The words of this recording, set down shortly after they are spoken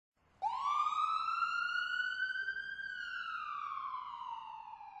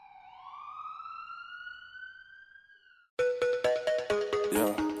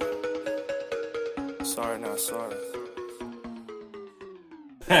Sorry, not sorry.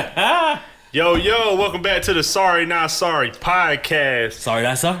 Yo, welcome back to the Sorry Not Sorry podcast. Sorry,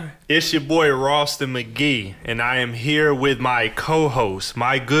 not sorry. It's your boy Ralston McGee, and I am here with my co-host,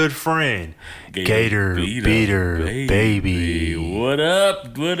 my good friend, Gator Beater baby. What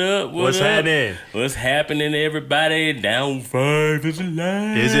up? What's happening? What's happening, everybody? Down 5 is it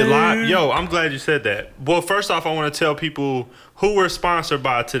live? Is it live? Yo, I'm glad you said that. Well, first off, I want to tell people who we're sponsored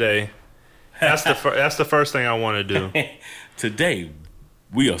by today. That's the first thing I want to do. Today,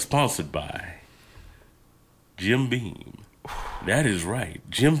 we are sponsored by Jim Beam. That is right.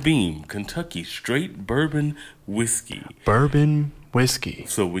 Jim Beam, Kentucky straight bourbon whiskey. Bourbon whiskey.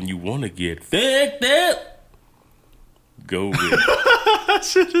 So when you want to get fucked up, go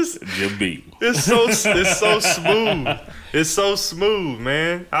with Jim Beam. It's so smooth. It's so smooth,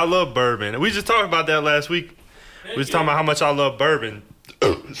 man. I love bourbon. We just talked about that last week. We was talking about how much I love bourbon.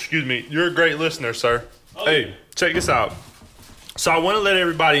 Excuse me. You're a great listener, sir. Hey, check this out. So I want to let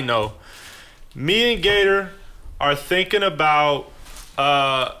everybody know, me and Gator are thinking about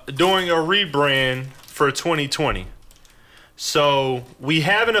doing a rebrand for 2020. So we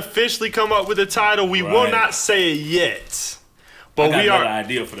haven't officially come up with a title. We will not say it yet. But I got an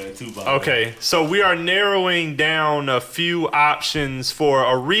idea for that too, by the way. Okay, so we are narrowing down a few options for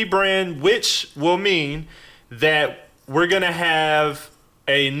a rebrand, which will mean that we're going to have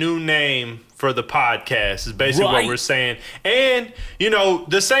a new name for the podcast is basically what we're saying. And,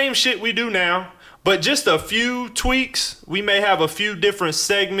 the same shit we do now, but just a few tweaks. We may have a few different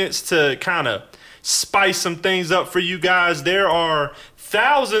segments to kind of spice some things up for you guys. There are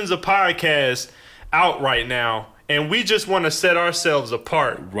thousands of podcasts out right now, and we just want to set ourselves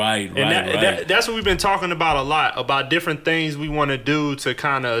apart. Right. That's what we've been talking about a lot, about different things we want to do to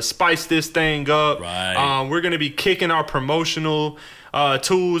kind of spice this thing up. Right. We're going to be kicking our promotional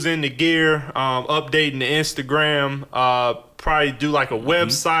tools into gear, updating the Instagram, probably do like a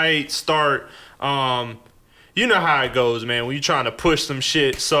website, start, you know how it goes, man, when you're trying to push some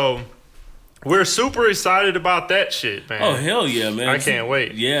shit. So we're super excited about that shit, man. Oh, hell yeah, man. I can't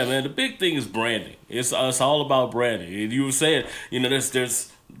wait. Yeah, man. The big thing is branding. It's all about branding. And you were saying,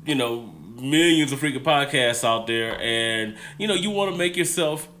 there's millions of freaking podcasts out there, and, you want to make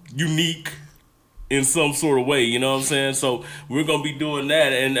yourself unique in some sort of way, you know what I'm saying? So we're going to be doing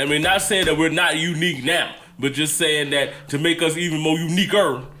that. And I mean, not saying that we're not unique now, but just saying that to make us even more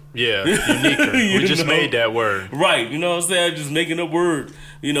uniquer. Yeah, uniquer. We just made that word. Right, you know what I'm saying? Just making a word.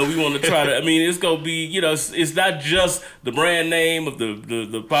 We want to try to, it's going to be, it's not just the brand name of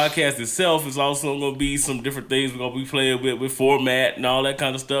the podcast itself. It's also going to be some different things we're going to be playing with format and all that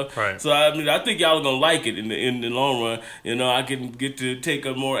kind of stuff. Right. So, I think y'all are going to like it in the long run. I can get to take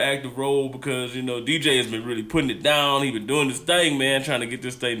a more active role because, DJ has been really putting it down. He's been doing this thing, man, trying to get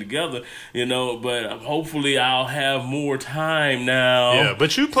this thing together, but hopefully I'll have more time now. Yeah,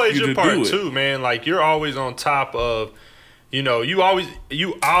 but you played your part too, man. Like, you're always on top of, you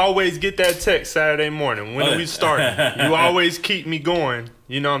always get that text Saturday morning. When are we starting? You always keep me going.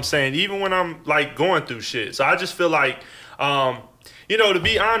 You know what I'm saying? Even when I'm like going through shit. So I just feel like, to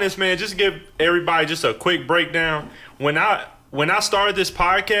be honest, man, just give everybody just a quick breakdown. When I started this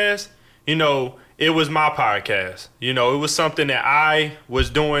podcast, it was my podcast. It was something that I was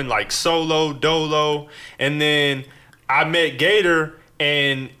doing like solo, dolo, and then I met Gator,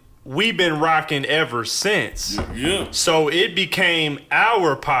 and we've been rocking ever since. Yeah. So it became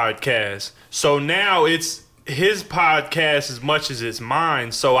our podcast. So now it's his podcast as much as it's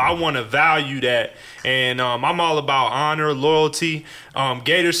mine. So I want to value that. And I'm all about honor, loyalty.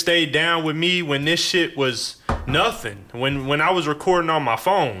 Gator stayed down with me when this shit was nothing. When I was recording on my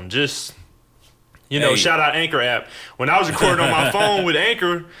phone, just... shout out Anchor app. When I was recording on my phone with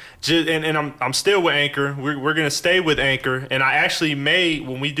Anchor, and I'm still with Anchor. We're gonna stay with Anchor. And I actually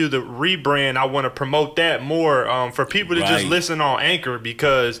when we do the rebrand, I want to promote that more for people to just listen on Anchor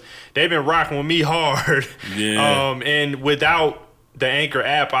because they've been rocking with me hard. Yeah. And without the Anchor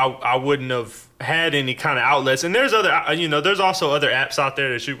app, I wouldn't have had any kind of outlets. And there's there's also other apps out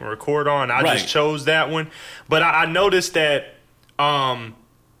there that you can record on. I just chose that one, but I noticed that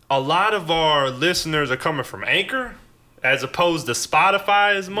a lot of our listeners are coming from Anchor as opposed to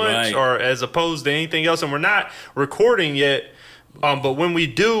Spotify as much or as opposed to anything else. And we're not recording yet, but when we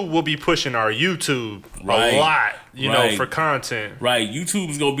do, we'll be pushing our YouTube a lot. you know, for content. Right.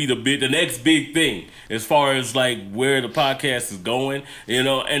 YouTube's gonna be the next big thing as far as like where the podcast is going, you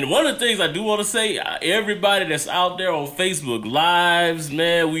know. And one of the things I do want to say, everybody that's out there on Facebook Lives,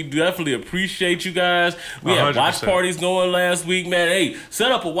 man, we definitely appreciate you guys. We 100%. Had watch parties going last week, man. Hey,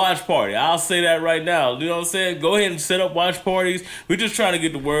 set up a watch party. I'll say that right now. You know what I'm saying? Go ahead and set up watch parties. We're just trying to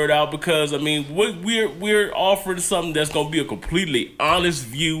get the word out because I mean we're offering something that's gonna be a completely honest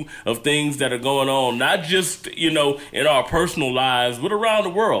view of things that are going on, not just, you know, in our personal lives, but around the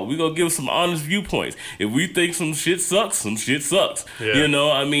world. We're going to give some honest viewpoints. If we think some shit sucks, Yeah. You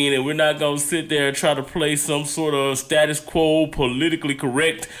know, I mean, and we're not going to sit there and try to play some sort of status quo, politically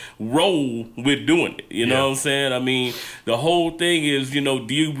correct role with doing it. You know what I'm saying? I mean, the whole thing is, you know,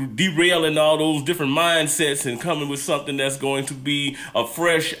 derailing all those different mindsets and coming with something that's going to be a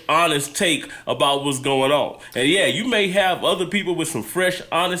fresh, honest take about what's going on. And yeah, you may have other people with some fresh,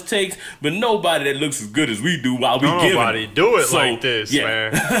 honest takes, but nobody that looks as good as we do while we give it. Nobody do it like this,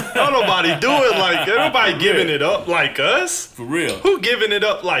 man. Don't nobody do it like that. Nobody giving it up like us. For real. Who giving it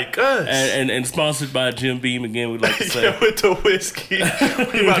up like us? And sponsored by Jim Beam again, we'd like to say. With the whiskey.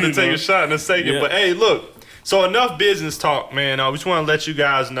 We about to take a shot in a second. But hey, look. So enough business talk, man. We just want to let you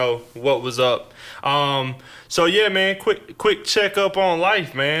guys know what was up. So yeah, man, quick check up on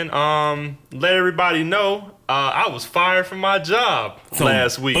life, man. Let everybody know I was fired from my job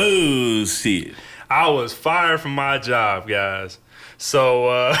last week. Bullshit. I was fired from my job, guys.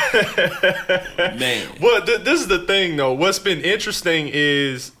 So, man. Well, this is the thing, though. What's been interesting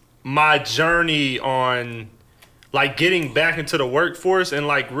is my journey on, like, getting back into the workforce and,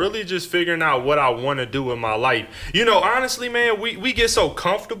 like, really just figuring out what I want to do in my life. You know, honestly, man, we get so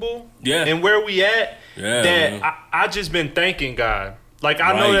comfortable in where we at that I just been thanking God. Like,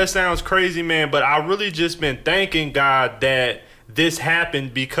 I know that sounds crazy, man, but I really just been thanking God that this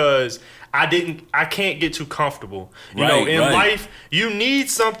happened because I can't get too comfortable. You know, in life, you need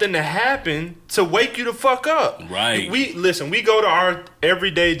something to happen to wake you the fuck up. Right. We go to our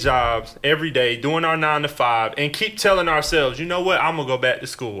everyday jobs every day, doing our 9 to 5, and keep telling ourselves, you know what, I'm gonna go back to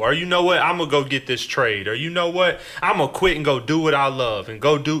school, or you know what, I'm gonna go get this trade, or you know what, I'm gonna quit and go do what I love and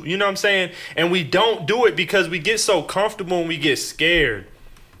go do, you know what I'm saying? And we don't do it because we get so comfortable and we get scared.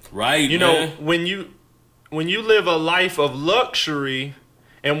 Right. You know, when you live a life of luxury.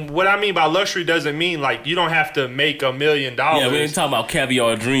 And what I mean by luxury doesn't mean like you don't have to make $1 million. Yeah, we ain't talking about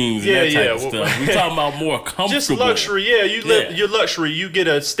caviar dreams and that type of stuff. We're talking about more comfortable. Just luxury, you live your luxury. You get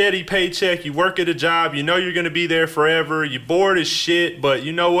a steady paycheck, you work at a job, you know you're gonna be there forever, you're bored as shit, but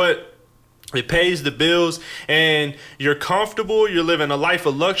you know what? It pays the bills and you're comfortable. You're living a life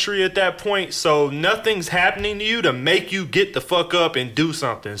of luxury at that point. So nothing's happening to you to make you get the fuck up and do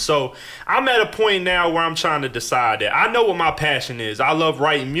something. So I'm at a point now where I'm trying to decide that I know what my passion is. I love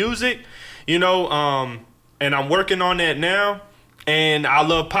writing music, you know, and I'm working on that now. And I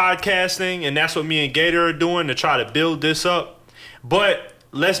love podcasting, and that's what me and Gator are doing to try to build this up. But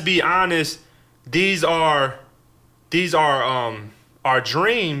let's be honest, these are our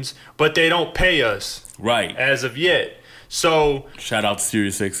dreams, but they don't pay us as of yet. So shout out to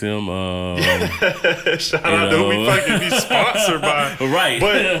SiriusXM. Shout out to who we fucking be sponsored by.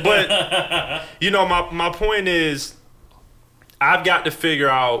 But you know, my point is, I've got to figure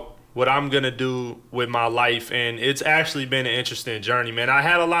out what I'm gonna do with my life, and it's actually been an interesting journey, man. I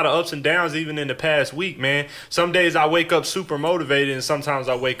had a lot of ups and downs even in the past week, man. Some days I wake up super motivated, and sometimes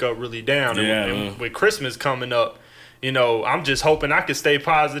I wake up really down. And with Christmas coming up, you know, I'm just hoping I can stay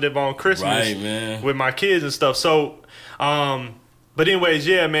positive on Christmas with my kids and stuff. So, but anyways,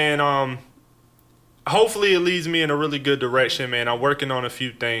 yeah, man, hopefully it leads me in a really good direction, man. I'm working on a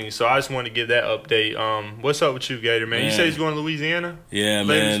few things, so I just want to give that update. What's up with you, Gator, man? You say he's going to Louisiana? Yeah,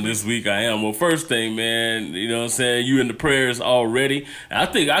 man, this week I am. Well, first thing, man, you know what I'm saying? You in the prayers already. And I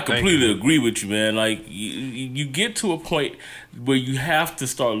think I completely agree with you, man. Like, you get to a point where you have to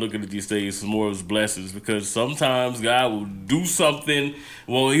start looking at these things as more as blessings, because sometimes God will do something,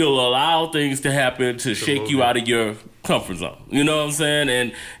 well, he'll allow things to happen to shake you out of your comfort zone. You know what I'm saying?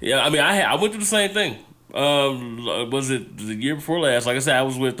 And yeah, I mean, I went through the same thing. Was it the year before last? Like I said, I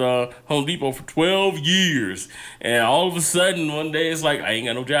was with Home Depot for 12 years, and all of a sudden one day it's like I ain't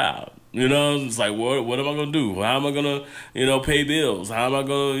got no job. You know, it's like, what am I going to do? How am I going to, you know, pay bills? How am I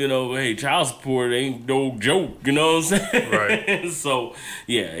going to, you know, hey, child support ain't no joke. You know what I'm saying? Right. So,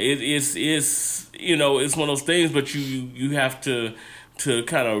 yeah, it's you know, it's one of those things, but you have to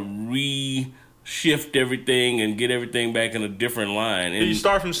kind of shift everything and get everything back in a different line. And you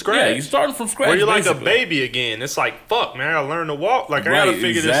start from scratch. Yeah, you're starting from scratch. Or you're like a baby again. It's like, fuck, man, I gotta learn to walk. Like, I gotta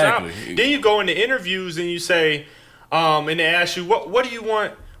figure this out. Then you go into interviews and you say, and they ask you, what do you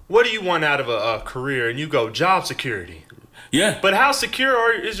want? what do you want out of a career? And you go, job security. Yeah. But how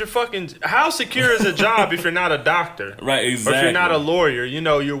secure is a job if you're not a doctor? Right, exactly. Or if you're not a lawyer? You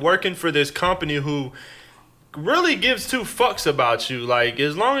know, you're working for this company who really gives two fucks about you. Like,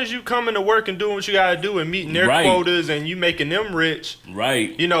 as long as you coming to work and doing what you gotta do and meeting their quotas and you making them rich,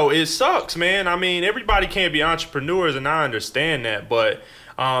 right? You know, it sucks, man. I mean, everybody can't be entrepreneurs, and I understand that, but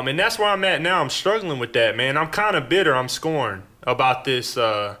and that's where I'm at now. I'm struggling with that, man. I'm kind of bitter. I'm scorned about this.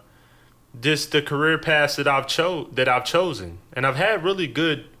 The career path that I've chosen, and I've had really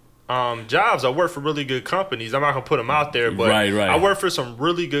good jobs. I work for really good companies. I'm not gonna put them out there, but right. I work for some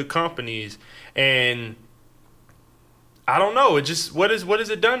really good companies, and I don't know. It just what has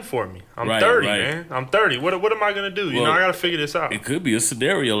it done for me? I'm 30, man. I'm 30. What am I gonna do? You know, I gotta figure this out. It could be a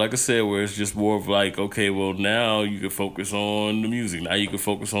scenario, like I said, where it's just more of like, okay, well, now you can focus on the music. Now you can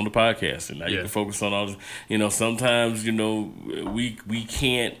focus on the podcasting. Now you can focus on all this. You know, sometimes, you know, we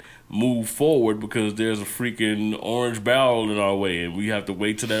can't move forward because there's a freaking orange barrel in our way, and we have to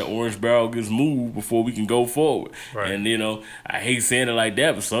wait till that orange barrel gets moved before we can go forward. Right. And, you know, I hate saying it like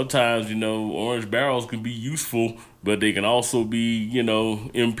that, but sometimes, you know, orange barrels can be useful, but they can also be, you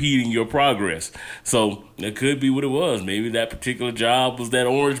know, impeding your progress. So it could be what it was. Maybe that particular job was that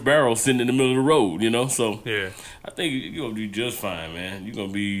orange barrel sitting in the middle of the road, you know? So I think you're going to do just fine, man. You're going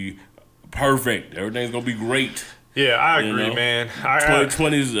to be perfect. Everything's going to be great. Yeah, I agree, man.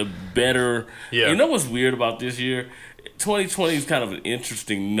 2020 is a better... Yeah. You know what's weird about this year? 2020 is kind of an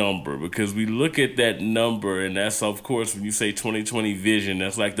interesting number because we look at that number, and that's, of course, when you say 2020 vision,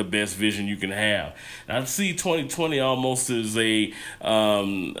 that's like the best vision you can have. And I see 2020 almost as I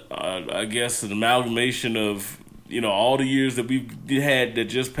guess, an amalgamation of, you know, all the years that we've had that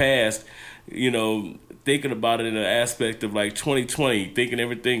just passed, you know, thinking about it in an aspect of like 2020, thinking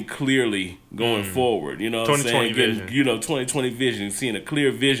everything clearly going forward, you know what I'm saying? Vision. You know, 2020 vision, seeing a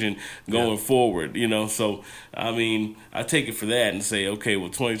clear vision going forward, you know? So, I mean, I take it for that and say, okay, well,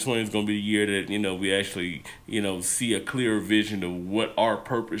 2020 is going to be the year that, you know, we actually, you know, see a clearer vision of what our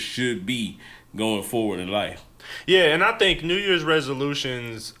purpose should be going forward in life. Yeah, and I think New Year's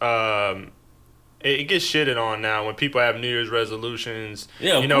resolutions, it gets shitted on now when people have New Year's resolutions.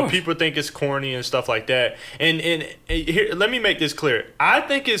 Yeah, you know, people think it's corny and stuff like that. And here, let me make this clear. I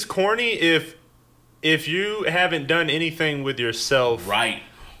think it's corny if you haven't done anything with yourself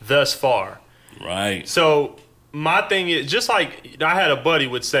thus far. Right. So my thing is, just like I had a buddy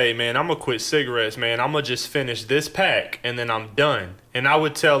would say, man, I'm going to quit cigarettes, man. I'm going to just finish this pack and then I'm done. And I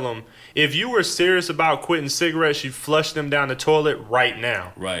would tell him, if you were serious about quitting cigarettes, you flush them down the toilet right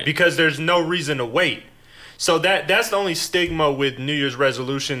now. Right. Because there's no reason to wait. So that's the only stigma with New Year's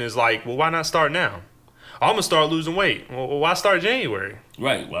resolution is like, well, why not start now? I'm going to start losing weight. Well, why start January?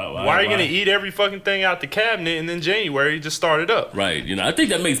 Right. Why are you going to eat every fucking thing out the cabinet and then January just start it up? Right. You know, I think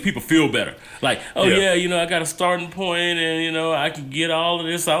that makes people feel better. Like, you know, I got a starting point and, you know, I can get all of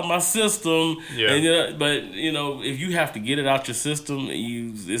this out my system. Yeah. And, you know, but, you know, if you have to get it out your system,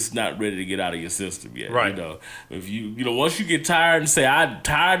 it's not ready to get out of your system yet. Right. You know, if you know, once you get tired and say, I'm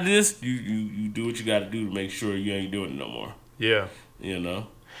tired of this, you do what you got to do to make sure you ain't doing it no more. Yeah. You know?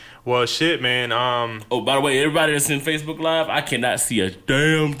 Well, shit, man. Oh, by the way, everybody that's in Facebook Live, I cannot see a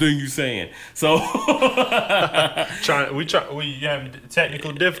damn thing you're saying. So, we having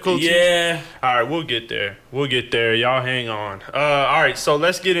technical difficulties. Yeah. All right, we'll get there. Y'all hang on. All right, so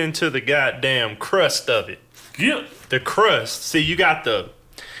let's get into the goddamn crust of it. Yeah. The crust. See, you got the.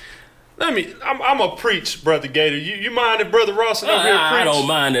 I'm gonna preach, Brother Gator. You mind if Brother Rawson over here preach? I don't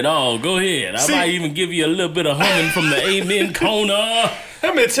mind at all. Go ahead. I might even give you a little bit of humming from the Amen corner.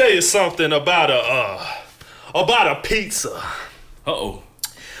 Let me tell you something about a pizza. Uh-oh.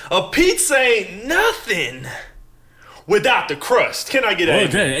 A pizza ain't nothing without the crust. Can I get an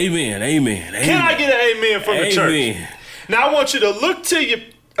amen? Amen. Can I get an amen from the church? Now I want you to look to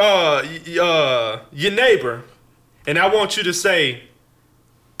your neighbor, and I want you to say,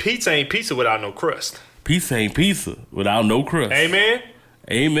 pizza ain't pizza without no crust. Pizza ain't pizza without no crust. Amen?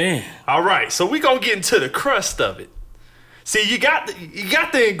 Amen. All right, so we going to get into the crust of it. See, you got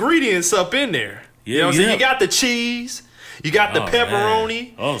the ingredients up in there. You know what I'm saying? You got the cheese. You got the pepperoni.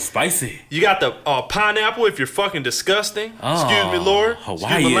 Man. Oh, spicy. You got the pineapple if you're fucking disgusting. Excuse me, Lord. Hawaiian.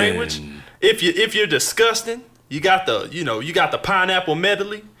 Excuse my language. If you're disgusting, you got the pineapple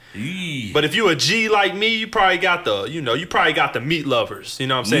medley. Eee. But if you a G like me, you probably got the meat lovers. You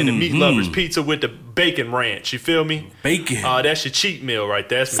know what I'm saying? The meat lovers pizza with the bacon ranch. You feel me? Bacon. That's your cheat meal right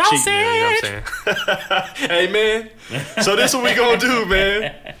there. That's my cheat meal. You know what I'm saying? Hey man. So this is what we gonna do,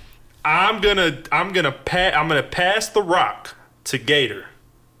 man. I'm gonna pass the rock to Gator.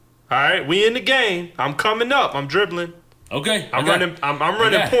 All right, we in the game. I'm coming up. I'm dribbling. Okay. I'm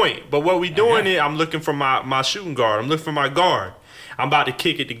running point. But what we doing is I'm looking for my shooting guard. I'm looking for my guard. I'm about to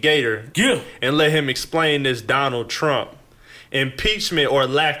kick it to Gator. Yeah. And let him explain this Donald Trump impeachment or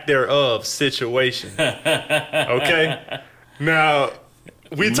lack thereof situation. Okay? Now,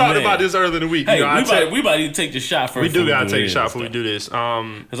 we talked about this earlier in the week. Hey, we about to take the shot first. We do got to take a shot before we do this.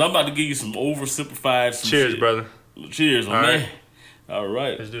 Because I'm about to give you some oversimplified cheers, shit. brother. Cheers, my man. All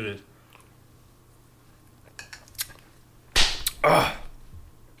right. Let's do this. Oh,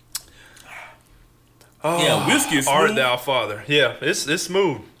 yeah, whiskey is smooth. Art thou father. Yeah, it's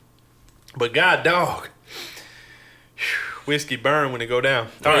smooth. But God dog. Whiskey burn when it go down.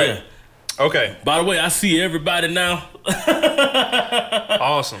 All right. Yeah. Okay. By the way, I see everybody now.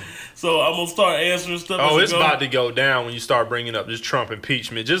 Awesome. So I'm going to start answering stuff. Oh, it's about to go down when you start bringing up this Trump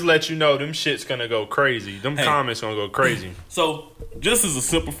impeachment. Just let you know, them shit's going to go crazy. Them comments going to go crazy. So, just as a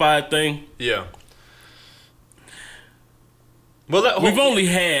simplified thing. Yeah. Well, we've only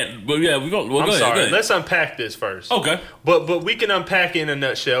had, but yeah, we're going to. Well, I'm go sorry. ahead. Let's unpack this first. Okay. But we can unpack it in a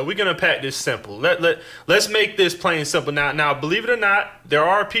nutshell. We can unpack this simple. Let's make this plain and simple. Now, believe it or not, there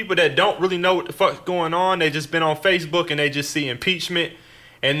are people that don't really know what the fuck's going on. They just been on Facebook and they just see impeachment,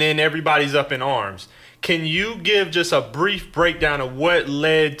 and then everybody's up in arms. Can you give just a brief breakdown of what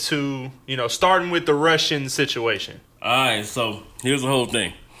led to, starting with the Russian situation? All right. So here's the whole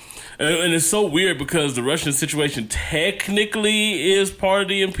thing. And it's so weird because the Russian situation technically is part of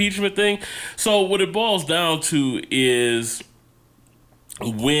the impeachment thing. So what it boils down to is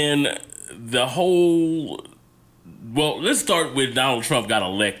when the whole... Well, let's start with Donald Trump got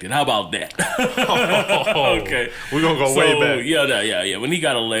elected. How about that? Okay. We're going to go way back. Yeah. When he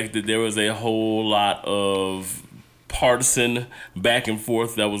got elected, there was a whole lot of partisan back and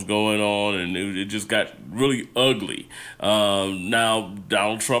forth that was going on, and it just got really ugly. Now,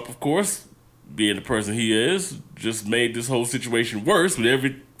 Donald Trump, of course, being the person he is, just made this whole situation worse with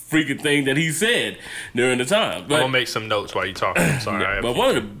every freaking thing that he said during the time. But, I'm gonna make some notes while you're talking. I'm sorry. Yeah, but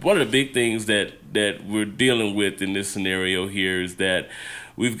one of the big things that we're dealing with in this scenario here is that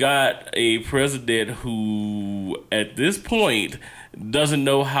we've got a president who, at this point, doesn't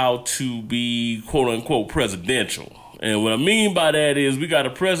know how to be quote unquote presidential. And what I mean by that is we got a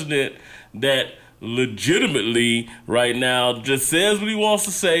president that legitimately right now just says what he wants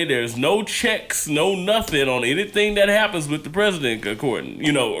to say. There's no checks, no nothing on anything that happens with the president, according,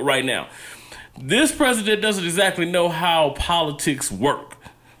 right now. This president doesn't exactly know how politics work.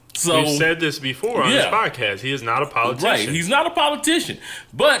 So we've said this before on this podcast. He is not a politician. Right, he's not a politician.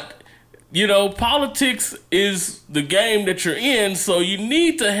 But politics is the game that you're in, so you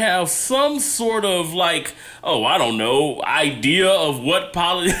need to have some sort of idea of what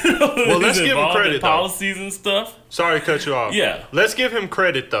well, let's give him credit, policies and stuff. Sorry to cut you off. Yeah. Let's give him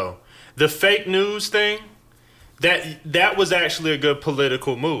credit, though. The fake news thing, that was actually a good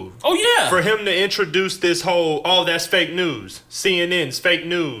political move. Oh, yeah. For him to introduce this whole, that's fake news. CNN's fake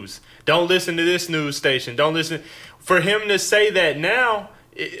news. Don't listen to this news station. Don't listen. For him to say that now,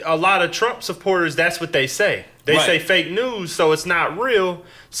 a lot of Trump supporters, that's what they say. They say fake news, so it's not real.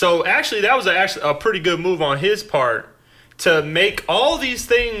 So actually, that was a pretty good move on his part to make all these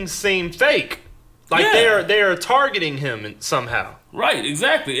things seem fake. They are targeting him somehow. Right,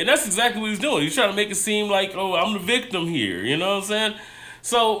 exactly. And that's exactly what he's doing. He's trying to make it seem like, I'm the victim here. You know what I'm saying?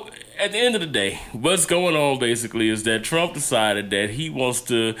 So at the end of the day, what's going on basically is that Trump decided that he wants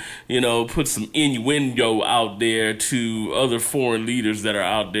to, put some innuendo out there to other foreign leaders that are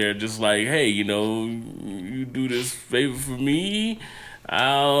out there, just like, hey, you do this favor for me,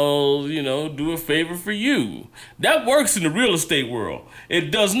 I'll, do a favor for you. That works in the real estate world.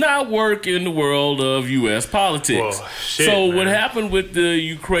 It does not work in the world of U.S. politics. Whoa, so what happened with the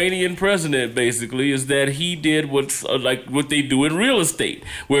Ukrainian president basically is that he did what's like what they do in real estate,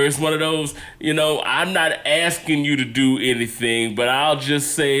 where it's one of those, I'm not asking you to do anything, but I'll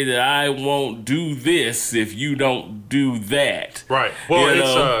just say that I won't do this if you don't do that. Right.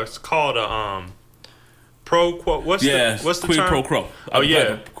 Well, it's called a pro quo. What's the quid term? Pro quo.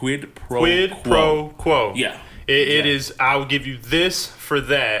 Quid pro quo. Yeah. It is, I will give you this for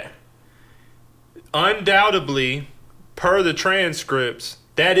that. Undoubtedly, per the transcripts,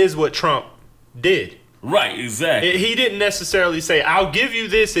 that is what Trump did. Right, exactly. He didn't necessarily say, I'll give you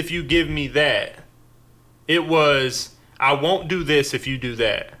this if you give me that. It was, I won't do this if you do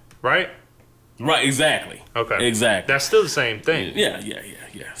that. Right? Right, exactly. Okay. Exactly. That's still the same thing. Yeah.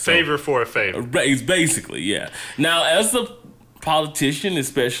 So, favor for a favor. It's basically, yeah. Now, as the politician,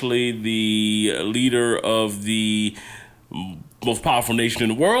 especially the leader of the most powerful nation in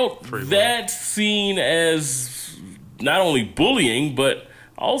the world, that's seen as not only bullying, but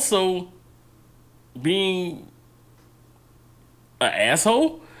also being an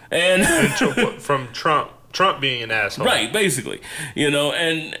asshole, and from Trump being an asshole, right? Basically,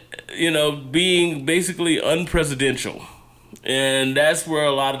 and being basically unpresidential. And that's where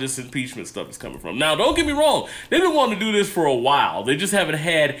a lot of this impeachment stuff is coming from. Now, don't get me wrong. They've been wanting to do this for a while. They just haven't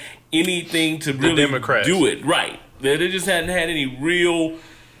had anything to really do it. Right. They just hadn't had any real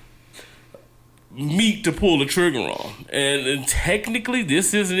meat to pull the trigger on. And technically,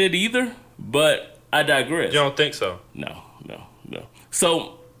 this isn't it either. But I digress. You don't think so? No.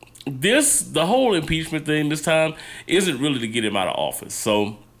 So, the whole impeachment thing this time isn't really to get him out of office.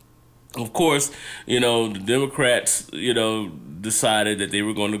 So, of course, the Democrats, decided that they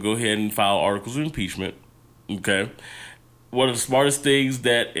were going to go ahead and file articles of impeachment. Okay. One of the smartest things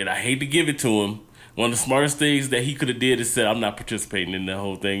and I hate to give it to him, one of the smartest things that he could have did is said, I'm not participating in the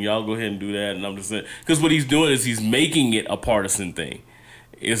whole thing. Y'all go ahead and do that. And I'm just saying, because what he's doing is he's making it a partisan thing.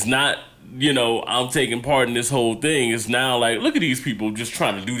 It's not, I'm taking part in this whole thing. It's now like, look at these people just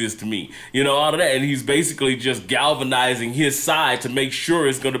trying to do this to me. All of that. And he's basically just galvanizing his side to make sure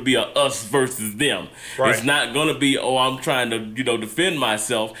it's going to be a us versus them. Right. It's not going to be, I'm trying to, defend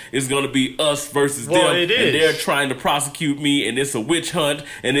myself. It's going to be us versus them. It is. And they're trying to prosecute me, and it's a witch hunt,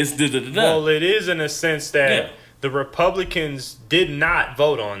 and it's da-da-da-da. Well, it is in a sense that the Republicans did not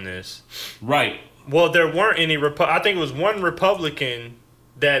vote on this. Right. Well, there weren't any I think it was one Republican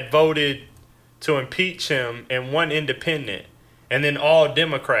that voted to impeach him and one independent, and then all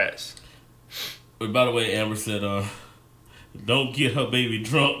Democrats. But by the way, Amber said, don't get her baby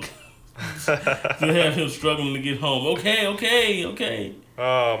drunk. To have him struggling to get home. Okay.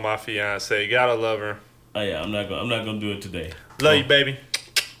 Oh, my fiance. Gotta love her. Oh yeah, I'm not gonna do it today. Love you, baby.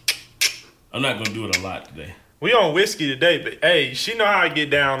 I'm not gonna do it a lot today. We on whiskey today, but hey, she know how to get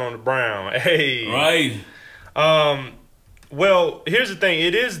down on the brown. Hey. Right. Well, here's the thing.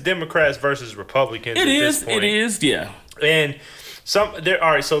 It is Democrats versus Republicans at this point. It is, yeah. And all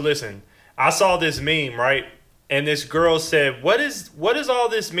right, so listen. I saw this meme, right? And this girl said, what does all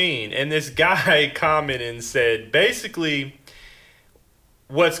this mean? And this guy commented and said, basically,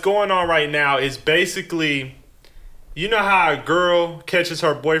 what's going on right now is basically, you know how a girl catches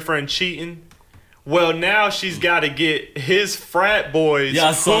her boyfriend cheating? Well, now she's got to get his frat boys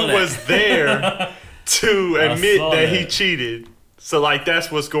was there to admit that he cheated. So,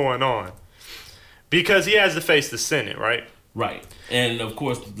 that's what's going on. Because he has to face the Senate, right? Right. And, of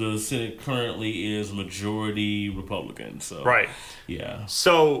course, the Senate currently is majority Republican. So right. Yeah.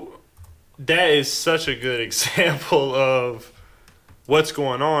 So, that is such a good example of what's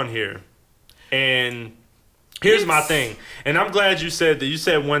going on here. And here's my thing. And I'm glad you said that. You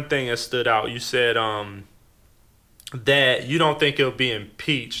said one thing that stood out. You said that you don't think he'll be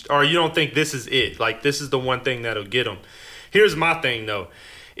impeached, or you don't think this is it. This is the one thing that'll get him. Here's my thing, though.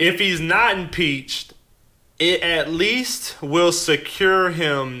 If he's not impeached, it at least will secure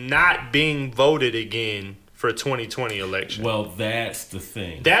him not being voted again for 2020 election. Well, that's the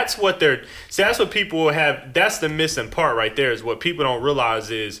thing. That's what that's what people will have. That's the missing part right there, is what people don't realize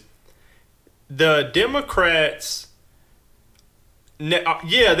is the Democrats,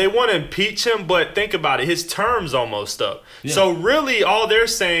 they want to impeach him, but think about it. His term's almost up. Yeah. So really all they're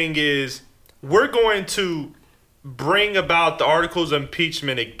saying is we're going to bring about the articles of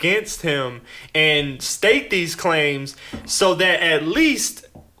impeachment against him and state these claims so that at least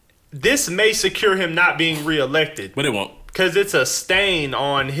this may secure him not being reelected. But it won't. Because it's a stain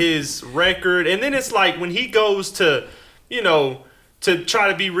on his record. And then it's like when he goes to, to try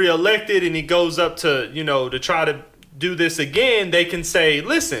to be reelected and he goes up to, to try to do this again, they can say,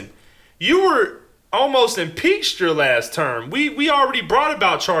 listen, you were almost impeached your last term. We already brought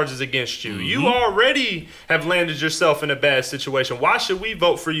about charges against you. Mm-hmm. You already have landed yourself in a bad situation. Why should we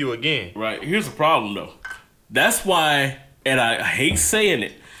vote for you again? Right. Here's the problem, though. That's why, and I hate saying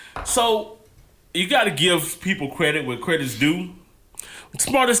it, so you got to give people credit where credit's due. The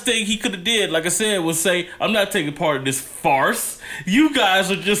smartest thing he could have did, like I said, was say, I'm not taking part in this farce. You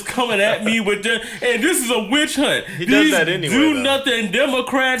guys are just coming at me with and this is a witch hunt. He does that anyway. Do-nothing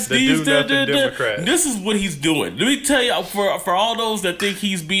Democrats. Democrats. This is what he's doing. Let me tell you, for all those that think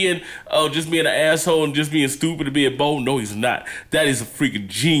he's just being an asshole and just being stupid and being bold, no, he's not. That is a freaking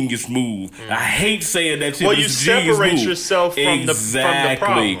genius move. I hate saying that shit. Well, you separate yourself from the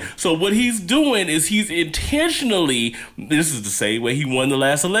problem. So what he's doing is he's intentionally, this is the same way he won the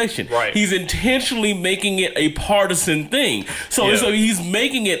last election. Right. He's intentionally making it a partisan thing. So he's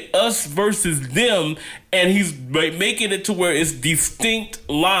making it us versus them, and he's making it to where it's distinct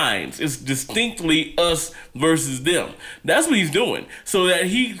lines. It's distinctly us versus them. That's what he's doing. So that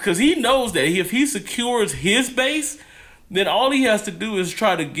because he knows that if he secures his base, then all he has to do is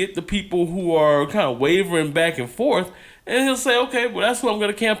try to get the people who are kind of wavering back and forth And he'll say, okay, well, that's who I'm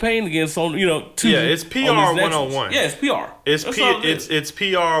going to campaign against on, to. Yeah, it's PR 101. Yeah, it's PR. It's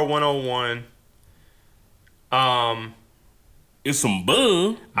PR 101. It's some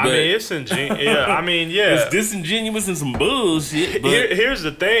bull. I mean, it's ingenious. Yeah, I mean, yeah. It's disingenuous and some bullshit. But Here's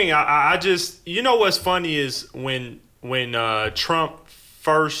the thing. I just, what's funny is when Trump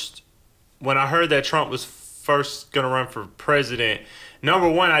first, when I heard that Trump was first going to run for president, number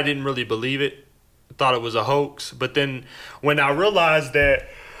one, I didn't really believe it. I thought it was a hoax. But then when I realized that,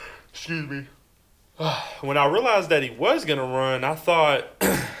 when I realized that he was going to run, I thought,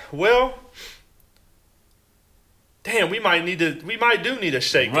 well, damn, we might do need a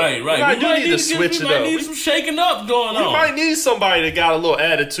shake up. Right. We might need to switch it up. We might need some shaking up going on. We might need somebody that got a little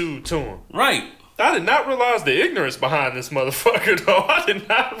attitude to him. Right. I did not realize the ignorance behind this motherfucker, though. I did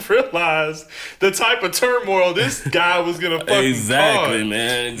not realize the type of turmoil this guy was going to fucking Exactly, cause.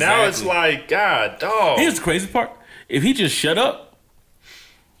 man. Exactly. Now it's like, God, dog. Here's the crazy part. If he just shut up,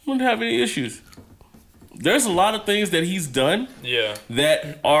 wouldn't have any issues. There's a lot of things that he's done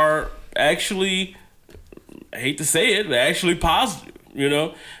that are actually, I hate to say it, but actually positive.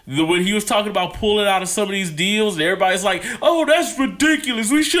 When he was talking about pulling out of some of these deals, everybody's like, oh, that's ridiculous.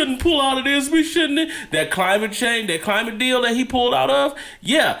 We shouldn't pull out of this. We shouldn't. That climate change, that climate deal that he pulled out of.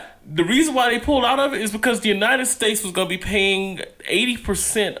 Yeah. The reason why they pulled out of it is because the United States was going to be paying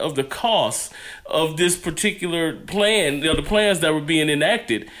 80% of the cost of this particular plan, the plans that were being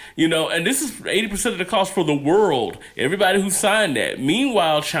enacted, and this is 80% of the cost for the world, everybody who signed that.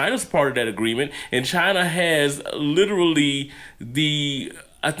 Meanwhile, China's part of that agreement, and China has literally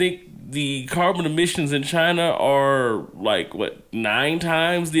I think the carbon emissions in China are 9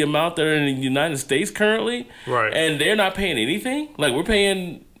 times the amount that are in the United States currently. Right. And they're not paying anything. We're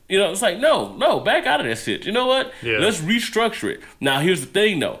paying, it's like, no, back out of that shit. You know what? Yeah. Let's restructure it. Now, here's the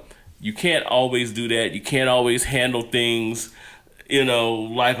thing, though. You can't always do that. You can't always handle things,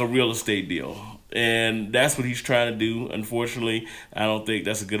 like a real estate deal. And that's what he's trying to do. Unfortunately, I don't think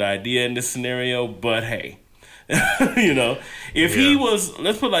that's a good idea in this scenario. But hey, if he was,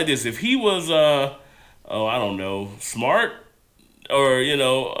 let's put it like this: if he was, I don't know, smart, or a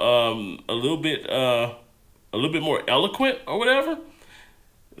little bit more eloquent or whatever,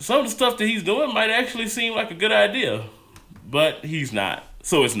 some of the stuff that he's doing might actually seem like a good idea. But he's not.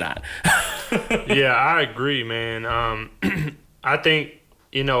 So it's not. Yeah, I agree, man. I think,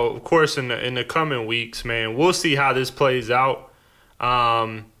 of course, in the coming weeks, man, we'll see how this plays out.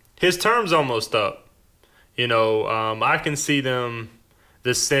 His term's almost up. I can see the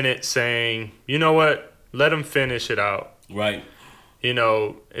Senate saying, you know what, let him finish it out. Right.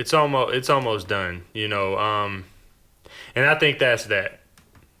 It's almost done. And I think that's that.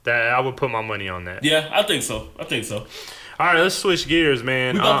 That I would put my money on that. Yeah, I think so. All right, let's switch gears,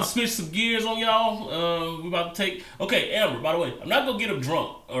 man. We're about to switch some gears on y'all. We're about to take... Okay, Amber, by the way, I'm not going to get him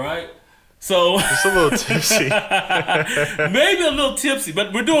drunk, all right? So... It's a little tipsy. Maybe a little tipsy,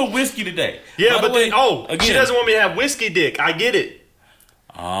 but we're doing whiskey today. Yeah, by but the way, again, she doesn't want me to have whiskey dick. I get it.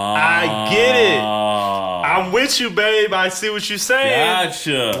 I get it. I'm with you, babe. I see what you're saying.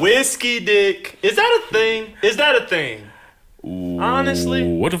 Gotcha. Whiskey dick. Is that a thing? Honestly,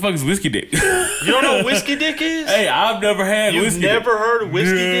 what the fuck is whiskey dick? You don't know what whiskey dick is? Hey, I've never had whiskey dick. You've never heard of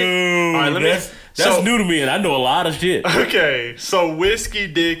whiskey dick? All right, that's new to me, and I know a lot of shit. Okay, so whiskey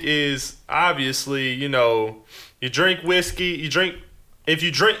dick is obviously, you drink whiskey. If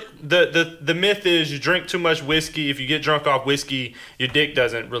you drink, the myth is you drink too much whiskey. If you get drunk off whiskey, your dick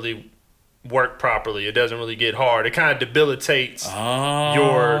doesn't really work properly. It doesn't really get hard. It kind of debilitates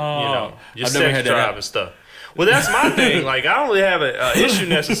your sex drive and stuff. Well, that's my thing. I don't really have an issue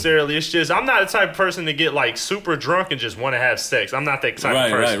necessarily. It's just I'm not the type of person to get super drunk and just want to have sex. I'm not that type of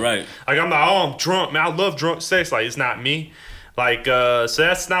person. Right. I'm like, I'm drunk, man. I love drunk sex. It's not me. So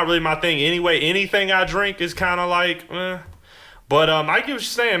that's not really my thing anyway. Anything I drink is kind of eh. But I get what you're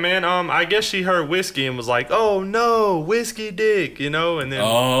saying, man. I guess she heard whiskey and was like, "Oh no, whiskey dick," and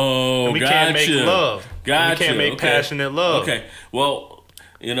then we can't make love. Gotcha. We can't make passionate love. Okay, well.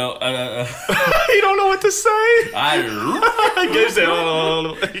 You don't know what to say?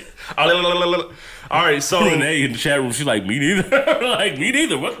 All right, so Renee in the chat room, she's like, me neither. Me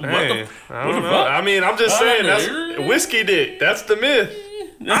neither. What the fuck? I mean, I'm just saying, that's whiskey dick. That's the myth.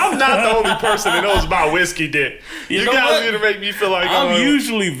 I'm not the only person that knows about whiskey dick. You guys need to make me feel like I'm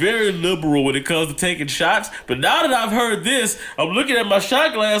usually very liberal when it comes to taking shots, but now that I've heard this, I'm looking at my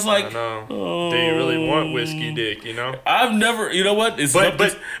shot glass like, I know. Do you really want whiskey dick? I've never. You know what?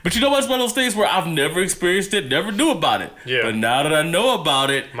 But you know what? It's one of those things where I've never experienced it, never knew about it. Yeah. But now that I know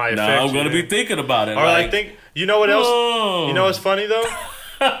about it, now I'm going to be thinking about it. Or I think you know what else? You know what's funny though?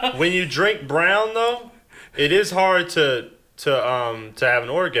 When you drink brown though. it is hard to have an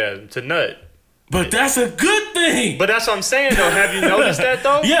orgasm, to nut. But that's a good thing. But that's what I'm saying, though. Have you noticed that,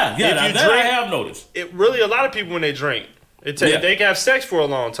 though? Yeah, If you that drink, I have noticed. It really, a lot of people when they drink, they can have sex for a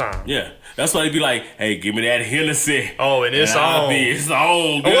long time. Yeah, that's why they be like, "Hey, give me that Hennessy." Oh, and it's on. It's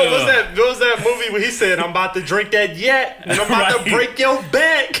on. What was that movie where he said, "I'm about to drink that yet, and I'm about to break your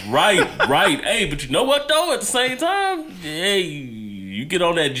back." Right. Hey, but you know what though? At the same time, hey, you get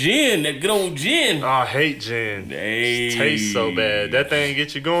on that gin, that good old gin. Oh, I hate gin. Hey, It tastes so bad. That thing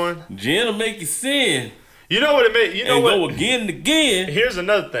get you going. Gin will make you sin. You know what it made? You know and what? Go again and again. Here's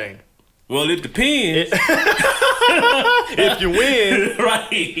another thing. Well, it depends. If you win, right?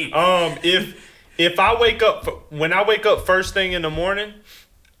 If I wake up when I wake up first thing in the morning,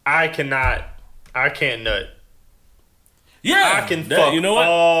 I can't nut. Yeah, I can fuck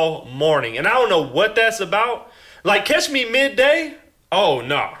all morning, and I don't know what that's about. Like, catch me midday. Oh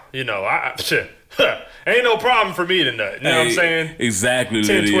no, ain't no problem for me to nut. You know what I'm saying? Exactly.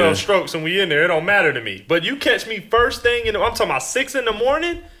 10, Lydia. 12 strokes and we in there. It don't matter to me. But you catch me first thing, I'm talking about 6 in the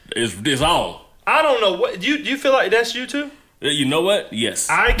morning. It's on. I don't know what you feel like. That's you too. You know what? Yes.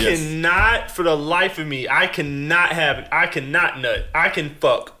 I cannot, for the life of me, I cannot nut. I can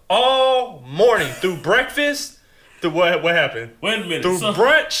fuck all morning through breakfast. Through what happened? Wait a minute. Through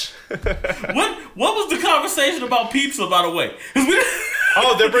brunch. What was the conversation about pizza, by the way?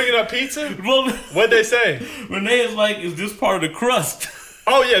 Oh, they're bringing up pizza? Well, What'd they say? Renee is like, is this part of the crust?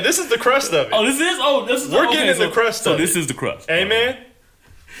 Oh, yeah, this is the crust of it. Oh, this is? Oh, this is. We're getting the crust of it. So this is the crust. Hey, man.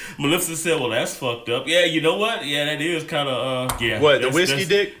 Maleficent said, well, that's fucked up. Yeah, you know what? Yeah, that is kind of, yeah. What, the whiskey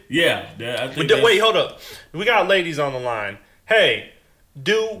dick? Yeah. I think Wait, hold up. We got ladies on the line. Hey,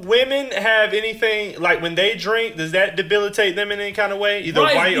 do women have anything, like when they drink, does that debilitate them in any kind of way? Either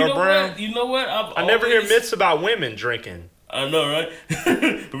white or brown? What? You know what? I never hear myths about women drinking. I know, right?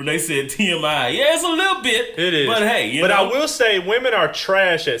 Renee said TMI. Yeah, it's a little bit. It is. But hey, you know. I will say women are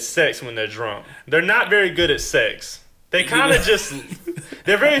trash at sex when they're drunk. They're not very good at sex. They kind of just,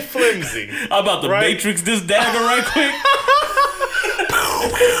 they're very flimsy. How about the Matrix this dagger right quick?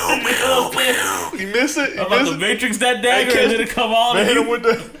 You miss it? How about the Matrix that dagger and then it come on? Hit him with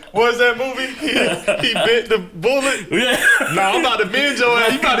the, what was that movie? He bit the bullet. Yeah. Nah, I'm about to bend your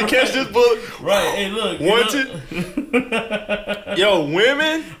ass. You about to catch this bullet. Right, hey look. Wanted. Yo,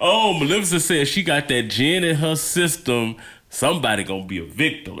 women. Oh, Maleficent said she got that gin in her system. Somebody gonna be a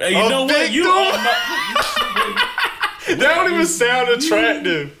victim. Hey, you know what? You are not. That don't even sound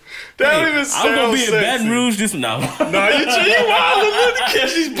attractive. That don't even sound I'm gonna be sexy. in Baton Rouge this now. Nah, you wild.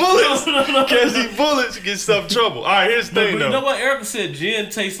 Catch these bullets. Catch these bullets. Get yourself in trouble. All right, here's the thing, though. You know what? Erica said gin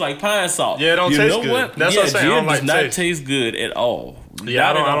tastes like pine salt. Yeah, it don't taste good. What? That's what I'm saying. Gin I don't like does not taste. taste good at all.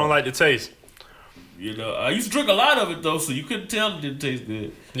 Yeah, I don't like the taste. You know, I used to drink a lot of it though, so you couldn't tell it didn't taste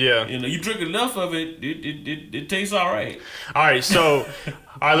good. Yeah. You know, you drink enough of it, it tastes all right. All right, so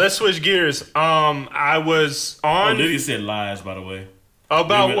let's switch gears. I was on. Oh, Lydia said lies, by the way.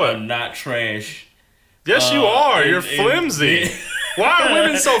 About women what? Are not trash. Yes, you are. You're flimsy. Why are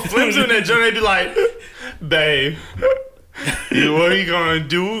women so flimsy when they drink? They be like, babe, what are you gonna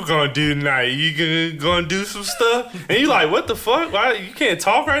do? We're gonna do tonight. You gonna do some stuff? And you like, what the fuck? Why you can't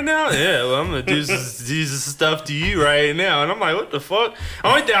talk right now? Yeah, well, I'm gonna do this stuff to you right now. And I'm like, what the fuck?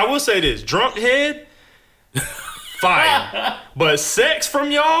 Only thing I will say this: drunk head, fire. But sex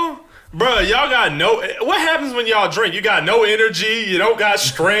from y'all. Bruh, y'all got no. What happens when y'all drink? You got no energy. You don't got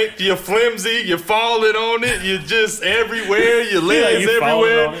strength. You're flimsy. You're falling on it. You're just everywhere. Your legs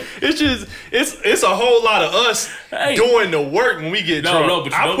everywhere. It's a whole lot of us doing the work when we get drunk. No,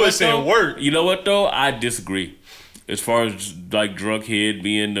 but I put in work. You know what though? I disagree. As far as like drunk head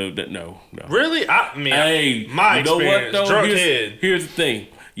being no. Really? Hey, my you know experience. What, though? Drunk head. Here's the thing.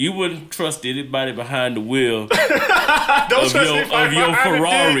 You wouldn't trust anybody behind the wheel of your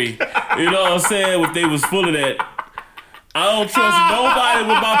Ferrari. You know what I'm saying? If they was full of that. I don't trust nobody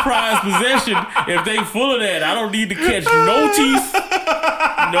with my prized possession if they full of that. I don't need to catch no teeth,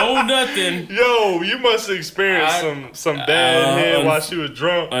 no nothing. Yo, you must have experienced some bad head while she was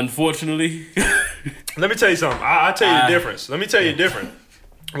drunk. Unfortunately. Let me tell you something. I'll tell you the difference. Let me tell you the difference.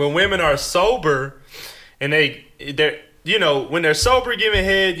 When women are sober and they're you know, when they're sober giving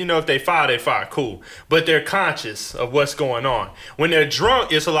head, you know, if they fire, cool. But they're conscious of what's going on. When they're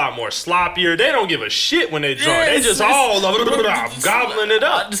drunk, it's a lot more sloppier. They don't give a shit when they're drunk. They just all gobbling it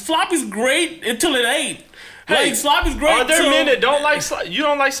up. The sloppy's great until it ain't. Hey, like, sloppy's great. Are there men that don't like you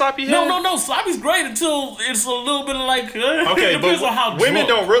don't like sloppy head? No. Sloppy's great until it's a little bit of like. Okay, but on how women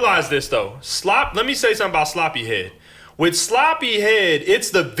don't realize this though. Let me say something about sloppy head. With sloppy head, it's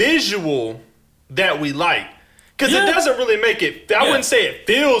the visual that we like. Because it doesn't really make it. I wouldn't say it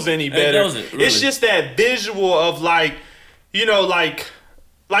feels any better. It doesn't, really. It's just that visual of like, you know, like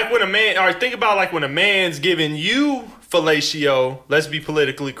when a man, or think about like when a man's giving you fellatio, let's be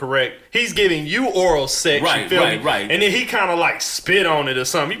politically correct, he's giving you oral sex, you feel me? Right. And then he kind of like spit on it or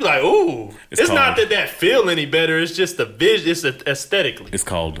something. You be like, ooh. It's not that feel any better. It's just the it's aesthetically. It's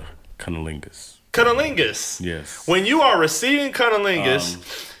called cunnilingus. Cunnilingus. Yes. When you are receiving cunnilingus,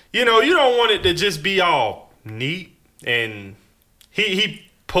 you know, you don't want it to just be all neat and he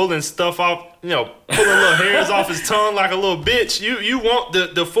pulling stuff off, you know, pulling little hairs off his tongue like a little bitch. You want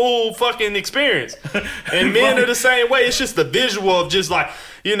the full fucking experience. And men are the same way. It's just the visual of just like,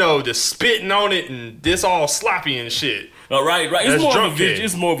 you know, just spitting on it and this all sloppy and shit. Right. That's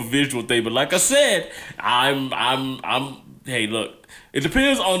It's more of a visual thing. But like I said, hey, look, it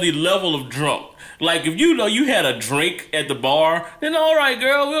depends on the level of drunk. Like, if you know you had a drink at the bar, then all right,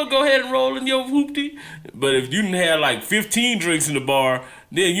 girl, we'll go ahead and roll in your hoopty. But if you had like 15 drinks in the bar,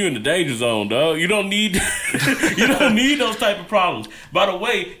 then you're in the danger zone, dog. You don't need those type of problems. By the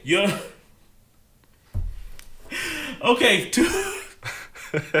way, okay.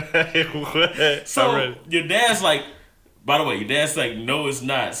 So your dad's like, no, it's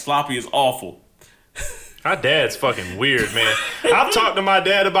not. Sloppy is awful. My dad's fucking weird, man. I've talked to my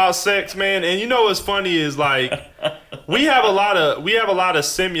dad about sex, man, and you know what's funny is like we have a lot of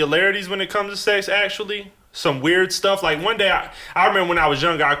similarities when it comes to sex. Actually, some weird stuff. Like one day, I remember when I was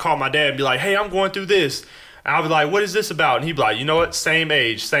younger, I'd call my dad and be like, "Hey, I'm going through this." And I'd be like, "What is this about?" And he'd be like, "You know what? Same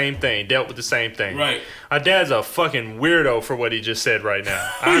age, same thing. Dealt with the same thing." Right. My dad's a fucking weirdo for what he just said right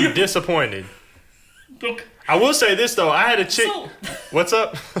now. I'm disappointed. Okay. I will say this though. I had a chick. What's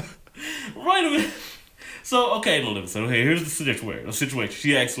up? Wait a minute. So, okay, so here's the situation.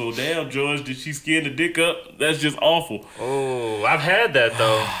 She asked, well, damn, George, did she skin the dick up? That's just awful. Oh, I've had that,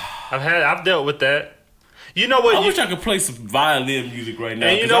 though. I've dealt with that. You know what? I wish I could play some violin music right now.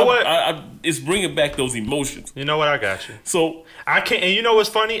 And you know what? It's bringing back those emotions. You know what? I got you. So, I can't, and you know what's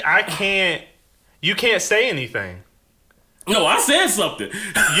funny? You can't say anything. No, I said something.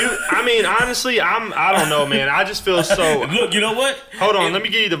 I mean, honestly, I don't know, man. I just feel so. Look, you know what? Hold on, let me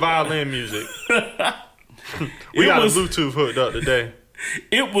give you the violin music. We got a Bluetooth hooked up today.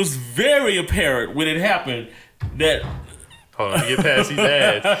 It was very apparent when it happened that. Hold on, let me get past these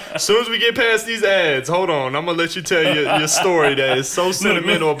ads. As soon as we get past these ads, hold on, I'm gonna let you tell your story that is so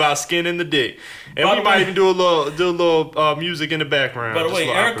sentimental about skinning the dick, and we might even do a little music in the background. By the way,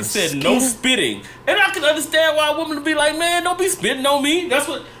 Erica said no spitting, and I can understand why a woman would be like, "Man, don't be spitting on me." That's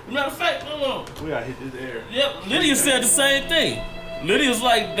what. Matter of fact, hold on. We gotta hit this air. Yep, Lydia said the same thing. Lydia's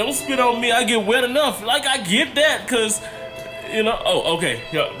like, don't spit on me, I get wet enough. Like, I get that, because, you know. Oh, okay.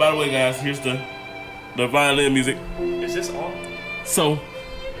 Yeah, by the way, guys, here's the violin music. Is this on? So.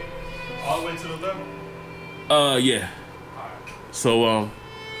 All the way to the level? Yeah. So,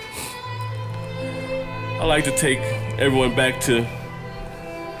 I like to take everyone back to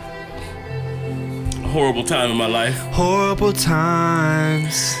a horrible time in my life. Horrible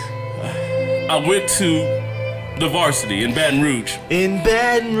times. I went to the Varsity in Baton Rouge.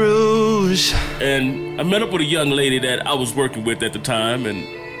 And I met up with a young lady that I was working with at the time, and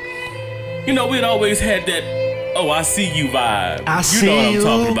you know, we'd always had that I see you vibe. You know what I'm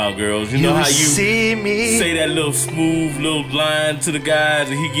talking about, girls. You know how you see me. Say that little smooth little line to the guys,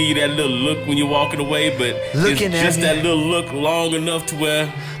 and he give you that little look when you're walking away, but it's just that little look long enough to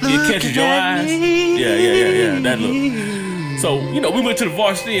where it catches your eyes. Yeah, that look. So, you know, we went to the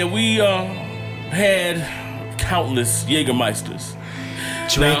Varsity and we had countless Jägermeisters.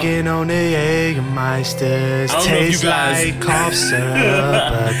 Drinking on the Jägermeisters tastes like cough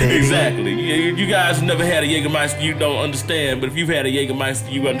syrup, baby. Exactly. You guys never had a Jägermeister, you don't understand. But if you've had a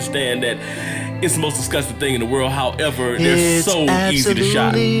Jägermeister, you understand that it's the most disgusting thing in the world. However, they're so easy to shot.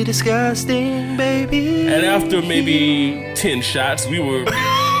 Absolutely disgusting, baby. And after maybe 10 shots, we were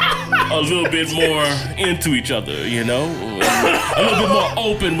a little bit more into each other, you know? A little bit more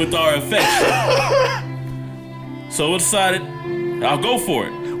open with our affection. So I decided I'll go for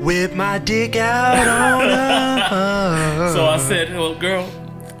it. Whip my dick out on her. So I said, well, girl,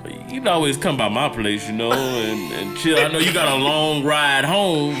 you can always come by my place, you know, and chill. I know you got a long ride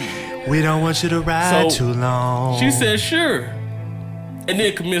home. We don't want you to ride too long. She said, sure. And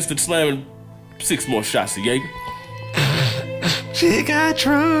then commenced to slamming 6 more shots of Jaeger. She got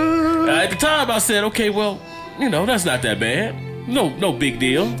drunk. At the time, I said, okay, well, you know, that's not that bad. No big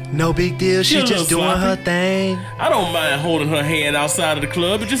deal. No big deal. She just doing her thing. I don't mind holding her hand outside of the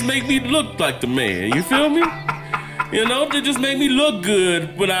club. It just make me look like the man. You feel me? You know, it just make me look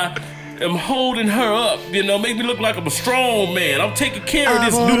good when I am holding her up, make me look like I'm a strong man. I'm taking care of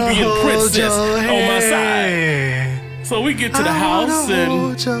this Nubian princess on my side. So we get to the house,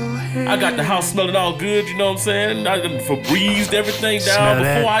 and I got the house smelling all good, you know what I'm saying? I done Febrezed everything down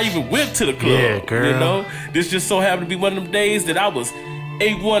before I even went to the club. Yeah, girl. This just so happened to be one of them days that I was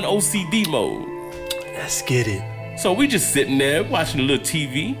A1 OCD mode. Let's get it. So we just sitting there watching a little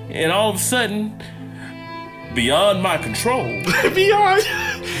TV, and all of a sudden, beyond my control, Beyond.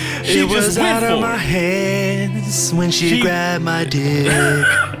 she It just was went out of for my it. hands when she grabbed my dick.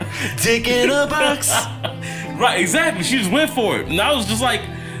 Dick in a box. Right, exactly. She just went for it, and I was just like,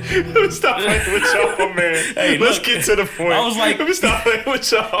 Stop playing with y'all, man. Hey, Let's look, get to the point. I was like- let me stop playing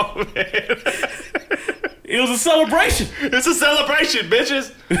with y'all, man. it was a celebration, It's a celebration,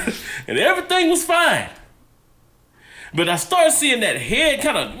 bitches. and everything was fine. But I started seeing that head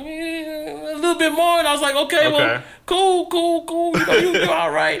kind of a little bit more, and I was like, okay, well, cool. You're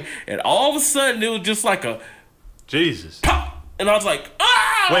all right. And all of a sudden, it was just like a Jesus. pop, and I was like,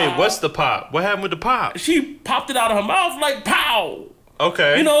 ah! Wait, what's the pop? What happened with the pop? She popped it out of her mouth like pow.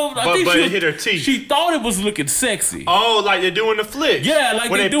 Okay. I think but she it hit her teeth. She thought it was looking sexy. Oh, like they're doing the flick. Yeah, like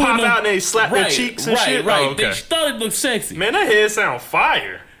when they they doing pop the- out and they slap their cheeks and shit. Right. Oh, okay. She thought it looked sexy. Man, that head sound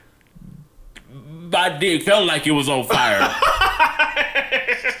fire. My dick felt like it was on fire.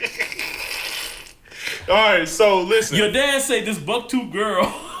 All right, so listen. Your dad said this buck-tooth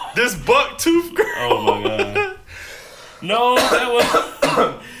girl. This buck tooth girl. Oh my god. No,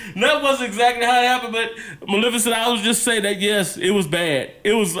 that was exactly how it happened. But Maleficent, I was just saying that yes, it was bad.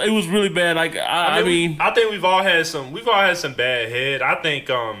 It was really bad. Like I mean, I think we've all had some bad head. I think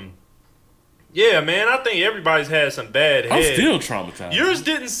yeah, man, I think everybody's had some bad head. I'm still traumatized. Yours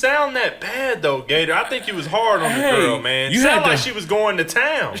didn't sound that bad though, Gator. I think you was hard on the Hey, girl, man. you Sound had like to- she was going to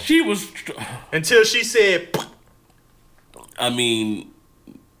town She was. until she said, I mean,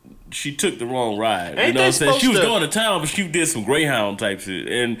 she took the wrong ride. Ain't You know they what I'm saying? She supposed was to- going to town, but she did some Greyhound type shit.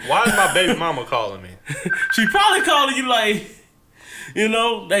 And "Why is my baby mama calling me?" she probably calling you like,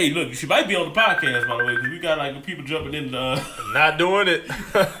 hey, look, she might be on the podcast, by the way, because we got like people jumping in the. Not doing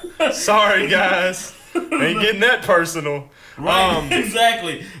it. Sorry, guys. Ain't getting that personal. Right,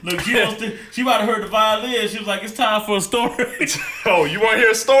 exactly. Look, she might have heard the violin. She was like, it's time for a story. Oh, you want to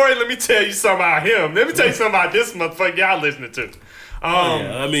hear a story? Let me tell you something about him. Let me tell you something about this motherfucker y'all listening to.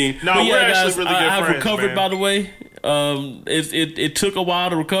 Yeah, I mean, no, but we're actually guys, really good I've friends, recovered, man. by the way. It took a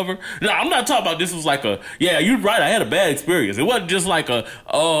while to recover. No, I'm not talking about this was like you're right. I had a bad experience. It wasn't just like it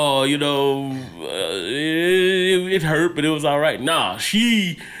hurt, but it was all right. Nah,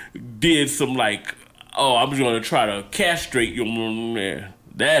 she did some like, I'm just gonna try to castrate your man.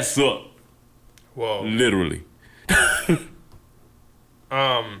 That's up. Whoa. Literally.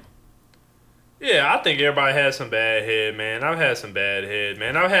 Yeah, I think everybody has some bad head, man. I've had some bad head,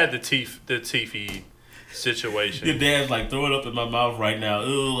 man. I've had the teethy situation. Your dad's like, throw it up in my mouth right now.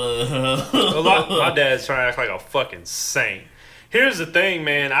 My dad's trying to act like a fucking saint. Here's the thing,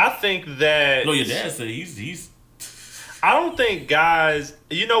 man. I think that No, your dad said he's. I don't think guys.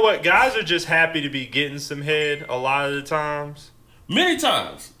 You know what? Guys are just happy to be getting some head a lot of the times. Many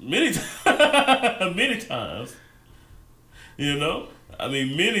times. Many times. You know? I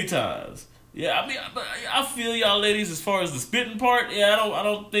mean, many times. Yeah, I mean, I feel y'all ladies as far as the spitting part. Yeah, I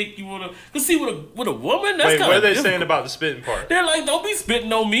don't think you wanna. Cause see, with a woman, that's Wait, kind what are of they saying about the spitting part? They're like, don't be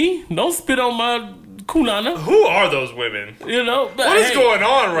spitting on me. Don't spit on my kunana. Who are those women? You know? But What is going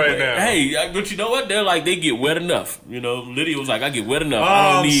on right now? Hey, but you know what? They're like, they get wet enough. You know, Lydia was like, I get wet enough. Oh,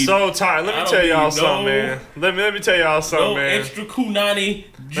 I don't I'm need so tired. Let I me don't tell y'all need something, no- man. Let me tell y'all something, no man. extra kunani.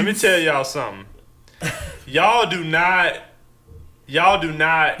 Let me tell y'all something. Y'all do not. Your Hold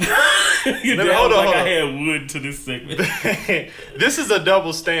dad hold was like like, I had wood to this segment. This is a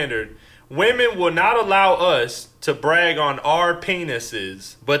double standard. Women will not allow us to brag on our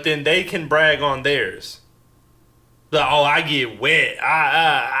penises, but then they can brag on theirs. Like, oh, I get wet.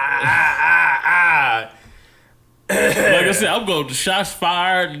 Like I said, I'm going to shots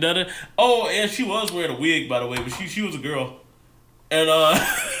fired. Oh, and she was wearing a wig, by the way, but she was a girl. And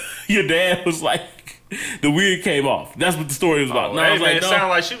your dad was like, the wig came off. That's what the story was about. Oh, No, I hey, was man, like, it no. sounded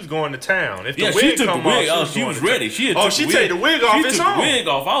like she was going to town. If the Yeah, wig she took come the wig off, off. She was going to ready. town. She had Oh, took she the take the wig off. She It's took on. the wig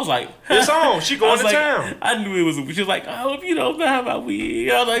off. I was like, It's on. She going I was to like, town. I knew it was a. She was like, I hope you don't have my wig.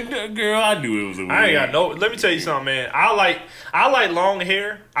 I was like, girl, I knew it was a wig. I ain't got no. Let me tell you something, man. I like long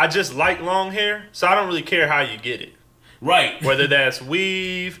hair. I just like long hair, so I don't really care how you get it. Right. Whether that's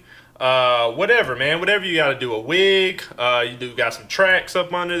weave, whatever, man. Whatever you got to do, a wig. You got some tracks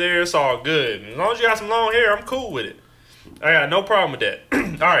up under there. It's all good. As long as you got some long hair, I'm cool with it. I got no problem with that.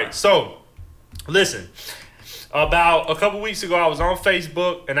 All right, so listen. About a couple weeks ago, I was on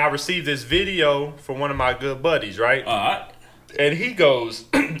Facebook and I received this video from one of my good buddies, right? All right. And he goes,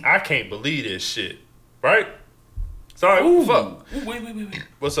 I can't believe this shit, right? Sorry, Ooh. fuck. Ooh, wait.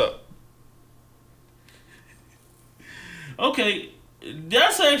 What's up? Okay,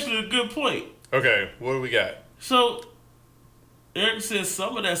 that's actually a good point. Okay, what do we got? So, Eric says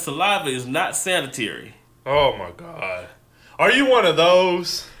some of that saliva is not sanitary. Oh my God. Are you one of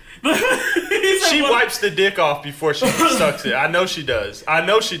those? She wipes the dick off before she sucks it. I know she does.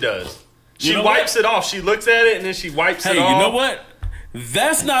 She You know wipes what? it off. She looks at it and then she wipes Hey, it off. you know what?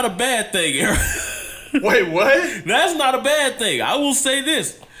 That's not a bad thing, Eric. Wait, what? That's not a bad thing. I will say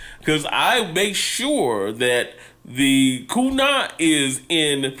this, because I make sure that the kuna is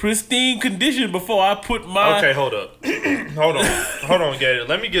in pristine condition before I put my... Okay, hold up. Hold on, Gator.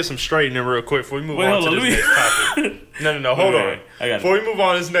 Let me get some straightening real quick before we move on to hold on, this next topic. No, hold on. I got it. Before we move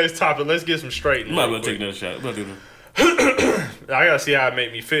on to this next topic, let's get some straightening. I'm real about to take quick. another shot. I'm about to do that. I gotta see how it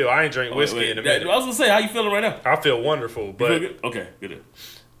make me feel. I ain't drink whiskey in a I minute. was going to say, how you feeling right now? I feel wonderful, You feel but good? Okay, good.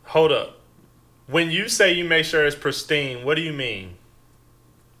 hold up. When you say you make sure it's pristine, what do you mean?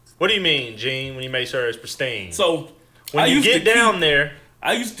 What do you mean, Gene, when you make sure it's pristine? So, when I you used get to down keep, there,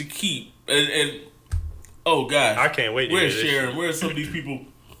 I used to keep, and oh, gosh. I can't wait to Where's hear this. Sharon? Where's some of these people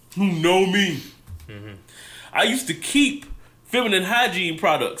who know me? Mm-hmm. I used to keep feminine hygiene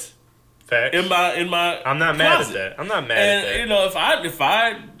products Facts. in my I'm not mad closet. at that. I'm not mad And at that. you know, if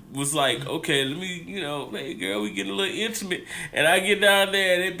I was like, okay, let me, hey girl, we get a little intimate, and I get down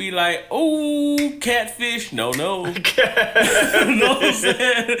there and it'd be like, oh, catfish, no, no, you know what I'm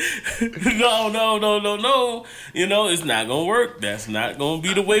saying? No, it's not gonna work. That's not gonna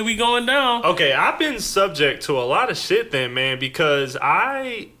be the way we going down. Okay, I've been subject to a lot of shit then, man, because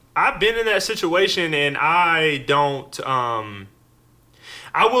I've been in that situation and I don't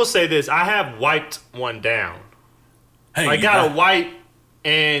I will say this, I have wiped one down. Hey, I you got a wipe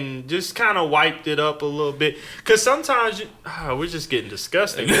and just kind of wiped it up a little bit. Because sometimes, we're just getting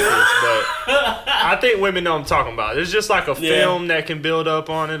disgusting with this, but I think women know what I'm talking about. It's just like a film that can build up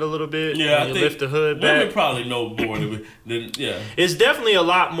on it a little bit. Yeah, and I you think lift the hood women back. probably know more than yeah. It's definitely a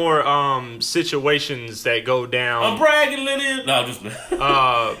lot more situations that go down. I'm bragging, Lydia. No, I'm just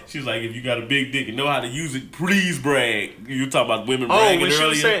She she's like, if you got a big dick and know how to use it, please brag. You talking about women Oh, bragging when she earlier?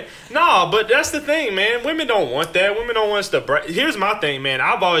 was saying, no, but that's the thing, man. Women don't want that. Women don't want us to brag. Here's my thing, man.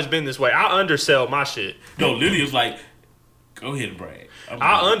 I've always been this way. I undersell my shit. No, Lydia's like, go ahead and brag.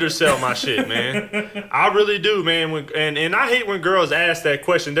 I undersell my shit, man. I really do, man. And I hate when girls ask that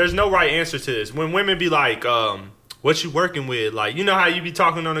question. There's no right answer to this. When women be like, what you working with? Like, you know how you be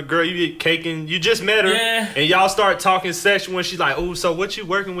talking on a girl, you be caking, you just met her, Yeah. and y'all start talking sexual, and she's like, oh, so what you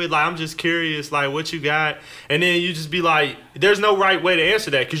working with? Like, I'm just curious, like, what you got? And then you just be like, there's no right way to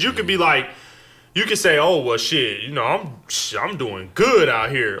answer that, because you could be like, you could say, oh, well, shit, I'm doing good out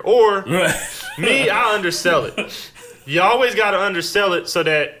here. Or, me, I undersell it. You always got to undersell it so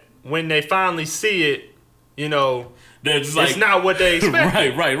that when they finally see it, they're just it's not what they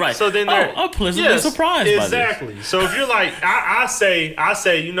expect. Right. So then I'm pleasantly surprised by this. Exactly. So if you're like, I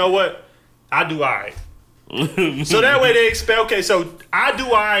say, you know what? I do all right. So that way they expect, okay, so I do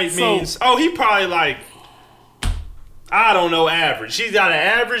all right means, he probably like, I don't know, average. She's got an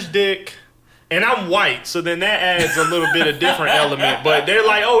average dick. And I'm white, so then that adds a little bit of different element. But they're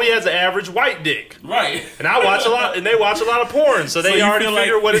like, oh, he has an average white dick. Right. And I watch a lot, and they watch a lot of porn, so they you already feel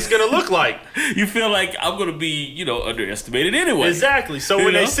figure like- what it's gonna look like. You feel like I'm going to be, underestimated anyway. Exactly. So You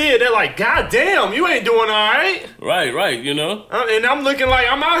when they know? see it, they're like, God damn, you ain't doing all right. Right, And I'm looking like,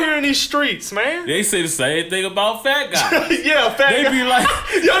 I'm out here in these streets, man. They say the same thing about fat guys. Yeah, fat They guys. be like,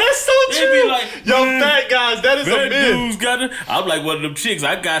 Yo, that's so they true. be like, Yo, man, fat guys, that is a fat myth. dudes got it. I'm like one of them chicks.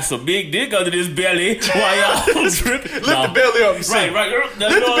 I got some big dick under this belly while y'all tripping. Lift the belly up and see. Right. Lift the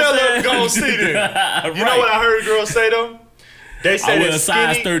belly up and go and see then. You know what I heard girls say, though? They say I that wear a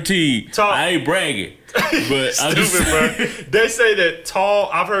size skinny, 13. tall- I ain't bragging. But I'm just Stupid, bro. They say that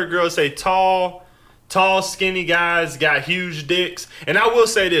I've heard girls say tall, skinny guys got huge dicks. And I will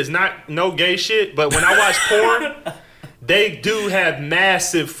say this, no gay shit, but when I watch porn, they do have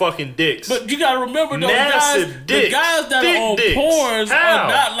massive fucking dicks. But you gotta remember though, Massive the dicks. guys that Thick are on dicks. porns How? are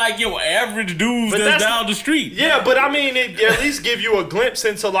not like your average dudes But that's that's- down the street. Yeah, but I mean, it at least give you a glimpse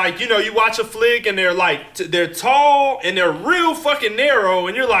into like, you watch a flick and they're like, they're tall and they're real fucking narrow,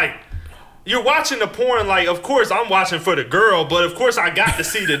 and you're like, you're watching the porn like, of course I'm watching for the girl, but of course I got to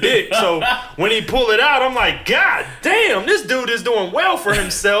see the dick. So when he pull it out, I'm like, God damn, this dude is doing well for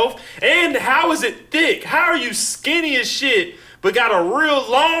himself. And how is it thick? How are you skinny as shit but got a real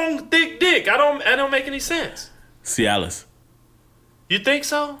long, thick dick? I don't make any sense. Cialis. You think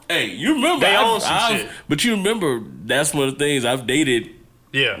so? Hey, you remember? They own some shit. But you remember that's one of the things I've dated.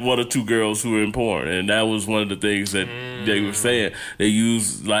 Yeah. One or two girls who were in porn, and that was one of the things that they were saying. They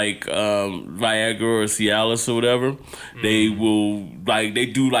use like Viagra or Cialis or whatever. They will they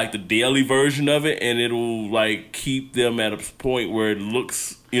do like the daily version of it, and it'll like keep them at a point where it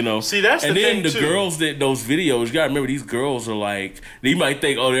looks, See, that's and the then thing, the too. girls that those videos, you gotta remember these girls are like, you might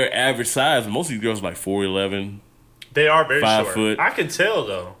think, oh, they're average size, but most of these girls are like 4'11". They are very 5 short. foot. I can tell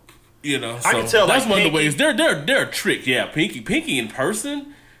though. So I can tell, that's like, one of the Pinky- ways. They're a trick. Yeah, Pinky in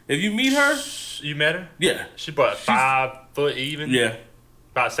person. If you meet her, You met her? yeah, She about 5 foot even. yeah,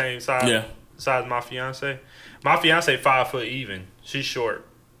 About same size. Yeah. Size my fiance. My fiance 5 foot even. She's short.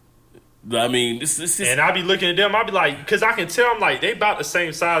 I mean, it's And I be looking at them. I be like, because I can tell. I'm like, they about the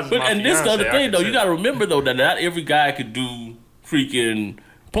same size as but my and fiance. this is the other I thing can though. tell. You got to remember though that not every guy could do freaking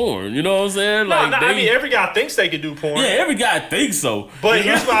porn. You know what I'm saying? No, I mean, every guy thinks they could do porn. yeah, every guy thinks so. But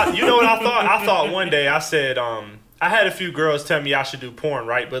here's what you know what I thought. I thought one day I said, I had a few girls tell me I should do porn,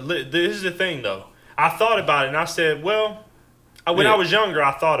 right? But this is the thing though. I thought about it and I said, well, when I was younger,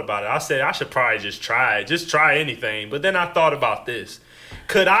 I thought about it. I said I should probably just try anything. But then I thought about this.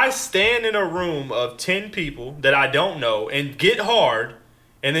 Could I stand in a room of 10 people that I don't know and get hard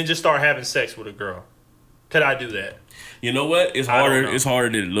and then just start having sex with a girl? Could I do that? You know what? It's I don't harder. know. It's harder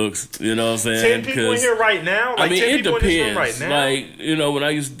than it looks. You know what I'm saying? 10 people in here right now? Like I mean, 10 it people in this room depends. right now? Like, when I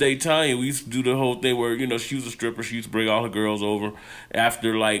used to date Tanya, we used to do the whole thing where, she was a stripper. She used to bring all her girls over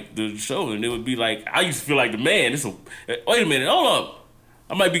after, like, the show. And it would be like, I used to feel like the man. Wait a minute. Hold up.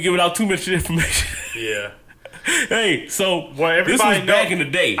 I might be giving out too much information. Yeah. Hey, so Well, this everybody was back know- in the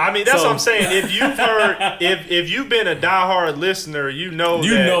day. I mean, that's So- what I'm saying. If you've heard, if you've been a diehard listener, you know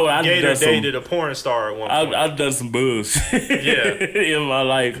You that know I've Gator done some- dated a porn star at one point. I've done some buzz Yeah. in my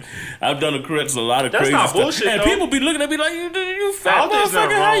life. I've done a lot of That's crazy not stuff. bullshit, and though. people be looking at me like, you fat I don't think there's nothing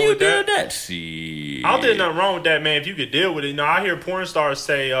motherfucker, how wrong you with did that. that? Shit. I don't think nothing wrong with that, man. If you could deal with it, I hear porn stars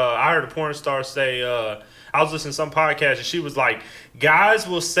say. I heard a porn star say. I was listening to some podcast and she was like, guys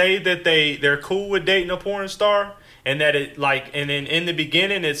will say that they're cool with dating a porn star and that and then in the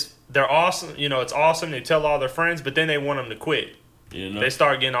beginning they're awesome. It's awesome. They tell all their friends, but then they want them to quit. They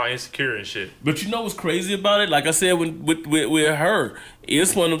start getting all insecure and shit. But you know what's crazy about it? Like I said, with her,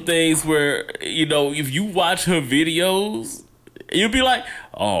 it's one of the things where, if you watch her videos, you'll be like,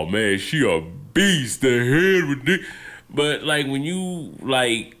 oh man, she a beast. The head with dick. But like when you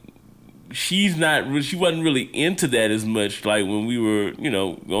she wasn't really into that as much. Like when we were,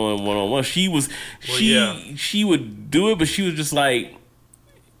 going one-on-one, she would do it, but she was just like,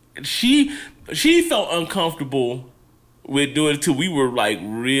 she felt uncomfortable with doing it till we were like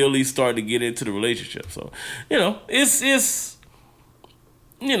really starting to get into the relationship. So, it's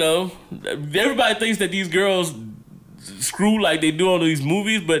everybody thinks that these girls screw like they do on these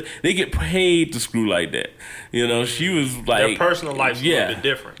movies, but they get paid to screw like that. She was like, Their personal life's a little bit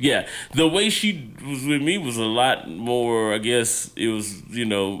different. Yeah, the way she was with me was a lot more. I guess it was,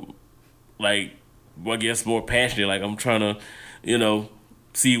 more passionate. Like I'm trying to,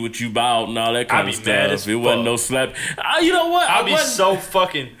 see what you about and all that kind of I'd be mad stuff. as It wasn't fuck. no slap. You know what? I'd be so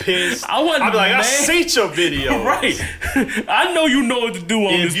fucking pissed. I wasn't I'd be like, I mad. seen your video. Right. I know you know what to do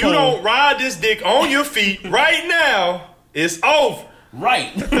on If this you phone. don't ride this dick on your feet right now, it's over.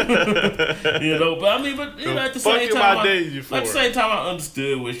 Right. But at the fuck same am time, I dating you for? at the same time, I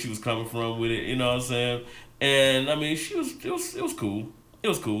understood where she was coming from with it. You know what I'm saying? And I mean, it was cool. It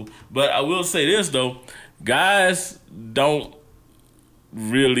was cool. But I will say this though, guys don't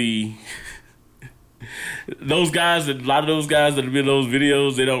really. A lot of those guys that have been in those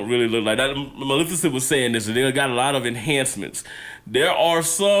videos, they don't really look like that. Maleficent was saying this, and they got a lot of enhancements. There are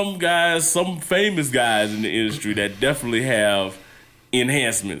some guys, some famous guys in the industry that definitely have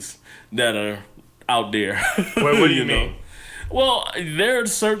enhancements that are out there. Wait, what do you mean? Well, there are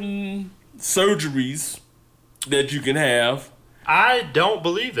certain surgeries that you can have. I don't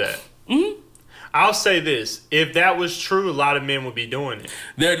believe that. Mm-hmm. I'll say this: if that was true, a lot of men would be doing it.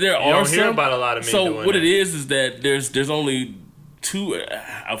 There are don't some. hear about a lot of men so doing what it. it is that there's only two.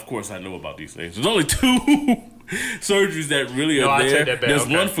 Of course, I know about these things. There's only two surgeries that really No, are I there. take that back. There's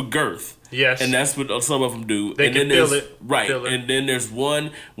Okay. one for girth. Yes. And that's what some of them do. They and can then feel there's, it. Right. Feel it. And then there's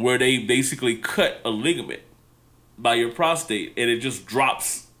one where they basically cut a ligament by your prostate and it just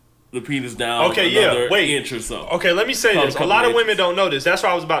drops the penis down another inch or so. Okay, let me say Probably this. a A couple lot of inches. women don't know this. That's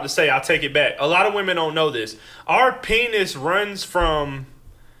what I was about to say. I'll take it back. A lot of women don't know this. Our penis runs from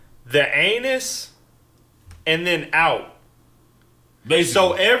the anus and then out. Basically.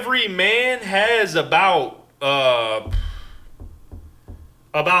 So every man has about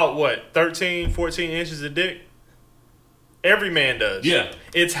what, 13, 14 inches of dick? Every man does. Yeah.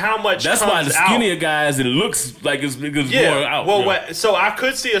 It's how much That's comes why the out. skinnier guys, it looks like it's going out. Well, so I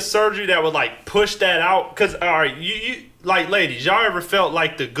could see a surgery that would like push that out. Cause all right, you like ladies, y'all ever felt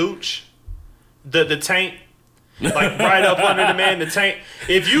like the gooch, the taint, like right up under the man, the taint.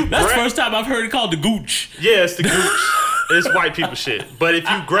 If you That's the first time I've heard it called the gooch. Yeah, it's the gooch. It's white people shit. But if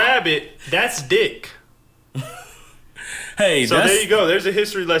you grab it, that's dick. Hey, so there you go. There's a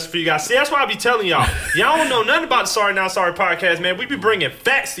history lesson for you guys. See, that's why I be telling y'all. Y'all don't know nothing about the Sorry Not Sorry podcast, man. We be bringing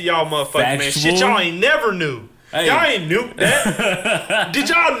facts to y'all motherfuckers, man. Shit y'all ain't never knew. Hey. Y'all ain't knew that. Did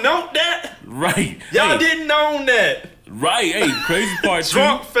y'all know that? Right. Y'all didn't know that. Right. Hey, crazy part too.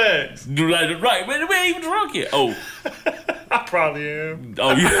 Drunk facts. Right. Man, we ain't even drunk yet. Oh. I probably am.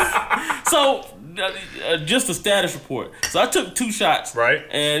 Oh, yeah. So, just a status report. So I took 2 shots. Right.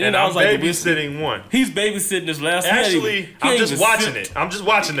 And I was I'm like, babysitting one. He's babysitting this last. Actually, I'm just watching it. I'm just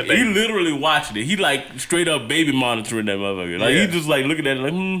watching the baby. He literally watching it. He like straight up baby monitoring that motherfucker. Like he just like looking at it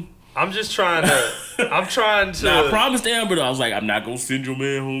like, I'm just trying to. I'm trying to. Now, I promised Amber though. I was like, I'm not gonna send your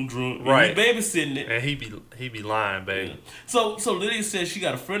man home drunk. Right. He's babysitting it. And he be lying, baby. Yeah. So Lydia said she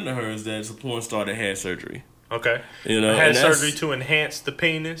got a friend of hers that's a porn star that had surgery. Okay. You know, had surgery to enhance the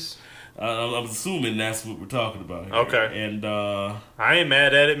penis. I'm assuming that's what we're talking about here. Okay. And I ain't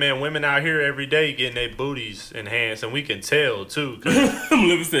mad at it, man. Women out here every day getting their booties enhanced, and we can tell too.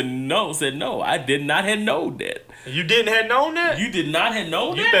 Living said no. I did not have known that. You didn't have known that? You did not have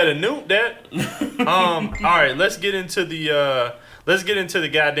known that? You better knew that. All right, let's get into the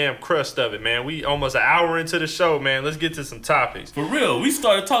goddamn crust of it, man. We almost an hour into the show, man. Let's get to some topics. For real, we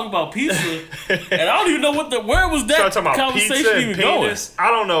started talking about pizza, and I don't even know where was that talking about conversation pizza and even penis? going.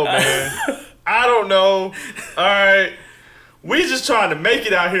 I don't know, man. I don't know. All right, we just trying to make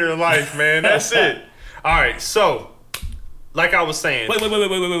it out here in life, man. That's it. All right, so like I was saying. Wait,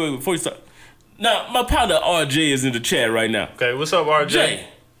 before you start. Now, my partner RJ is in the chat right now. Okay, what's up, RJ? Jay,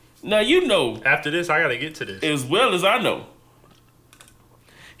 now you know. After this, I gotta get to this. As well as I know.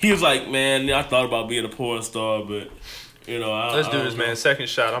 He was like, man, I thought about being a porn star, but, you know, let's do this, man. Second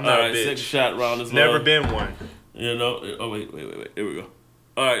shot. I'm not a bitch. Second shot round is never love. been one. You know? Oh, wait. Here we go.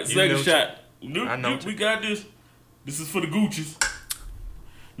 All right, second shot. I know. We got this. This is for the Gucci's.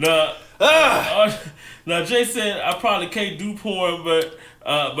 Now, now Jay said I probably can't do porn, but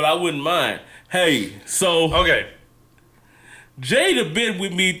I wouldn't mind. Hey, so okay. Jay done been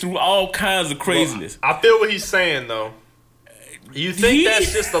with me through all kinds of craziness. Well, I feel what he's saying though. You think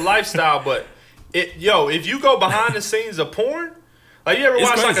that's just the lifestyle, but if you go behind the scenes of porn, like you ever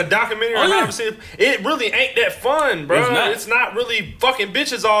watch like a documentary on behind the scenes, it really ain't that fun, bro. It's not really fucking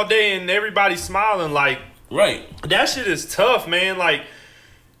bitches all day and everybody smiling. Like, right. That shit is tough, man. Like,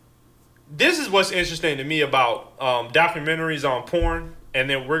 this is what's interesting to me about documentaries on porn, and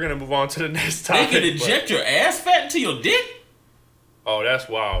then we're gonna move on to the next topic. They can inject your ass fat into your dick? Oh, that's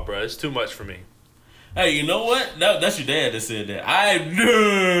wild, bro. It's too much for me. Hey, you know what? That's your dad that said that. I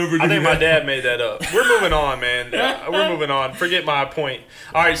think my dad made that up. We're moving on, man. We're moving on. Forget my point.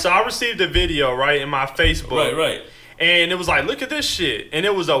 All right, so I received a video, right, in my Facebook. Right. And it was like, look at this shit. And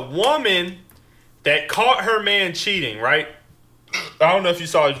it was a woman that caught her man cheating, right? I don't know if you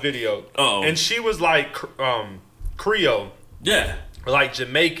saw his video. Uh-oh. And she was like Creole. Yeah. Like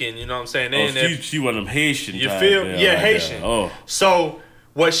Jamaican, you know what I'm saying? She one of them Haitian. You feel? Yeah, Haitian. Oh. So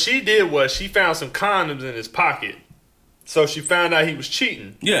what she did was she found some condoms in his pocket. So she found out he was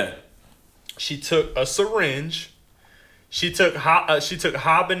cheating. Yeah. She took a syringe. She took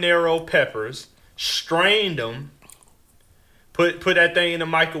habanero peppers, strained them, put that thing in the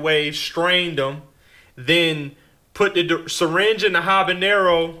microwave, strained them, then put the syringe in the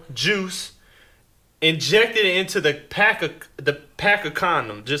habanero juice, injected it into the pack of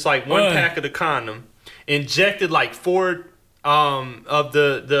condom, just like one pack of the condom, injected like 4 of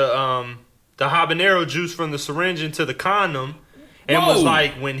the habanero juice from the syringe into the condom, and was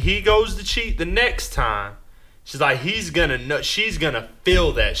like, when he goes to cheat the next time, she's like, she's gonna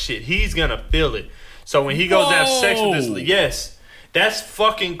feel that shit. He's gonna feel it. So when he goes to have sex with this, yes, that's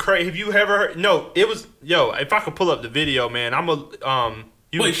fucking crazy. Have you ever heard? No, it was, if I could pull up the video, man,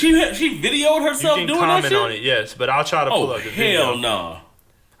 wait, she videoed herself doing that shit? You can comment on it, yes, but I'll try to pull up the video. Hell no.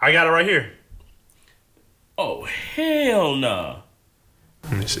 I got it right here. Oh, hell no.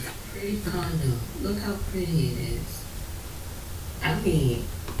 Let me see. Pretty condom. Look how pretty it is. I mean,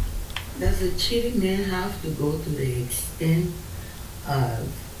 does a cheating man have to go to the extent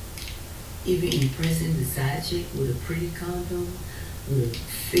of even impressing the side chick with a pretty condom, with a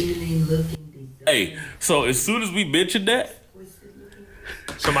feminine looking design? Hey, so as soon as we mentioned that,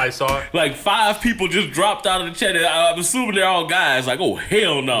 somebody saw it. Like 5 people just dropped out of the chat. I'm assuming they're all guys. Like, oh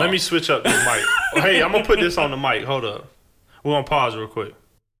hell no. Let me switch up the mic. Hey, I'm gonna put this on the mic. Hold up. We're gonna pause real quick.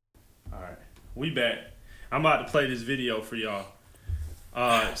 All right, we back. I'm about to play this video for y'all.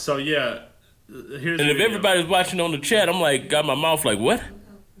 So yeah, here's. And the if video. everybody's watching on the chat, I'm like, got my mouth like, what? Look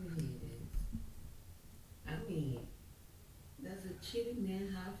how pretty it is. I mean, does a cheating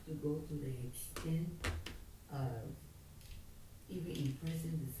man have to go to the extent of even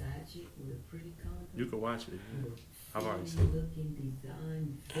impressing the side chick with a pretty condom? You can watch it. With a I've already funny seen it. looking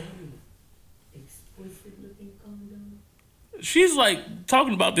design, very exquisite looking condom. She's like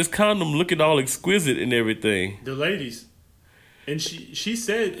talking about this condom looking all exquisite and everything. The ladies, and she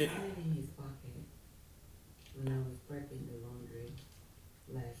said, I had it in his pocket when I was prepping the laundry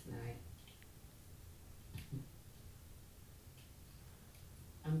last night.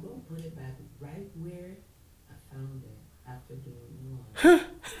 I'm gonna put it back right where I found it after doing the laundry.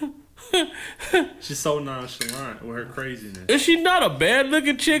 she's so nonchalant with her craziness. Is she not a bad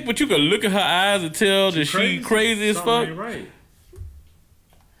looking chick, but you can look at her eyes and tell that she crazy as Something fuck? ain't right.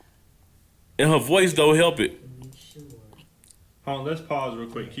 And her voice don't help it. To make sure Hold on, let's pause real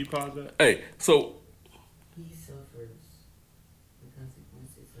quick. Can you pause that? Hey, so he suffers the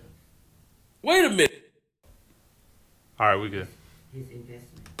consequences of wait a minute. All right, we good. his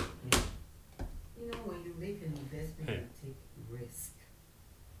investment. Yeah. You know, when you make an investment, Hey. you take risk.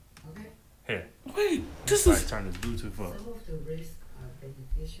 Okay? Here, Wait, this let's is turn this Bluetooth up. Some of the risks are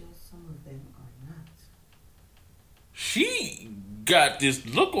beneficial, some of them are not. she got this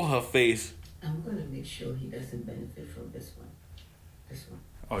look on her face. I'm gonna make sure he doesn't benefit from this one. This one.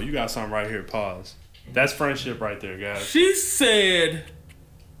 Oh, you got something right here. Pause. That's friendship right there, guys. She said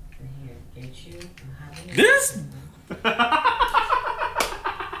Here, get you. I'm having this.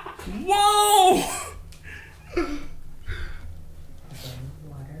 Whoa!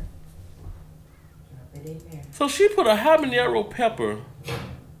 water. Drop it in there. So she put a habanero pepper,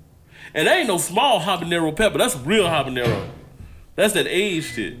 and that ain't no small habanero pepper. That's real habanero. That's that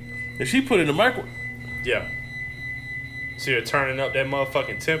aged shit. And she put it in the microwave. Yeah. So you're turning up that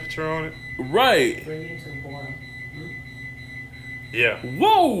motherfucking temperature on it? Right. Bring it to the boil. Yeah.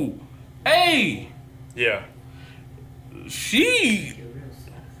 Whoa. Hey. Yeah. She. You're real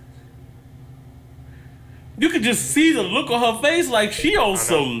soft. You could just see the look on her face like she on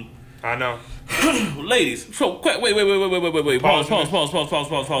some. I know. Ladies. So wait. Pause. Pause.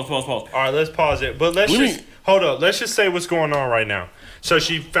 All right, let's pause it. But let's What do you just hold up. Let's just say what's going on right now. So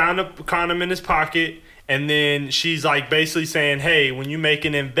she found a condom in his pocket, and then she's like basically saying, "Hey, when you make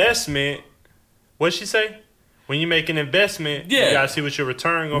an investment, what'd she say? When you make an investment, Yeah. you gotta see what your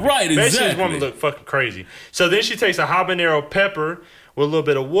return gonna be." Right, Basically, this exactly. woman look fucking crazy. So then she takes a habanero pepper with a little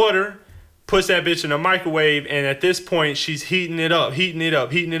bit of water, puts that bitch in the microwave, and at this point, she's heating it up,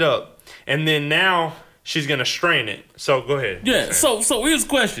 and then now she's gonna strain it. So go ahead. Yeah, so here's the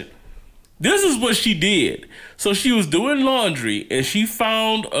question. This is what she did. So she was doing laundry and she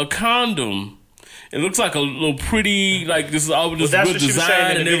found a condom. It looks like a little pretty, like this is all this that's good what she was saying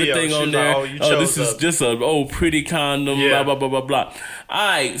design in and the video. everything She on was there. like, "Oh, you This chose is a- just a old pretty condom, Yeah. blah, blah, blah, blah, blah.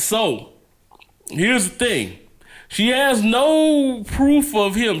 Alright, so here's the thing. She has no proof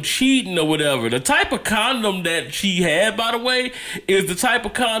of him cheating or whatever. The type of condom that she had, by the way, is the type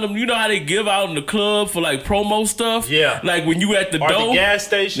of condom, you know how they give out in the club for like promo stuff? Yeah. Like when you at the Or at the door. gas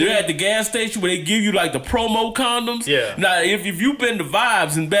station. You're at the gas station where they give you like the promo condoms. Yeah. Now, if you've been to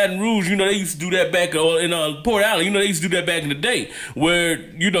Vibes in Baton Rouge, you know they used to do that back in Port Allen. You know they used to do that back in the day, where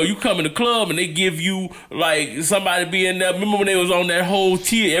you come in the club and they give you like somebody be in there. Remember when they was on that whole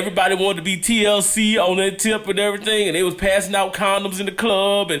tier? Everybody wanted to be TLC on that tip and everything, and they was passing out condoms in the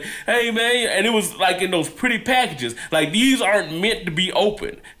club. And hey man, and it was like in those pretty packages. Like these aren't meant to be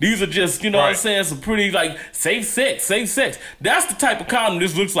open. These are just what I'm Right. saying, some pretty like safe sex. That's the type of condom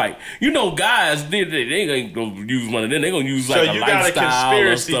this looks like. Guys, they ain't gonna use one of them. They gonna use So like a you got a lifestyle or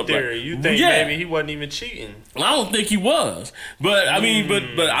conspiracy stuff theory. like. You think Yeah. maybe he wasn't even cheating? I don't think he was, but I mean,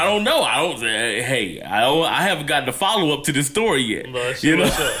 but I don't know. I don't. Hey, I haven't gotten the follow up to this story yet. Let's see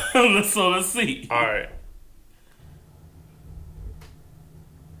what's up. So let's see. All right.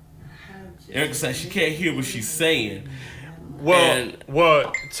 Erica said she can't hear what she's saying. Well, And-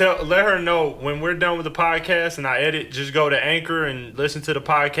 let her know when we're done with the podcast and I edit. Just go to Anchor and listen to the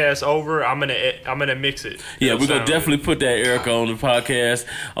podcast over. I'm gonna mix it. Yeah, we're gonna Sound- definitely put that Erica on the podcast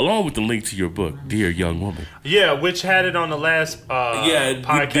along with the link to your book, Dear Young Woman. Yeah, which had it on the last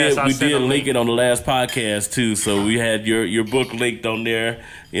podcast. we sent did a link it on the last podcast too. So we had your book linked on there.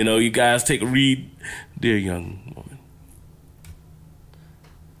 You guys take a read, Dear Young Woman.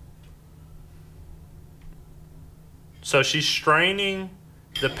 So she's straining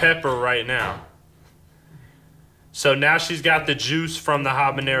the pepper right now. So now she's got the juice from the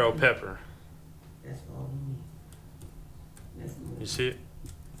habanero pepper. That's all we need. You see it?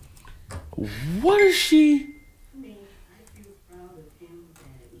 What is she? I mean, I feel proud of him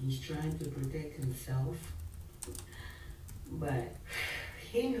that he's trying to protect himself, but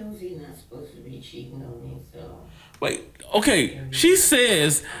he knows he's not supposed to be cheating on me, so. Wait, okay. She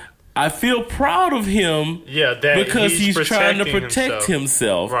says, I feel proud of him that because he's trying to protecting protect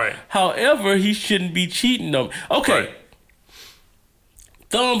himself. Right. However, he shouldn't be cheating on me. Okay. Right.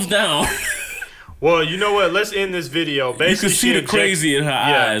 Thumbs down. Well, you know what? Let's end this video. Basically, You can see the crazy in her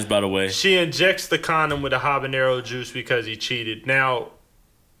eyes, by the way. She injects the condom with a habanero juice because he cheated. Now,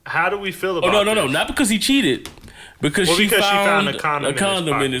 how do we feel about no, this? not because he cheated. Because she found a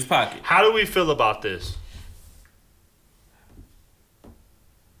condom in his pocket. How do we feel about this?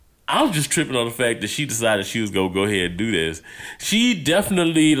 I'm just tripping on the fact that she decided she was going to go ahead and do this. She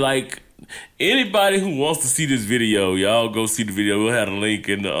definitely, like, anybody who wants to see this video, y'all go see the video. We'll have a link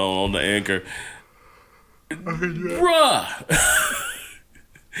in the, on the anchor. Bruh.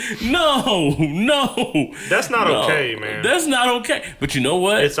 No. That's not okay, man. That's not okay. But you know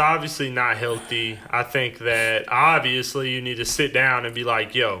what? It's obviously not healthy. I think that obviously you need to sit down and be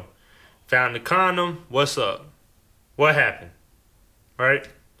like, yo, found the condom. What's up? What happened? Right?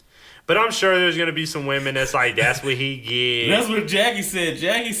 But I'm sure there's going to be some women that's like, that's what he gets. That's what Jackie said.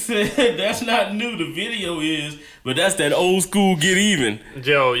 Jackie said that's not new. The video is, but that's that old school get even.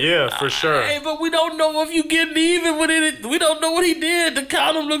 Yo, yeah, for sure. Hey, but we don't know if you getting even with it. We don't know what he did. The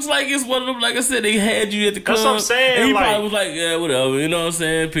condom looks like it's one of them. Like I said, they had you at the club. That's what I'm saying. And he like, probably was like, yeah, whatever. You know what I'm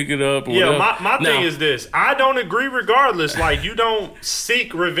saying? Pick it up. Or yeah, whatever. my thing is this. I don't agree regardless. Like, you don't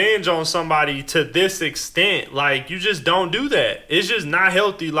seek revenge on somebody to this extent. Like, you just don't do that. It's just not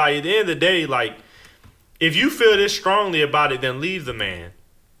healthy. Like, at the end of the day, like, if you feel this strongly about it, then leave the man.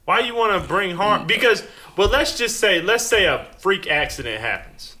 Why you want to bring harm? Because, well, let's say a freak accident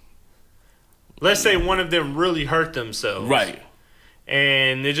happens. Let's say one of them really hurt themselves. Right.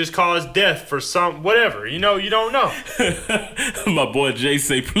 And it just caused death for some, whatever. You know, you don't know. My boy Jay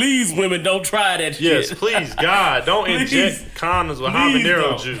say, please, women, don't try that shit. Yes, please, God, don't Please. inject condoms with Please habanero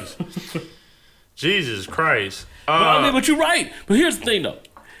don't. juice. Jesus Christ. But you're right. But here's the thing, though.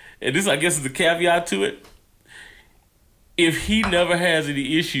 And this, I guess, is the caveat to it. If he never has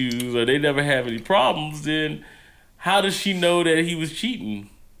any issues or they never have any problems, then how does she know that he was cheating?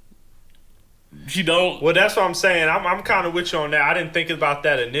 She don't. Well, that's what I'm saying. I'm kind of with you on that. I didn't think about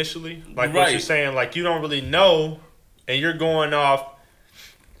that initially. Like what Right. you're saying, like you don't really know, and you're going off.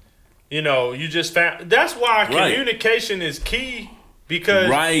 You know, you just found. That's why Right. communication is key because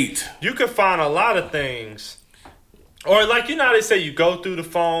Right. you can find a lot of things. Or like you know how they say you go through the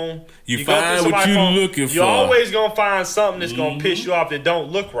phone, You go through find what somebody's you phone, looking for. You're always gonna find something that's gonna piss you off that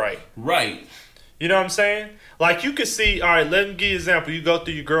don't look right. Right. You know what I'm saying? Like you could see. All right, let me give you an example. You go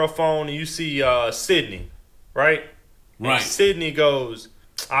through your girl phone and you see Sydney, right? Right. And Sydney goes,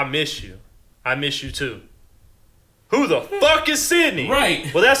 "I miss you. I miss you too." Who the fuck is Sydney?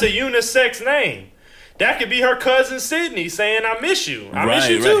 Right. Well, that's a unisex name. That could be her cousin Sydney saying, "I miss you. I miss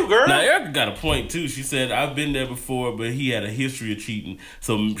you too, girl." Now, Erica got a point, too. She said, I've been there before, but he had a history of cheating.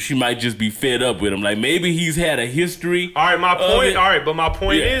 So she might just be fed up with him. Like, maybe he's had a history. All right, my of point. it. All right, but my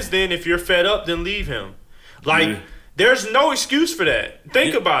point Yeah. is, then if you're fed up, then leave him. Like, Yeah. there's no excuse for that.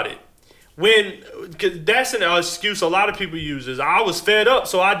 Think Yeah. about it. Cause that's an excuse a lot of people use is I was fed up,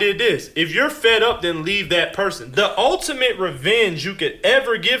 so I did this. If you're fed up, then leave that person. The ultimate revenge you could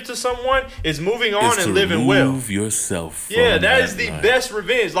ever give to someone is moving on Is and to living well. remove yourself. Yeah, from that is the life. best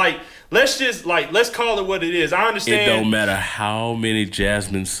revenge. Like, let's call it what it is. I It understand. don't matter how many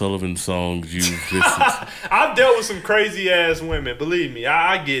Jasmine Sullivan songs you've listened to. I've dealt with some crazy ass women. Believe me,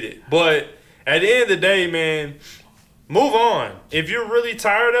 I get it. But at the end of the day, man, move on. If you're really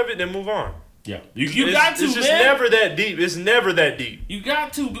tired of it, then move on. Yeah. You got to, It's just man. never that deep. It's never that deep. You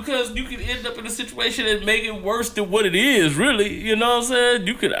got to, because you can end up in a situation and make it worse than what it is, really. You know what I'm saying?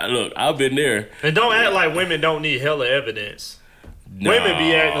 You could, look, I've been there. And don't act like women don't need hella evidence. Women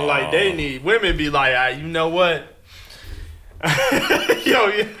be acting like they need. Women be like, you know what?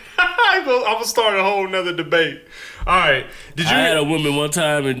 Yo, I'm gonna start a whole nother debate. All right, did you? I had a woman one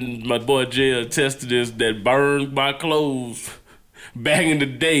time, and my boy Jay attested this, that burned my clothes back in the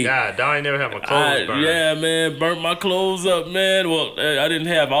day. God, I ain't never had my clothes burned. Yeah, man, burnt my clothes up, man. Well, I didn't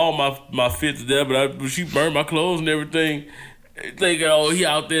have all my fits there, but she burned my clothes and everything. Thinking, oh, he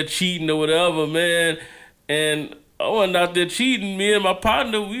out there cheating or whatever, man. And I wasn't out there cheating. Me and my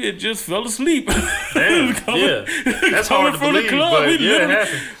partner, we had just fell asleep. Damn, yeah. That's hard to from believe, the club. but We yeah, it literally-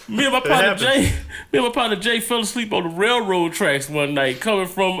 happened. Me and my partner Jay fell asleep on the railroad tracks one night, coming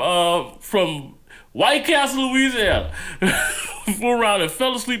from White Castle, Louisiana. flew around and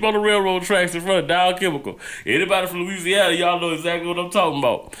fell asleep on the railroad tracks in front of Dow Chemical. Anybody from Louisiana, y'all know exactly what I'm talking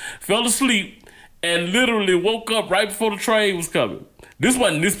about. Fell asleep and literally woke up right before the train was coming. This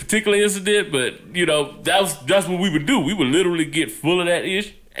wasn't this particular incident, but that's what we would do. We would literally get full of that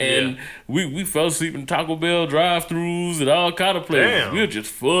ish. And we fell asleep in Taco Bell drive-thrus and all kind of places. Damn. We were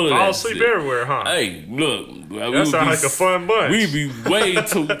just full of that. Fall asleep shit. everywhere, huh? Hey, look, That sounds like a fun bunch. We'd be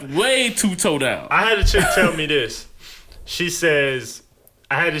way too toe down. I had a chick tell me this. She says,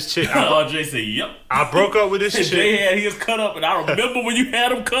 I had this chick. RJ said, "Yep." I broke up with this Jay chick. had his cut up, and I remember when you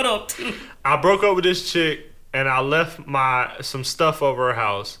had him cut up too. I broke up with this chick, and I left some stuff over her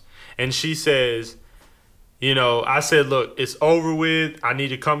house. And she says, I said, look, it's over with. I need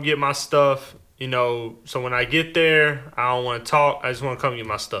to come get my stuff. So when I get there, I don't want to talk. I just want to come get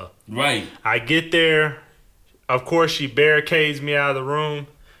my stuff. Right. I get there. Of course, she barricades me out of the room.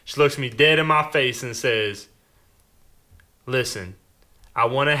 She looks me dead in my face and says, listen, I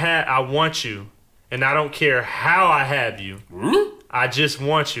want you, and I don't care how I have you. I just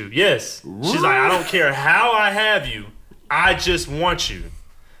want you. Yes. She's like, I don't care how I have you. I just want you.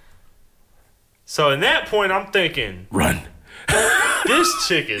 So in that point, I'm thinking, run. This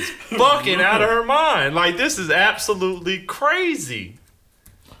chick is fucking out of her mind. Like, this is absolutely crazy.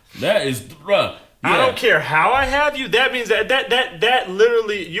 That is, bruh. Yeah. I don't care how I have you. That means that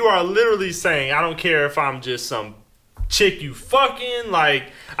literally, you are literally saying, I don't care if I'm just some chick you fucking.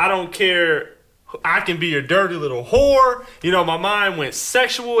 Like, I don't care. I can be your dirty little whore. My mind went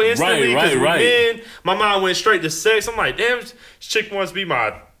sexual instantly because we're men. My mind went straight to sex. I'm like, damn, this chick wants to be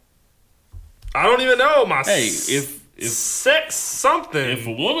my. I don't even know my. Hey, if sex something. If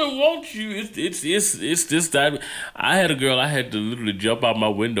a woman wants you, it's this time. I had a girl I had to literally jump out my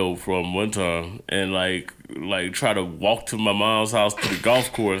window from one time and like try to walk to my mom's house to the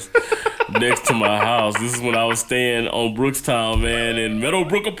golf course next to my house. This is when I was staying on Brookstown, man, in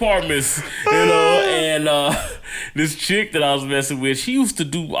Meadowbrook Apartments, and this chick that I was messing with, she used to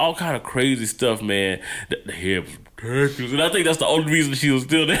do all kind of crazy stuff, man. The hair was ridiculous, and I think that's the only reason she was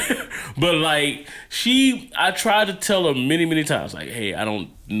still there. But like, I tried to tell her many times, like, hey, I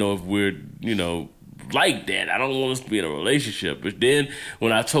don't know if we're, like that. I don't want us to be in a relationship. But then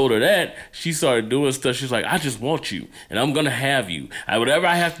when I told her that, she started doing stuff. She's like, I just want you, and I'm gonna have you. Whatever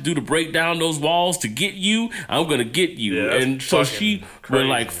I have to do to break down those walls to get you, I'm gonna get you. Yeah, and so she would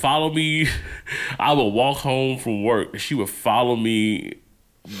like follow me. I would walk home from work, and she would follow me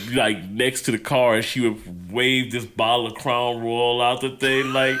like next to the car, and she would wave this bottle of Crown Royal out the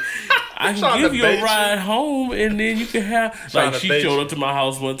thing like, I can give you a ride home, and then you can have. Like, she showed up to my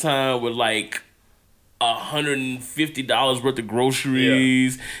house one time with like $150 worth of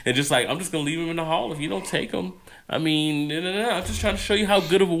groceries, and just like, I'm just gonna leave them in the hall if you don't take them. I mean, I'm just trying to show you how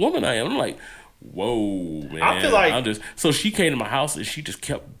good of a woman I am. I'm like, whoa, man. I feel like so she came to my house and she just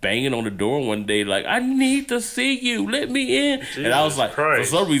kept banging on the door one day, like, I need to see you, let me in. Jesus, and I was like,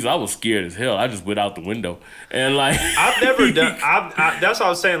 Christ. for some reason I was scared as hell. I just went out the window and like, I've never done. That's what I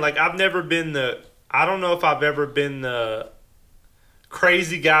was saying. Like, I've never been I don't know if I've ever been the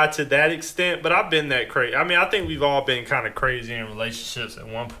crazy guy to that extent, but I've been that crazy. I mean, I think we've all been kind of crazy in relationships at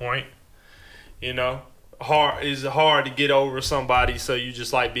one point. It's hard to get over somebody, so you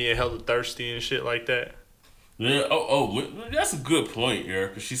just like being hella thirsty and shit like that. Yeah. That's a good point,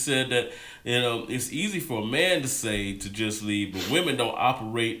 Erica. She said that it's easy for a man to say to just leave, but women don't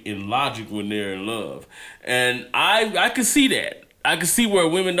operate in logic when they're in love, and I can see that. I can see where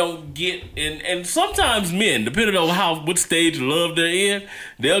women don't get, and sometimes men, depending on what stage of love they're in,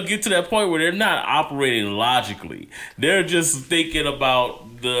 they'll get to that point where they're not operating logically. They're just thinking about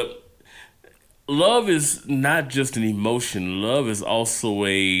love is not just an emotion. Love is also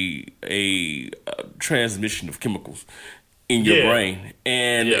a transmission of chemicals in your brain,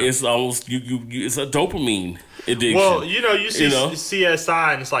 and it's almost it's a dopamine addiction. Well, you see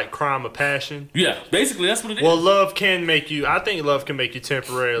CSI, and it's like crime of passion. Yeah, basically that's what it is. Well, love can make you. I think love can make you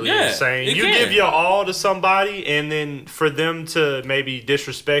temporarily insane. You can. give your all to somebody, and then for them to maybe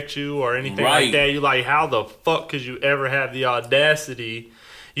disrespect you or anything like that, you're like, how the fuck could you ever have the audacity?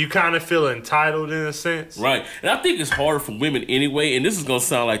 You kind of feel entitled in a sense, right? And I think it's harder for women anyway. And this is gonna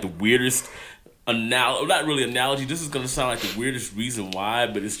sound like the weirdest not really analogy. This is gonna sound like the weirdest reason why,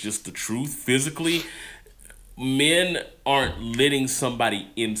 but it's just the truth. Physically, men aren't letting somebody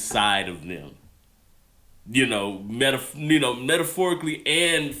inside of them. Metaphorically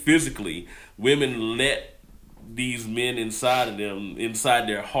and physically, women let these men inside of them, inside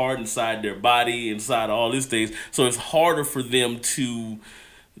their heart, inside their body, inside all these things. So it's harder for them to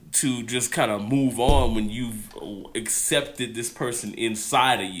to just kind of move on when you've accepted this person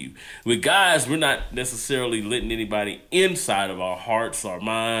inside of you. With guys, we're not necessarily letting anybody inside of our hearts, our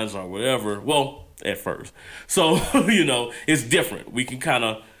minds, or whatever. Well, at first. So, it's different. We can kind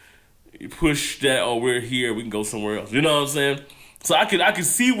of push that, oh, we're here, we can go somewhere else. You know what I'm saying? So I can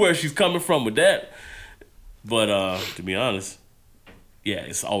see where she's coming from with that. But to be honest, yeah,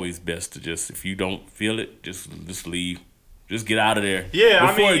 it's always best to just, if you don't feel it, just leave. Just get out of there. Yeah,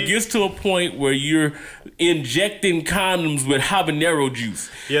 Before it gets to a point where you're injecting condoms with habanero juice.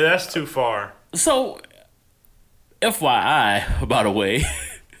 Yeah, that's too far. So, FYI, by the way,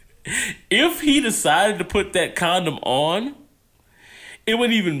 if he decided to put that condom on, it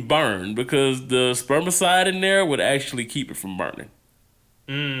wouldn't even burn because the spermicide in there would actually keep it from burning.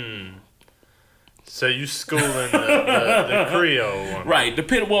 So you schooling the Creole one.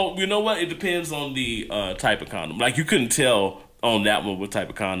 Right. Well, you know what? It depends on the type of condom. Like, you couldn't tell on that one what type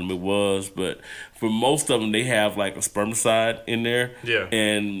of condom it was, but for most of them, they have like a spermicide in there. Yeah.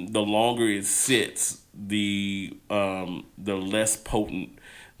 And the longer it sits, the less potent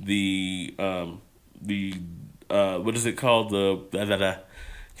the what is it called?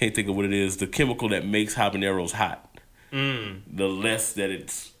 Can't think of what it is. The chemical that makes habaneros hot. The less that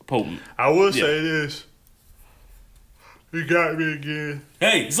it's potent. I will say this. You got me again.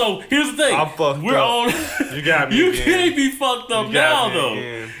 Hey, so here's the thing. I'm fucked We're up. on. You got me You again. can't be fucked up You now, got me though.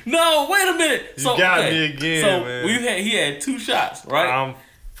 again. No, wait a minute. You got me again, So man. he had 2 shots, right? I'm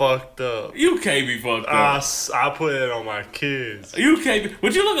fucked up. You can't be fucked up. I put it on my kids. You can't be.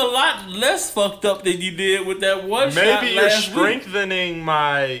 But you look a lot less fucked up than you did with that one shot Maybe you're last week. strengthening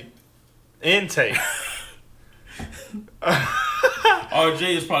my intake.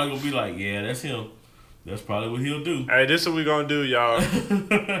 RJ is probably gonna be like, yeah, that's him. That's probably what he'll do. Hey, this is what we gonna do, y'all.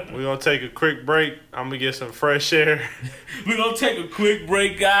 We're gonna take a quick break. I'm gonna get some fresh air. We're gonna take a quick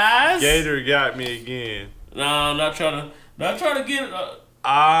break, guys. Gator got me again. No, I'm not trying to get.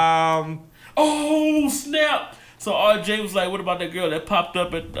 Oh snap! So RJ was like, "What about that girl that popped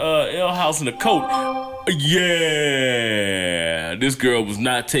up at L House in the coat?" Yeah, this girl was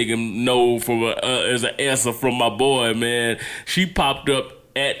not taking no as an answer from my boy, man. She popped up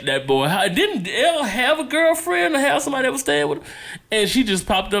at that boy. Didn't L have a girlfriend or have somebody that was staying with her? And she just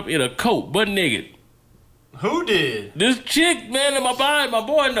popped up in a coat, butt naked. Who did? This chick, man, and my boy,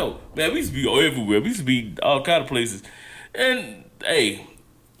 no. Man, we used to be everywhere. We used to be all kind of places. And, hey,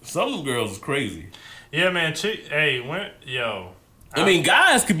 some of them girls is crazy. Yeah, man. I mean,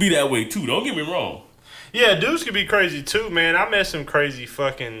 guys could be that way, too. Don't get me wrong. Yeah, dudes could be crazy too, man. I met some crazy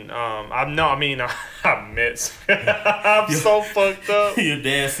fucking. I met. I'm so fucked up. Your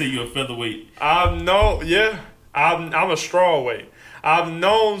dad said you're a featherweight. I'm a strawweight. I've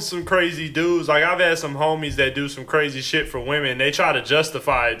known some crazy dudes. Like, I've had some homies that do some crazy shit for women. They try to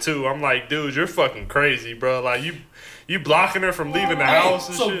justify it too. I'm like, dude, you're fucking crazy, bro. Like, you blocking her from leaving the house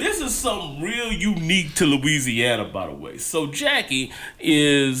and so shit. This is something real unique to Louisiana, by the way. So Jackie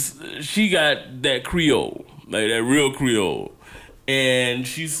she got that Creole, like that real Creole. And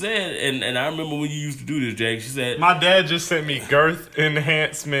she said, and I remember when you used to do this, Jackie, she said, My dad just sent me girth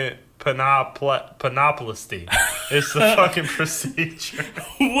enhancement panoplasty. It's the fucking procedure.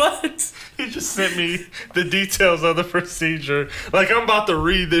 what? He just sent me the details of the procedure. Like, I'm about to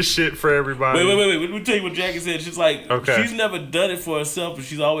read this shit for everybody. Wait. Let me tell you what Jackie said. She's like, Okay. She's never done it for herself, but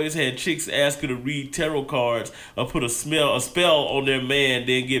she's always had chicks ask her to read tarot cards or put a spell on their man,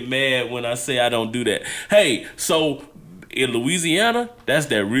 then get mad when I say I don't do that. Hey, so in Louisiana, that's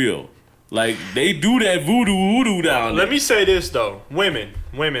that real. Like, they do that voodoo down there. Let me say this, though. Women,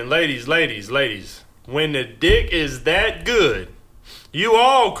 ladies. When the dick is that good, you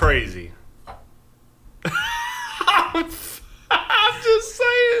all crazy. I'm just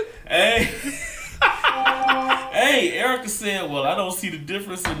saying. Hey. Hey, Erica said, well, I don't see the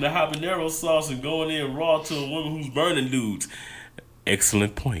difference in the habanero sauce and going in raw to a woman who's burning dudes.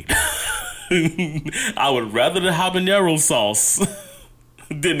 Excellent point. I would rather the habanero sauce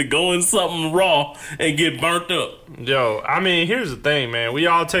than to go in something raw and get burnt up. Yo, I mean, here's the thing, man. We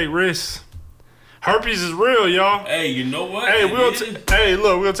all take risks. Herpes is real, y'all. Hey, you know what? Hey, we're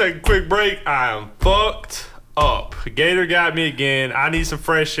gonna take a quick break. I am fucked up. Gator got me again. I need some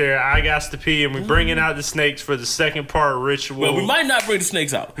fresh air. I got to pee, and we're bringing out the snakes for the second part ritual. Well, we might not bring the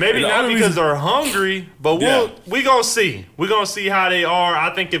snakes out. Maybe not because they're hungry, but we gonna see. We're gonna see how they are.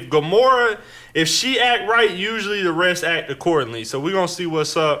 I think if Gamora, if she act right, usually the rest act accordingly. So we're gonna see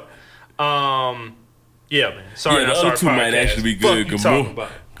what's up. Yeah, man. Sorry, the other two might actually be good.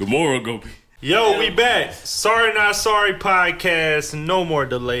 Gamora go be. Yo, we back. Sorry Not Sorry podcast. No more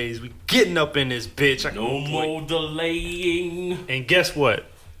delays. We getting up in this bitch. No more delaying. And guess what?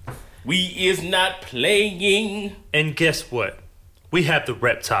 We is not playing. And guess what? We have the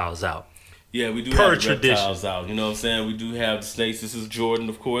reptiles out. Yeah, we do Per have the tradition. reptiles out. You know what I'm saying? We do have the snakes. This is Jordan,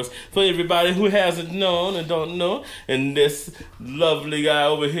 of course. For everybody who hasn't known and don't know. And this lovely guy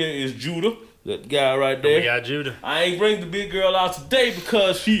over here is Judah. That guy right there. We got Judah. I ain't bring the big girl out today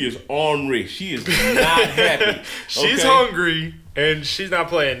because she is ornery. She is not happy. She's okay? hungry, and she's not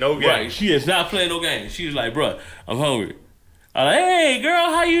playing no game. Right, she is not playing no games. She's like, bruh, I'm hungry. I'm like, hey, girl,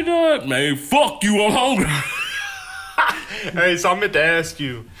 how you doing? Man, fuck you, I'm hungry. Hey, so I meant to ask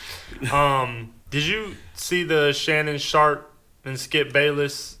you, did you see the Shannon Sharp and Skip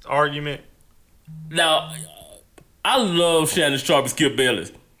Bayless argument? Now, I love Shannon Sharp and Skip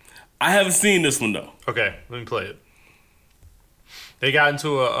Bayless. I haven't seen this one, though. Okay, let me play it. They got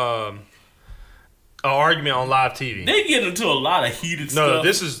into a argument on live TV. They get into a lot of heated stuff. No,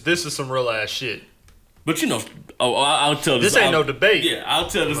 this is some real ass shit. But you know, I'll tell this. This ain't no debate. Yeah, I'll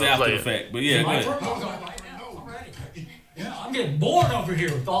tell this I'll after play the it. fact. But yeah, go ahead. Yeah, I'm getting bored over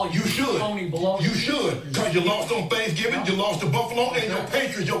here with all You should. phony baloney. You should. Because you lost on Thanksgiving, you lost to Buffalo, and your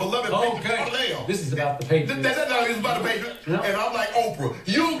Patriots, your beloved Patriots, got an L. This is about the Patriots. That's not it's about the Patriots. Yeah. And I'm like Oprah.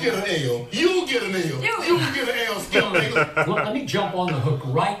 You get an L. You get an L. You get an L, Skip Bayless. Look, let me jump on the hook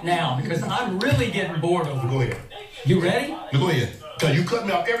right now because I'm really getting bored over Go here. ahead. You ready? Go ahead. Because you cut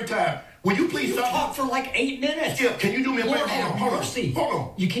me off every time. Will you please You stop? talk for like 8 minutes. Skip, can you do me a favor? Lord have Hold on. mercy. Hold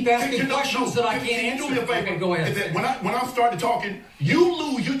on. You keep asking Can you- questions that I can can't you answer. do me a favor? Okay, go ahead. Is that when I started talking, you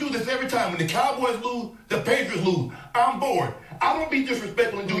lose. You do this every time. When the Cowboys lose, the Patriots lose. I'm bored. I don't be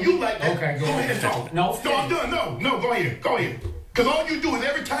disrespectful and do you like that. Okay, go Go ahead. ahead and talk. No, I'm done. No, go ahead. Go ahead. Because all you do is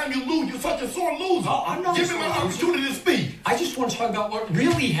every time you lose, you're such a sore loser. Oh, I'm not a Give me my sore loser. opportunity to speak. I just want to talk about what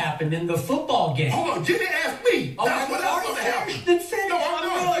really happened in the football game. Hold on, Jimmy asked me. Okay, That's what else gonna happen. then finish. No, I'm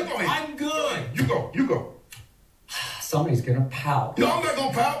done. good. Go ahead. I'm good. You go. Somebody's gonna pout. No, I'm not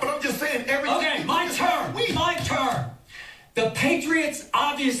gonna pout, but I'm just saying everything. Okay, my turn. My turn. The Patriots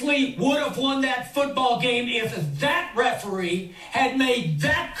obviously would have won that football game if that referee had made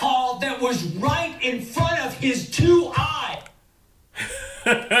that call that was right in front of his 2 eyes.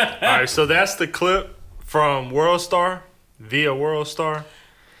 All right, so that's the clip from WorldStar via WorldStar.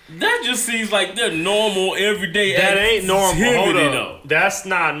 That just seems like they're normal, everyday That ain't normal. Hold activity, up. though. That's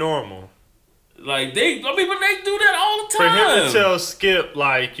not normal. Like, but they do that all the For time. him to tell Skip,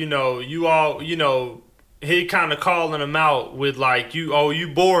 like, he kind of calling him out with like, you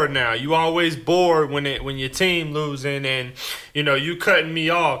bored now. You always bored when your team losing, and you cutting me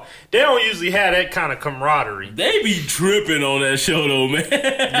off. They don't usually have that kind of camaraderie. They be tripping on that show, though, man.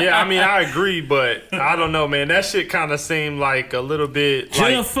 Yeah, I mean, I agree, but I don't know, man. That shit kind of seemed like a little bit like,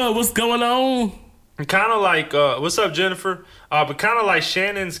 Jennifer, what's going on? kind of like, what's up, Jennifer? But kind of like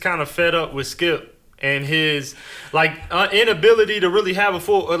Shannon's kind of fed up with Skip and his inability to really have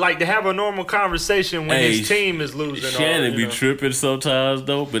to have a normal conversation when his team is losing. Shannon be tripping sometimes,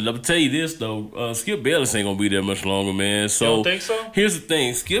 though. But let me tell you this, though. Skip Bayless ain't gonna be there much longer, man. So You don't think so? Here's the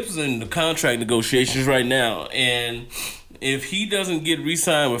thing: Skip's in the contract negotiations right now, and if he doesn't get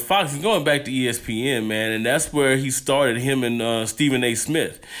re-signed with Fox, he's going back to ESPN, man, and that's where he started, him and Stephen A.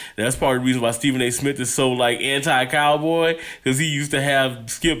 Smith. That's part of the reason why Stephen A. Smith is so like anti-cowboy, because he used to have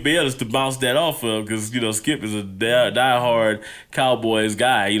Skip Bayless to bounce that off of, because Skip is a diehard Cowboys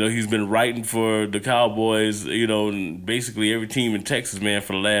guy. He's been writing for the Cowboys, and basically every team in Texas, man,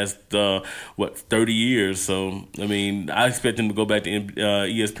 for the last 30 years. So I mean, I expect him to go back to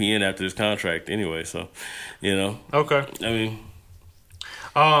ESPN after his contract anyway. So Okay. I mean,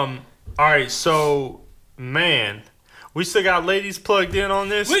 all right. So, man, we still got ladies plugged in on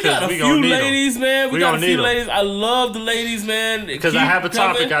this. we got 'cause a we gonna few need 'em. ladies, man. We We got a gonna few need 'em. ladies. I love the ladies, man. Because I Keep have a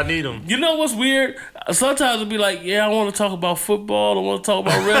topic. coming. I need them. You know what's weird? Sometimes it'll be like, yeah, I want to talk about football. I want to talk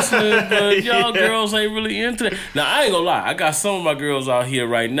about wrestling, but y'all Yeah. girls ain't really into that. Now, I ain't gonna lie. I got some of my girls out here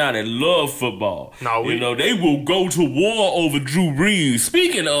right now that love football. No, they will go to war over Drew Brees.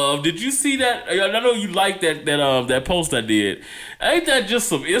 Speaking of, did you see that? I know you like that post I did. Ain't that just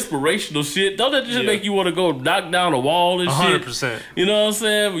some inspirational shit? Don't that just make you want to go knock down a wall and shit? 100%. You know what I'm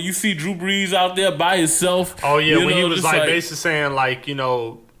saying? When you see Drew Brees out there by himself. Oh yeah, when he was just like basically saying like,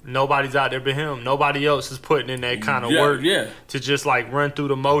 nobody's out there but him. Nobody else is putting in that kind of work to just like run through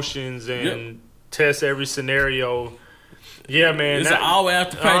the motions and test every scenario. Yeah, man. It's an hour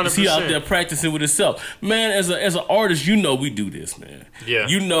after practice. 100%. He out there practicing with himself. Man, as an artist, we do this, man. Yeah.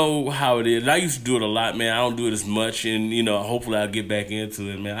 You know how it is. And I used to do it a lot, man. I don't do it as much, and hopefully I'll get back into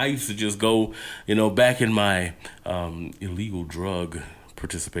it, man. I used to just go, back in my illegal drug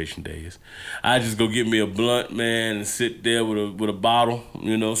participation days. I just go get me a blunt, man, and sit there with a bottle,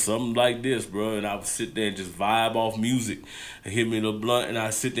 something like this, bro. And I would sit there and just vibe off music and hit me a little blunt, and I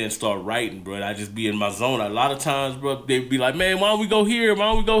sit there and start writing, bro. And I just be in my zone. A lot of times, bro, they'd be like, man, why don't we go here? Why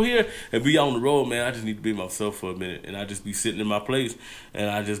don't we go here? And be on the road, man. I just need to be myself for a minute. And I just be sitting in my place, and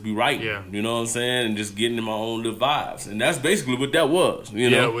I just be writing, you know what I'm saying? And just getting in my own little vibes. And that's basically what that was,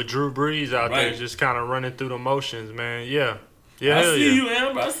 you know? Yeah, with Drew Brees out there just kind of running through the motions, man. Yeah. Yeah, I see you,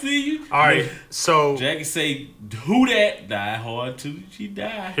 Amber. I see you. All right, so Jackie say, "Who that die hard too? She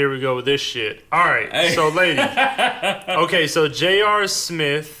died." Here we go with this shit. All right, so ladies, okay, so J.R.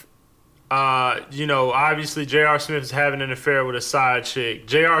 Smith, obviously J.R. Smith is having an affair with a side chick.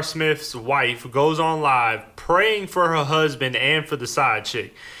 J.R. Smith's wife goes on live praying for her husband and for the side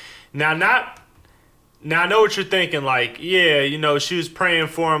chick. Now I know what you're thinking. Like, yeah, she was praying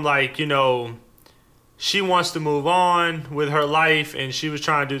for him, like, she wants to move on with her life, and she was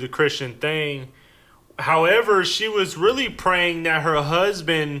trying to do the Christian thing. However, she was really praying that her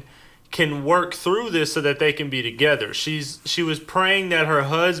husband can work through this so that they can be together. She was praying that her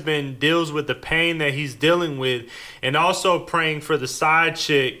husband deals with the pain that he's dealing with, and also praying for the side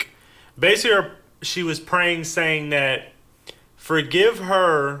chick. Basically, she was praying, saying that forgive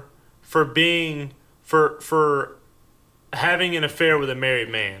her for having an affair with a married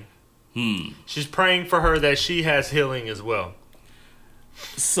man. She's praying for her that she has healing as well.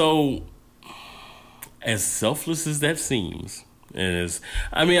 So, as selfless as that seems, I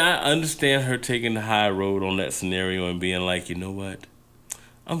understand her taking the high road on that scenario and being like, you know what?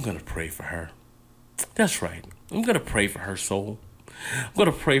 I'm going to pray for her. That's right. I'm going to pray for her soul. I'm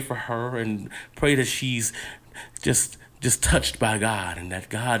going to pray for her and pray that she's just touched by God, and that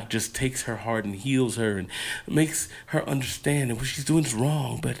God just takes her heart and heals her and makes her understand that what she's doing is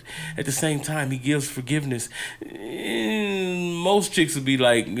wrong, but at the same time, he gives forgiveness. And most chicks would be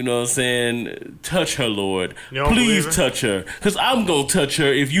like, you know what I'm saying, touch her, Lord. Please touch her, because I'm going to touch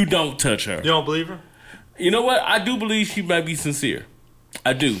her if you don't touch her. You don't believe her? You know what? I do believe she might be sincere.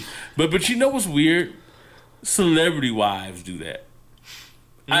 I do. But you know what's weird? Celebrity wives do that.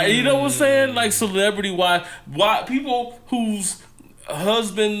 You know what I'm saying? Like celebrity wives, people whose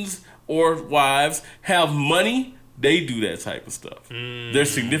husbands or wives have money, they do that type of stuff. Their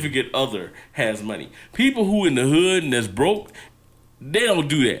significant other has money. People who in the hood and that's broke, they don't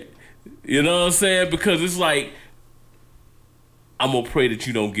do that. You know what I'm saying? Because it's like, I'm gonna pray that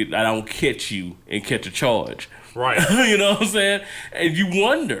I don't catch you and catch a charge. Right. You know what I'm saying? And you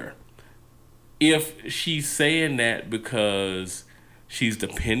wonder if she's saying that because she's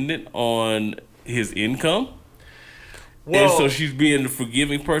dependent on his income. Well, and so she's being the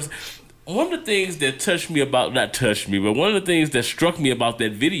forgiving person. One of the things that one of the things that struck me about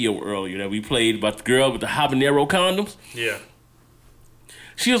that video earlier that we played about the girl with the habanero condoms. Yeah.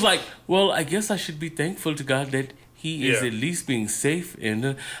 She was like, well, I guess I should be thankful to God that he is at least being safe.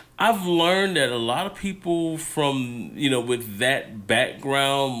 And I've learned that a lot of people from, with that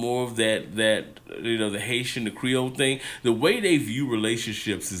background, more of that the Haitian, the Creole thing, the way they view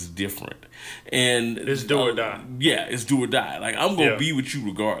relationships is different. And it's do or die. Yeah, it's do or die. Like, I'm going to be with you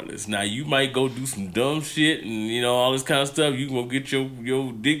regardless. Now, you might go do some dumb shit and, all this kind of stuff. You going to get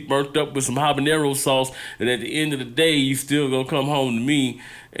your dick burnt up with some habanero sauce. And at the end of the day, you still going to come home to me.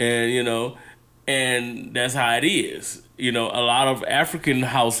 And, and that's how it is. A lot of African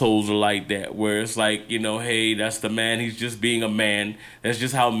households are like that, where it's like, hey, that's the man. He's just being a man. That's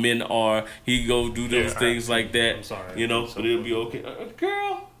just how men are. He go do those things like that. I'm sorry. But it'll be okay.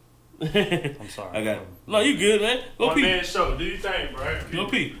 Girl. I'm sorry. I got it. No, you good, man. Go One pee. man show. Do you think, bro? Go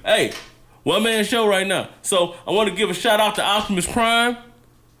pee. Hey, one man show right now. So I want to give a shout out to Optimus Prime.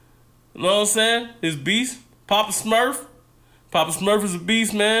 You know what I'm saying? His beast, Papa Smurf. Papa Smurf is a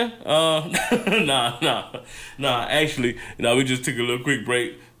beast, man. Nah. Actually, we just took a little quick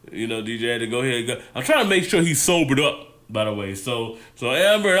break. DJ had to go ahead and go. I'm trying to make sure he's sobered up, by the way. So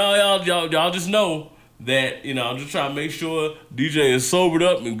Amber and all y'all just know that, I'm just trying to make sure DJ is sobered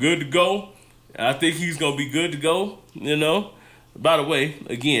up and good to go. I think he's going to be good to go, By the way,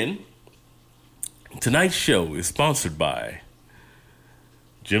 again, tonight's show is sponsored by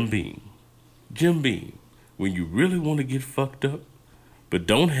Jim Beam. Jim Beam. When you really want to get fucked up, but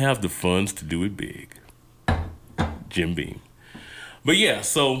don't have the funds to do it big. Jim Beam. But yeah,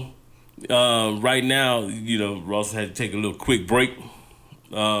 so right now, Ross had to take a little quick break.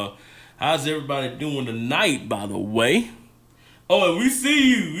 How's everybody doing tonight, by the way? Oh, and we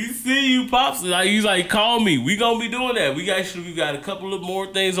see you, Pops. He's like, call me. We gonna be doing that. We got a couple of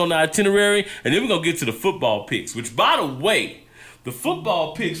more things on the itinerary, and then we're gonna get to the football picks, which, by the way, the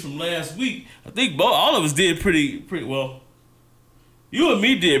football picks from last week, I think all of us did pretty well. You and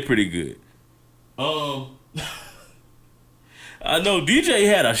me did pretty good. I know DJ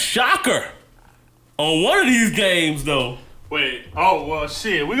had a shocker on one of these games, though. Wait. Oh, well,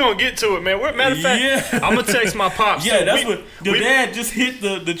 shit. We're going to get to it, man. Matter of fact, I'm going to text my pops. Yeah, that's what your dad just hit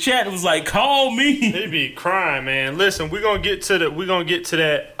the chat and was like, call me. He be crying, man. Listen, we're going to get to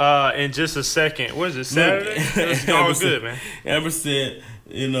that in just a second. What is it, Saturday? It's all good, man. Amber said,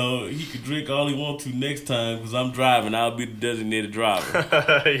 he could drink all he wants to next time because I'm driving. I'll be the designated driver.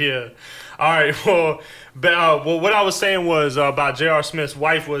 Yeah. All right. Well, what I was saying was about J.R. Smith's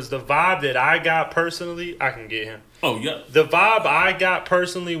wife was the vibe that I got personally. I can get him. Oh, yeah. The vibe I got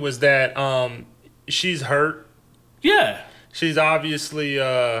personally was that she's hurt. Yeah. She's obviously...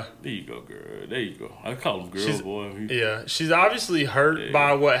 there you go, girl. There you go. I call him girl, boy. Yeah. She's obviously hurt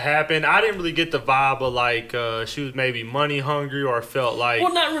by what happened. I didn't really get the vibe of, like, she was maybe money hungry or felt like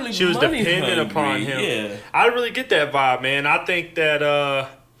not really she was dependent upon him. Yeah. I didn't really get that vibe, man. I think that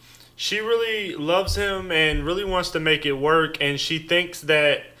she really loves him and really wants to make it work, and she thinks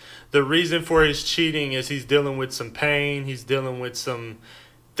that the reason for his cheating is he's dealing with some pain. He's dealing with some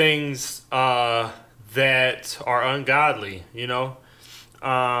things that are ungodly,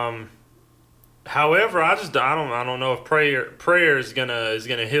 However, I don't know if prayer is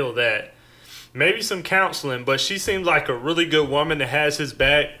gonna heal that. Maybe some counseling, but she seems like a really good woman that has his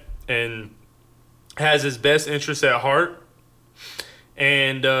back and has his best interests at heart.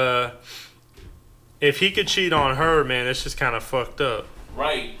 And if he could cheat on her, man, it's just kind of fucked up.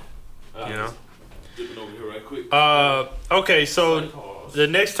 Right. Dipping over here right quick. Okay, so the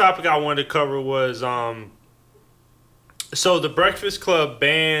next topic I wanted to cover was so the Breakfast Club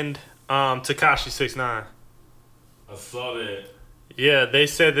banned Tekashi 6ix9ine. I saw that. Yeah, they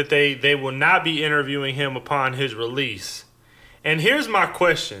said that they will not be interviewing him upon his release. And here's my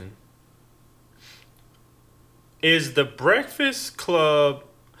question. Is the Breakfast Club,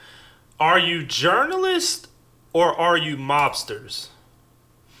 are you journalists or are you mobsters?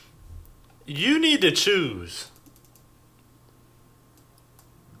 You need to choose.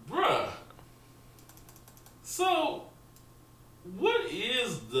 Bruh. So, what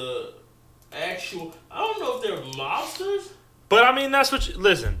is the actual... I don't know if they're mobsters. But, I mean, that's what...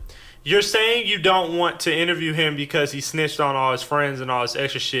 Listen, you're saying you don't want to interview him because he snitched on all his friends and all this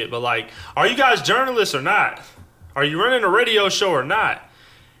extra shit. But, like, are you guys journalists or not? Are you running a radio show or not?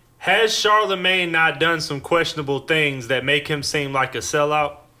 Has Charlamagne not done some questionable things that make him seem like a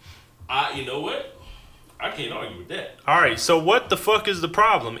sellout? You know what? I can't argue with that. All right, so what the fuck is the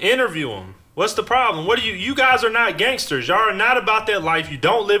problem? Interview him. What's the problem? What do you guys are not gangsters. Y'all are not about that life. You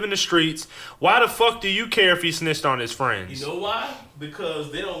don't live in the streets. Why the fuck do you care if he snitched on his friends? You know why?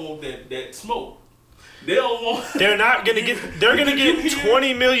 Because they don't want that smoke. They don't want... They're not going to get... They're going to get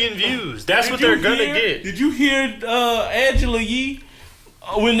 20 million views. That's what they're going to get. Did you hear Angela Yee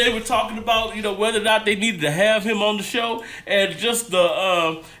when they were talking about, whether or not they needed to have him on the show? And just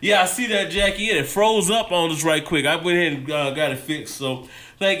I see that, Jackie, and it froze up on us right quick. I went ahead and got it fixed, so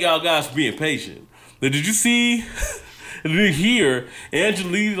thank y'all guys for being patient. But did you see... Did you hear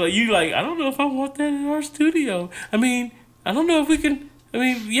Angela Yee, I don't know if I want that in our studio. I mean, I don't know if we can...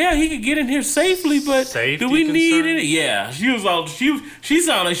 yeah, he could get in here safely, but safety do we need concern? it? Yeah, she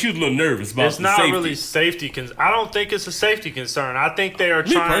sounded like she was a little nervous about it's the not safety. Really safety concern. I don't think it's a safety concern. I think they are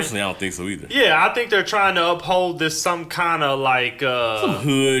Me trying... personally, I don't think so either. Yeah, I think they're trying to uphold this some kind of some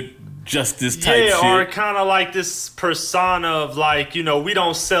hood justice type shit. Yeah, or kind of like this persona of we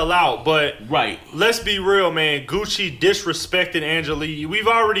don't sell out, but right. Let's be real, man. Gucci disrespected Angela Yee. We've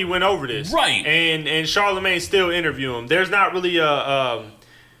already went over this. Right. And Charlamagne still interview him. There's not really a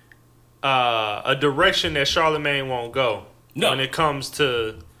direction that Charlamagne won't go when it comes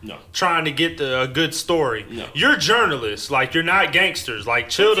to trying to get a good story. No. You're journalists. You're not gangsters.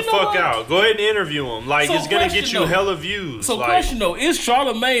 Chill the fuck out. Go ahead and interview him. It's going to get you hella views. So question though, is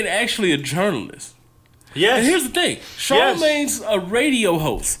Charlamagne actually a journalist? Yes. And here's the thing. Charlamagne's a radio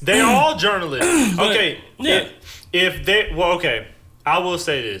host. They're all journalists. Okay. Yeah. If they... Well, okay. I will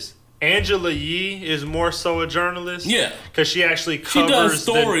say this. Angela Yee is more so a journalist. Yeah. Because she actually covers... She does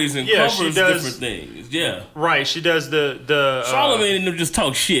stories and covers does, different things. Yeah. Right. She does the Charlamagne and them just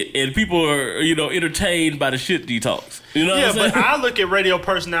talk shit. And people are, entertained by the shit he talks. You know what I'm saying? But I look at radio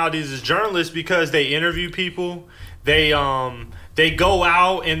personalities as journalists because they interview people. They go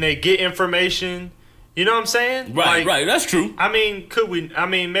out and they get information. You know what I'm saying? Right, right. That's true. I mean,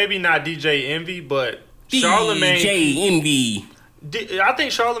 maybe not DJ Envy, but Charlamagne... DJ Envy. I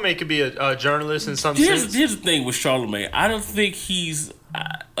think Charlamagne could be a journalist in some sense. Here's the thing with Charlamagne. I don't think he's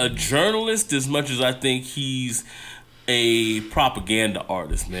a journalist as much as I think he's a propaganda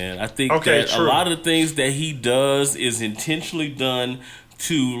artist, man. I think Okay, that true. a lot of the things that he does is intentionally done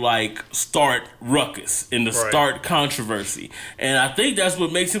to like start ruckus and to Right. start controversy. And I think that's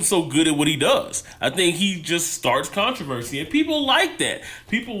what makes him so good at what he does. I think he just starts controversy, and people like that.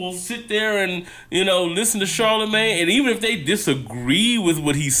 People will sit there and, you know, listen to Charlamagne, and even if they disagree with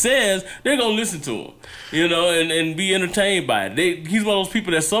what he says, they're going to listen to him, you know, and be entertained by it. He's one of those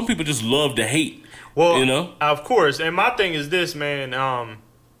people that some people just love to hate. Well, you know? of course. And my thing is this, man.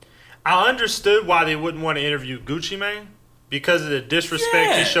 I understood why they wouldn't want to interview Gucci Mane because of the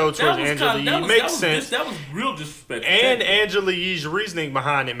disrespect he showed towards Angela Yee. Makes sense. That was real disrespect. And Angela Yee's reasoning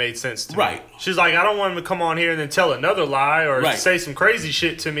behind it made sense to me. Right. She's like, I don't want him to come on here and then tell another lie or Right. say some crazy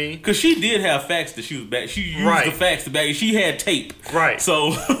shit to me. Because she did have facts that she was back. She used Right. the facts to back. She had tape. Right.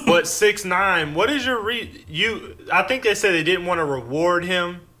 So, But 6ix9ine, what is your I think they said they didn't want to reward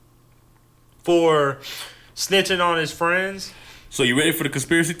him for snitching on his friends. so you ready for the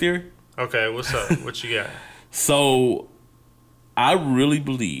conspiracy theory? Okay, what's up? What you got? So, I really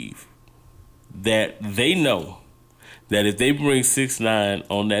believe that they know that if they bring 6ix9ine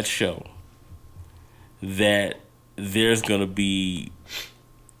on that show, that there's gonna be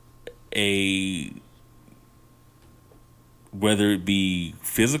whether it be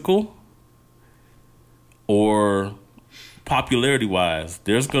physical or popularity wise,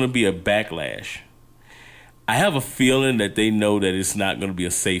 there's gonna be a backlash. I have a feeling that they know that it's not gonna be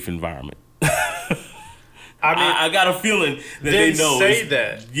a safe environment. I mean, I got a feeling that then they know. say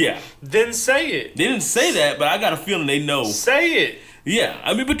that. Yeah. Then say it. They didn't say that, but I got a feeling they know. Say it. Yeah.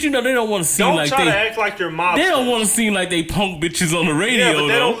 I mean, but you know, they don't want to seem Don't like try they. to act like you're mobsters. They don't want to seem like they punk bitches on the radio. Yeah, but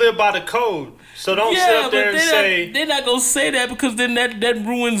they don't live by the code. So don't sit up there and say. They're not gonna say that because then that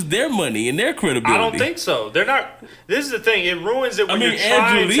ruins their money and their credibility. I don't think so. They're not. This is the thing. It ruins it when I mean, you're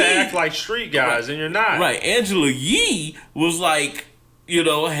trying Angela to Yee- act like street guys and you're not. Right. Angela Yee was like, you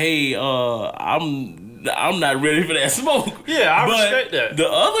know, hey, I'm not ready for that smoke. Yeah, I But respect that. The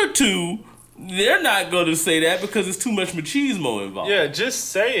other two, they're not going to say that because it's too much machismo involved. Yeah, just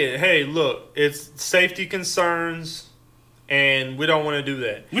say it. Hey, look, it's safety concerns, and we don't want to do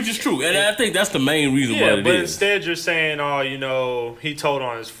that. Which is true. And I think that's the main reason why Yeah, it but is. instead you're saying, oh, you know, he told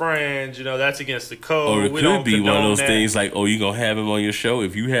on his friends, you know, that's against the code. Or it we could don't be one of condone those that. things like, oh, you're going to have him on your show.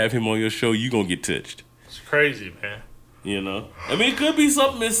 If you have him on your show, you're going to get touched. It's crazy, man. You know? I mean, it could be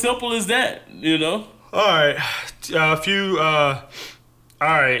something as simple as that, you know? All right. All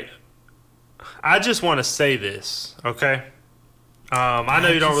right. I just want to say this, okay? I know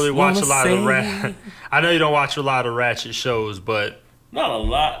you don't really watch a lot of I know you don't watch a lot of ratchet shows, but Not a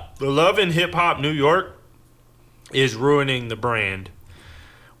lot. the Love and Hip Hop New York is ruining the brand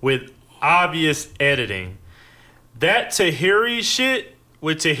with obvious editing. That Tahiri shit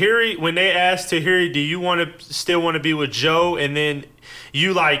with Tahiri, when they asked Tahiri, do you still want to be with Joe? And then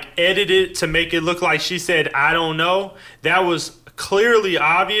you like edit it to make it look like she said, I don't know. That was clearly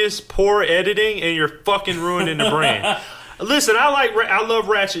obvious, poor editing, and you're fucking ruining the brand. Listen, I love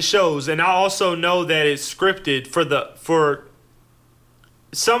ratchet shows, and I also know that it's scripted for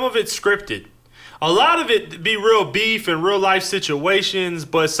some of it's scripted. A lot of it be real beef and real life situations,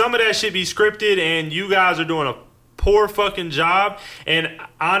 but some of that shit be scripted, and you guys are doing a poor fucking job. And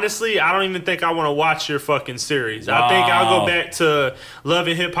honestly, I don't even think I want to watch your fucking series. I think I'll go back to Love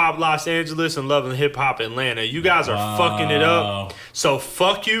and Hip Hop Los Angeles and Love and Hip Hop Atlanta. You guys are fucking it up. So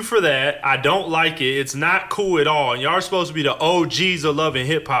fuck you for that. I don't like it. It's not cool at all. And y'all are supposed to be the OGs of Love and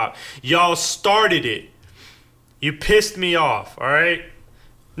Hip Hop. Y'all started it. You pissed me off, all right?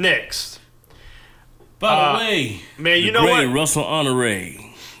 Next. By the way, man, you the know great what? Russell Honore,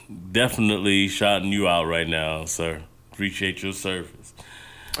 definitely shouting you out right now, sir. Appreciate your service.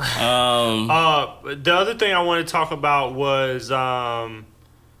 The other thing I wanted to talk about was,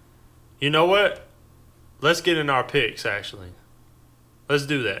 you know what? Let's get in our picks, actually. Let's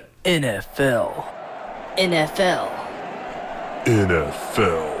do that. NFL.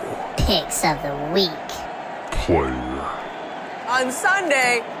 Picks of the week. On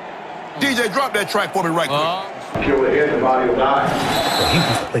Sunday, DJ, drop that track for me right quick. Kill the head, the body will die. He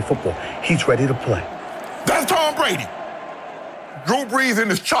wants to play football. He's ready to play. That's Tom Brady. Drew Brees in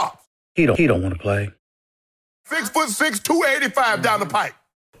his chops. He don't want to play. 6'6", 285 down the pipe.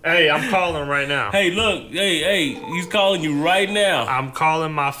 Hey, I'm calling him right now. Hey, look. Hey, he's calling you right now. I'm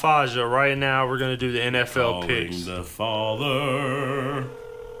calling my Faja right now. We're going to do the NFL picks. The father.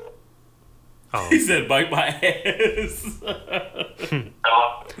 Oh. He said, bite my ass.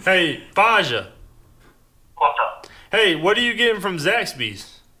 Hey, Faja. What's up? Hey, what are you getting from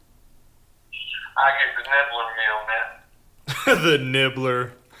Zaxby's? I get the Nibbler meal, man. The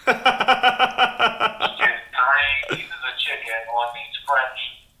Nibbler. Just 3 pieces of chicken on these French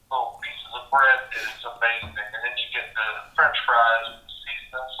little pieces of bread is amazing. And then you get the French fries with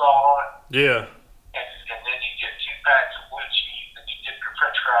seasoning salt on it. Yeah. And then you get 2 packs of blue cheese, and you dip your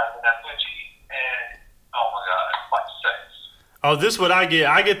French fries in that blue cheese, and oh my god, it's like sex. Oh, this what I get.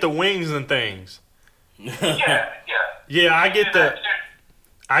 I get the wings and things. Yeah. Yeah, I get Do that, the too.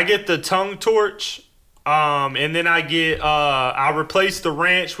 I get the tongue torch. And then I get I replace the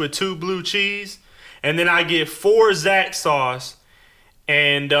ranch with 2 blue cheese, and then I get 4 Zax sauce,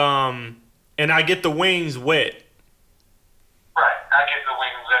 and I get the wings wet. Right, I get the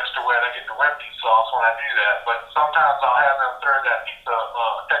wings extra wet. I get the wimpy sauce when I do that. But sometimes I'll have them throw that piece of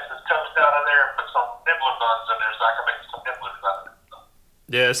Texas toast out of there and put some nibbler buns in there so I can make some nibblers out of it.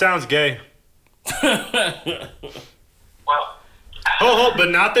 Yeah, it sounds gay. Well, Oh, but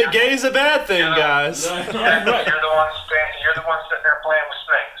not that gay is a bad thing, guys. you're the one sitting there playing with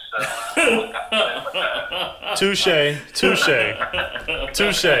snakes.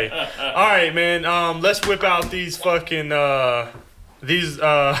 Touche. All right, man. Let's whip out these fucking these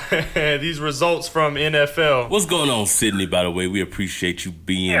results from NFL. What's going on, Sydney? By the way, we appreciate you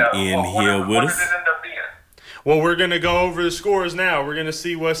being Yeah, in what here with did us. it end up being? Well, we're gonna go over the scores now. We're gonna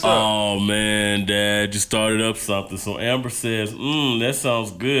see what's up. Oh man, Dad just started up something. So Amber says, that sounds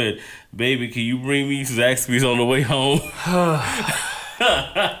good. Baby, can you bring me Zaxby's on the way home?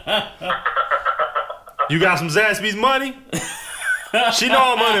 You got some Zaxby's money? She know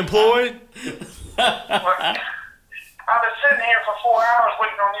I'm unemployed. I've been sitting here for 4 hours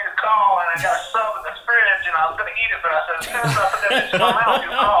waiting on you to call, and I got a sub in the fridge, and I was going to eat it, but I said, as soon as I put that bitch in my mouth,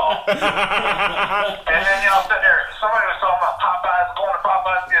 you call. And then y'all sitting there, somebody was talking about Popeyes, going to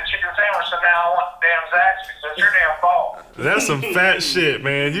Popeyes to get a chicken sandwich, and now I want damn Zaxby's. That's your damn fault. That's some fat shit,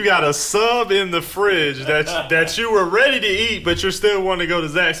 man. You got a sub in the fridge that you were ready to eat, but you're still wanting to go to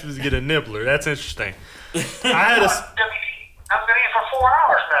Zaxby's to get a nibbler. That's interesting. I had a. I was going to eat for 4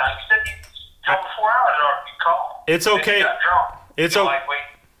 hours now. You said you told me 4 hours already. You called. It's okay. You got drunk. It's You're okay. like, wait.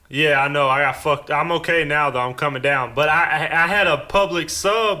 Yeah, I know. I got fucked. I'm okay now, though. I'm coming down. But I had a public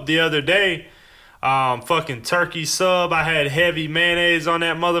sub the other day. Fucking turkey sub. I had heavy mayonnaise on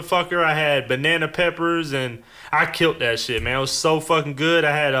that motherfucker. I had banana peppers, and I killed that shit, man. It was so fucking good.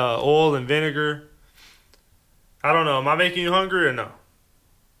 I had oil and vinegar. I don't know. Am I making you hungry or no?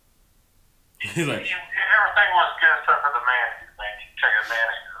 He's like, Everything was good except for the mayonnaise, man. You take the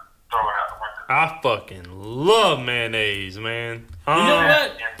mayonnaise and throw it out the window. I fucking love mayonnaise, man. you know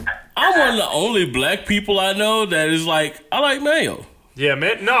what? I'm one of the only black people I know that is like, I like mayo. Yeah,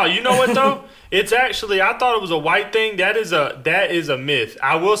 man. No, you know what though? It's actually, I thought it was a white thing. That is a myth.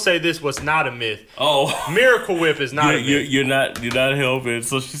 I will say this was not a myth. Oh, Miracle Whip is not a myth. you're not helping.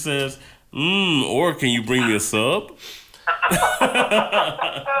 So she says, or can you bring me a sub?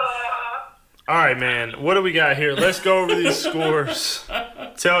 All right, man. What do we got here? Let's go over these scores.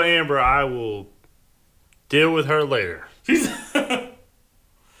 Tell Amber I will deal with her later.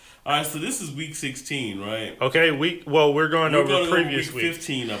 All right, so this is week 16, right? Okay, we're going over going previous week week.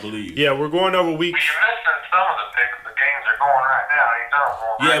 15, I believe. Yeah, we're going over week. You're missing some of the picks. The games are going right now. Ain't none of them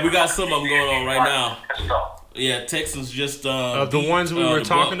going Yeah, right we got some of them going on right now. now. Yeah, Texans just The beat, ones we were the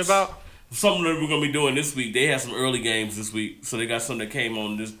talking Bucks. about? Something that we're gonna be doing this week. They had some early games this week, so they got some that came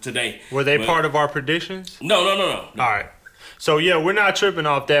on today. Were they But- part of our predictions? No. All right. So, yeah, we're not tripping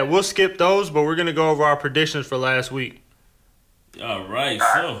off that. We'll skip those, but we're going to go over our predictions for last week. All right,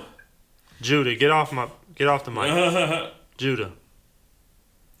 so Judah, get off the mic. Judah.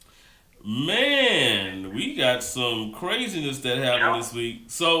 man, we got some craziness that happened this week.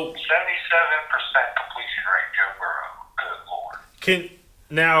 So 77% completion rate, Joe Burrow. Good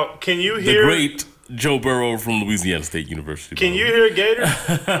Lord. Can you the hear? great Joe Burrow from Louisiana State University. Can you hear Gator? Yeah,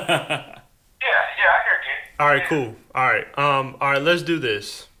 I hear you. All right, cool. All right, let's do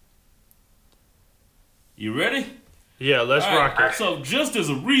this. You ready? Yeah, let's All rock right, it. so just as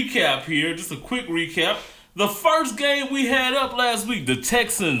a recap here, just a quick recap. The first game we had up last week, the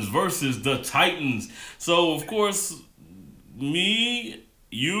Texans versus the Titans. So, of course, me,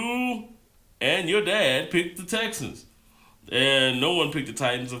 you, and your dad picked the Texans. And no one picked the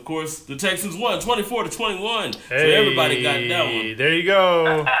Titans. Of course, the Texans won 24-21. So everybody got that one. There you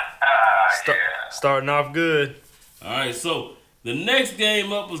go. Starting off good. All right, so the next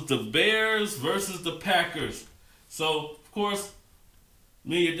game up was the Bears versus the Packers. So, of course,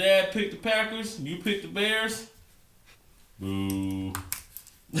 me and your dad picked the Packers. You picked the Bears. Boo.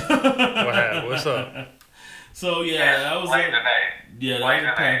 What happened? What's up? So, yeah, that was Late it. today. Yeah, that was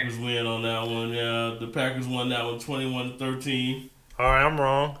the Packers win on that one. Yeah, the Packers won that one 21-13. All right, I'm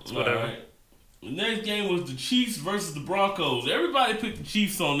wrong. It's All whatever. right. The next game was the Chiefs versus the Broncos. Everybody picked the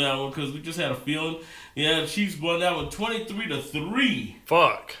Chiefs on that one because we just had a feeling. Yeah, the Chiefs won that one 23-3.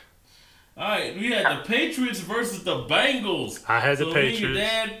 Fuck. All right, we had the Patriots versus the Bengals. I had the so Patriots. Your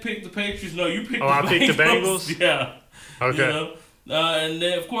dad picked the Patriots. No, you picked the Bengals. Oh, I picked the Bengals? Yeah. Okay. You know? And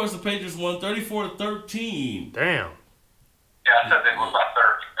then, of course, the Patriots won 34-13. Damn. Yeah, I said they won by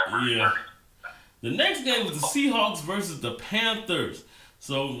 30. Yeah. The next game was the Seahawks versus the Panthers.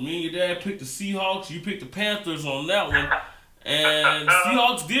 So me and your dad picked the Seahawks. You picked the Panthers on that one. And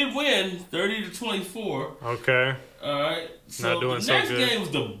Seahawks did win 30-24. Okay. All right. So Not doing the so next good. game was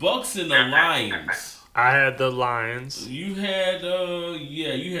the Bucks and the Lions. I had the Lions. You had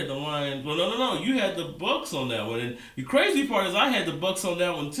you had the Lions. Well, no. You had the Bucks on that one. And the crazy part is I had the Bucks on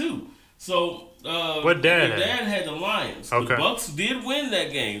that one too. So what dad your had? dad had the Lions. Okay. The Bucks did win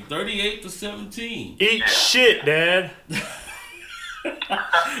that game, 38-17. Eat shit, Dad.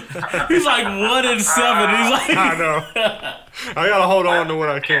 He's like 1-7. He's like I know. I gotta hold on to what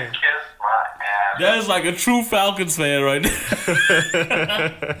I can. Kiss my ass. that is like a true Falcons fan right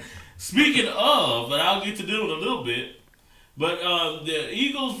there. Speaking of, and I'll get to do it a little bit, but the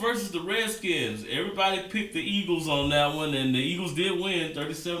Eagles versus the Redskins. Everybody picked the Eagles on that one, and the Eagles did win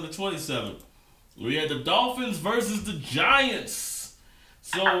 37-27. We had the Dolphins versus the Giants.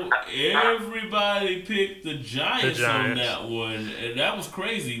 So everybody picked the Giants on that one, and that was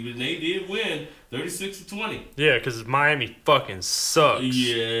crazy. But they did win 36-20. Yeah, because Miami fucking sucks.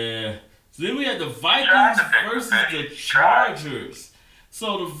 Yeah. So then we had the Vikings versus the Chargers.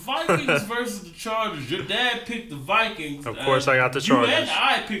 So the Vikings versus the Chargers. Your dad picked the Vikings. Of course, I got the Chargers. You and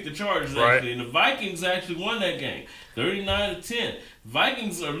I picked the Chargers actually, Right. and the Vikings actually won that game, 39-10.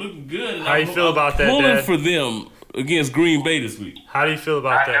 Vikings are looking good. And How you feel about that, pulling Dad? for them against Green Bay this week. How do you feel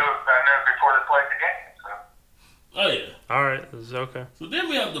about I knew that? before they played the game. So. Oh yeah. All right, it's okay. So then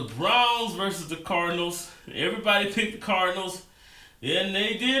we have the Browns versus the Cardinals. Everybody picked the Cardinals, and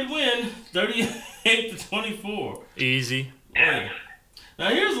they did win 38-24. Easy. Yeah. Now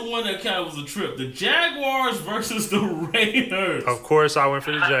here's the one that kind of was a trip. The Jaguars versus the Raiders. Of course, I went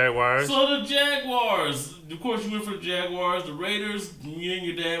for the Jaguars. So the Jaguars, of course you went for the Jaguars. The Raiders, me and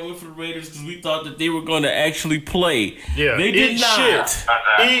your dad went for the Raiders because we thought that they were going to actually play. Yeah. They did Eat not. shit.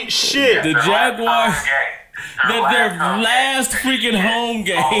 Eat shit. The Jaguars, their last freaking home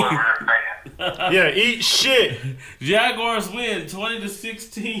game. Yeah, eat shit. Jaguars win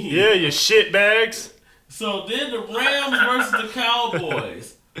 20-16. Yeah, you shit bags. So then the Rams versus the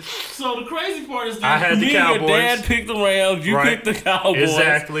Cowboys. So the crazy part is I that had the me and your Cowboys. dad picked the Rams, you Right. picked the Cowboys.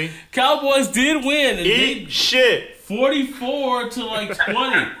 Exactly. Cowboys did win, and Eat they shit. 44 to like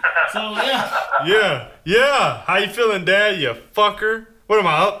 20. So yeah. Yeah. How you feeling, Dad? You fucker. What am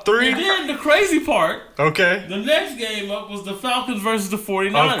I, up 3? And then the crazy part, Okay. the next game up was the Falcons versus the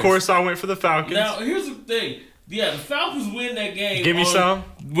 49ers. Of course, I went for the Falcons. Now here's the thing. Yeah, the Falcons win that game. Give me some.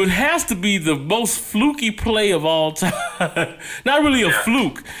 What has to be the most fluky play of all time. Not really a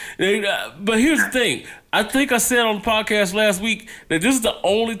fluke. But here's the thing. I think I said on the podcast last week that this is the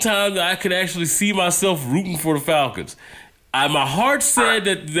only time that I could actually see myself rooting for the Falcons. My heart said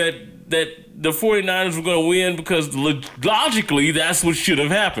that the 49ers were going to win because logically that's what should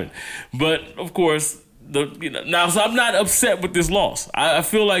have happened. But, of course, now so I'm not upset with this loss. I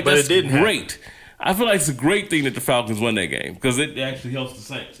feel like But that's it didn't great. I feel like it's a great thing that the Falcons won that game because it actually helps the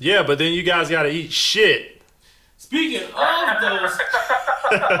Saints. Yeah, but then you guys got to eat shit. Speaking of those,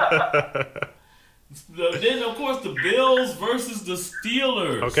 then of course the Bills versus the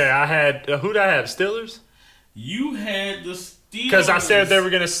Steelers. Okay, I had, who'd I have? Steelers? You had the Steelers. Because I said they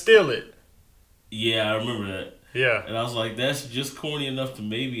were going to steal it. Yeah, I remember that. Yeah. And I was like, that's just corny enough to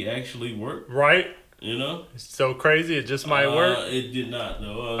maybe actually work. Right? You know? It's so crazy, it just might work. It did not,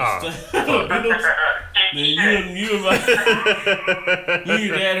 though. You you and your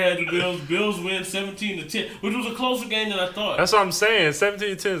dad had the Bills. Bills win 17-10, which was a closer game than I thought. That's what I'm saying.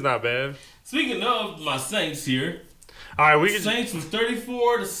 17-10 is not bad. Speaking of my Saints here, All right, we the can. Saints was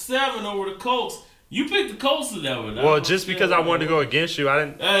 34-7 over the Colts. You picked the Colts in that one. Well, just because I wanted to go against you, I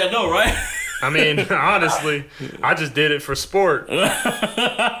didn't. I know, right? I mean, honestly, I just did it for sport.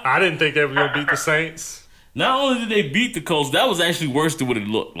 I didn't think they were going to beat the Saints. Not only did they beat the Colts, that was actually worse than what it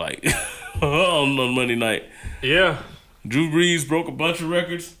looked like on Monday night. Yeah. Drew Brees broke a bunch of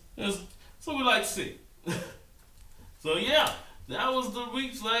records. That's what we like to see. So, yeah, that was the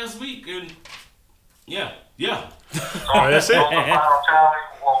week's last week. And, yeah. All right, that's it.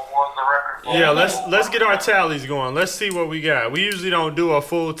 What was the record? Yeah, let's get our tallies going. Let's see what we got. We usually don't do a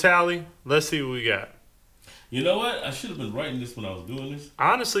full tally. Let's see what we got. You know what? I should have been writing this when I was doing this.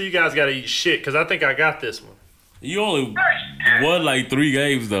 Honestly, you guys got to eat shit because I think I got this one. You only won like 3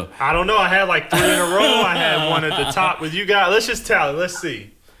 games though. I don't know. I had like 3 in a row. I had one at the top with you guys. Let's just tally. Let's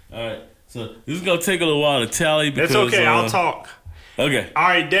see. All right. So this is gonna take a little while to tally because It's okay. I'll talk. Okay. All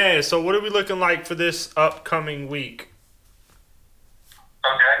right, Dad. So what are we looking like for this upcoming week?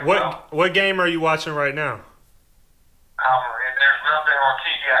 Okay. Well, What game are you watching right now? if there's nothing on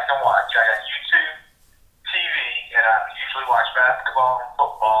TV I can watch, I got YouTube TV, and I usually watch basketball and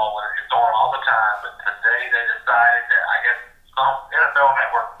football when it's on all the time. But today they decided that I guess some NFL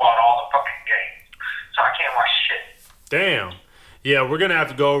network bought all the fucking games, so I can't watch shit. Damn. Yeah, we're gonna have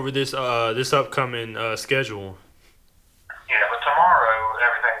to go over this this upcoming schedule. Yeah, but tomorrow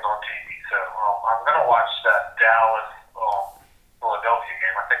everything's on TV, so I'm gonna watch that Dallas Philadelphia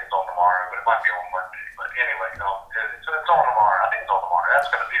game. I think it's on tomorrow, but it might be on Monday. But anyway, it's on tomorrow. I think it's on tomorrow. That's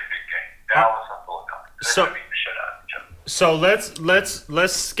gonna be a big game. Dallas and Philadelphia. They're gonna beat the shit out of each other. So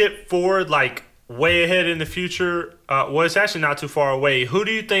let's skip forward like way ahead in the future. Well, it's actually not too far away. Who do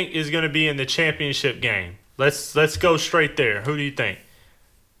you think is going to be in the championship game? Let's go straight there. Who do you think?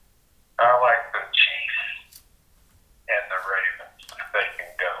 I like the Chiefs and the Ravens. If they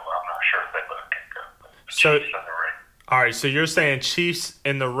can go, I'm not sure if they both can go. But the So- Chiefs and the Ravens. All right, so you're saying Chiefs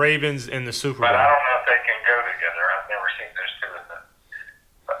and the Ravens in the Super But I Bowl. don't know if they can go together. I've never seen those two in the.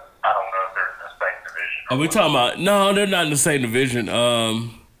 But I don't know if they're in the same division. Are we talking about? No, they're not in the same division.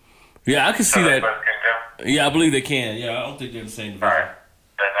 Yeah, I can see So they that. both can go. Yeah, I believe they can. Yeah, I don't think they're in the same division. All right.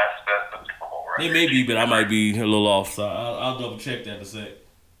 Then that's the Super Bowl, right? They may be, but I might be a little off. So I'll double check that in a sec.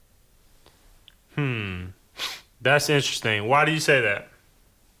 That's interesting. Why do you say that?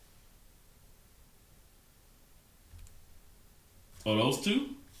 Oh, those 2?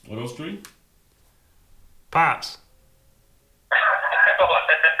 Or those 3? Pops.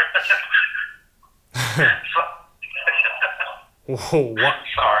 Whoa, what?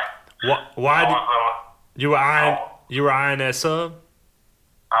 Sorry. Why I do was, you were eyeing that sub?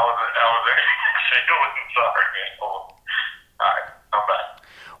 I was sorry, man. All right, I'm back.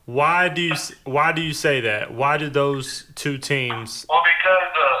 Why do you say that? Why do those 2 teams? Well, because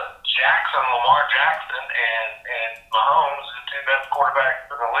Lamar Jackson, and Mahomes are the 2 best quarterbacks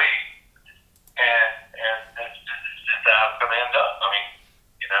in the league, and it's just how it's going to end up. I mean,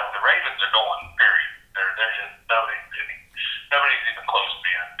 the Ravens are going. Period. They're just nobody's even close to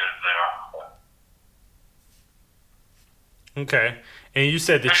being as good as they are. Okay, and you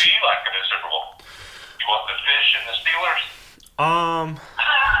said Who that. do you like in the Super Bowl? You want the Fish and the Steelers?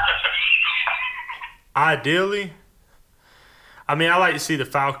 Ideally, I mean, I like to see the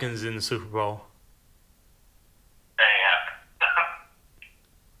Falcons in the Super Bowl.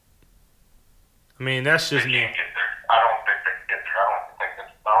 I mean, that's just They me. can't get there. I don't think they can get there. I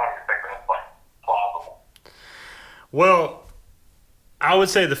don't even think that's like plausible. Well, I would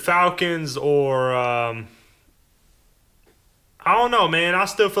say the Falcons or I don't know, man. I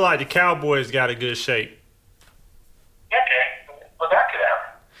still feel like the Cowboys got a good shape. Okay, well that could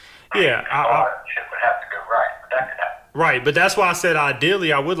happen. Yeah, all that shit would have to go right, but that could happen. Right, but that's why I said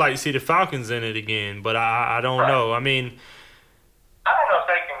ideally I would like to see the Falcons in it again, but I don't know. I mean, I don't know if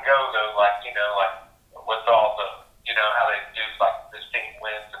they can go though, like with all the, how they do like this team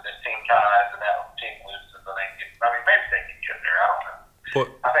wins and this team ties and that team loses and they get. I mean, maybe they can get there. I don't know. but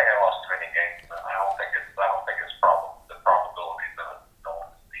I think I lost too many games, but I don't think it's the probabilities of it going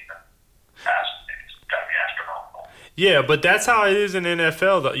even past. It's got to be astronomical. yeah, but that's how it is in the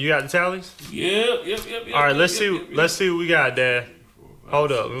NFL. Though, you got the tallies? Yep. All right, let's see what we got, Dad.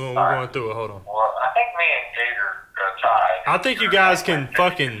 Hold up, we're going through it. Hold on. Well, I think me and Gator are tied. I think you guys can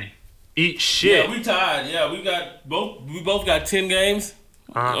fucking eat shit. Yeah, we tied. Yeah, we both got 10 games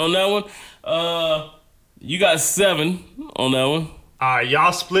on that one. You got 7 on that one. All right,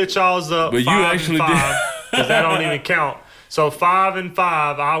 y'all split y'all's up. But you 5 actually and did. 5, because that don't even count. So 5 and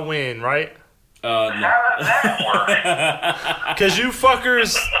 5, I win, right? No. How does that work? Because you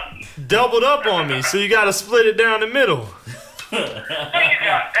fuckers doubled up on me, so you got to split it down the middle. Who you got? Hey,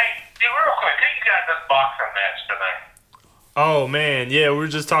 real quick, who you got in this boxing match tonight? Oh, man. Yeah, we were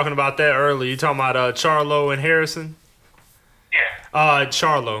just talking about that earlier. You talking about Charlo and Harrison? Yeah.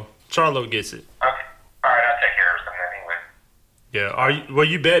 Charlo. Charlo gets it. Okay. All right, I'll take Harrison then anyway. Yeah. Were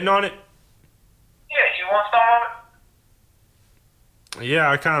you betting on it? Yeah, you want some of it? Yeah,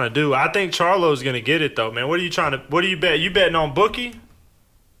 I kind of do. I think Charlo's going to get it, though, man. What are you bet? You betting on Bookie? No,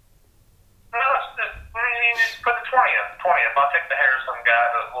 just put the 20 in. 20. If I'll take the Harrison guy,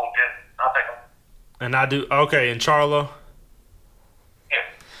 the little bit, I'll take him. And I do. Okay, and Charlo? Yeah.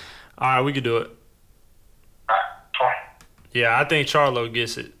 All right, we could do it. All right, 20. Yeah, I think Charlo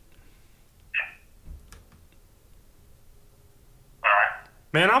gets it. All right.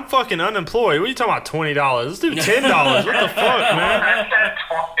 Man, I'm fucking unemployed. What are you talking about, $20? Let's do $10. What the fuck, man? I said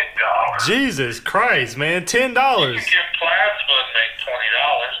 $20. Jesus Christ, man. $10. You can give plasma and make $20.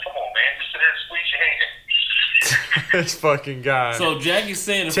 Come on, man. Just sit there and squeeze your hand. This fucking guy. So Jackie's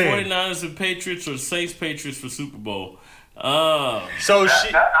saying the 10. 49ers and Patriots or Saints Patriots for Super Bowl. So I she.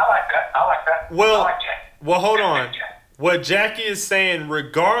 like that. I like that. Well, I like that. well, hold I on. like that. What Jackie is saying,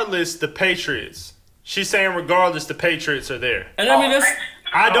 regardless the Patriots. She's saying regardless the Patriots are there. And I mean, that's.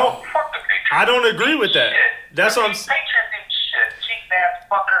 I don't- Fuck the Patriots. I don't agree with that. Shit. That's what I'm. Patriots eat shit. Cheap ass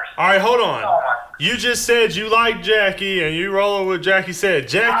fuckers. All right, hold on. Oh, my. You just said you like Jackie, and you rolling with Jackie said. I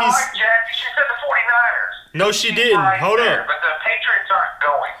Jackie's. like Jackie. She said the 49ers. No, she She's didn't. right Hold there, up. But the Patriots aren't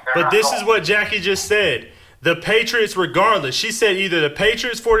going. They're But not this going. is what Jackie just said. The Patriots, regardless. She said either the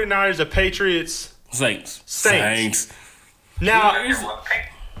Patriots, 49ers, the Patriots. Saints. Now, Yeah, it's-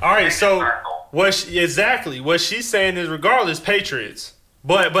 all right. So aren't going. what she's saying is regardless Patriots.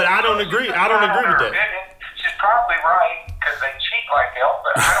 But I don't agree. I don't agree with that. She's probably right because they cheat like hell,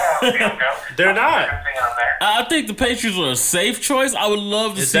 but I don't want to see them go. They're not. I think the Patriots are a safe choice. I would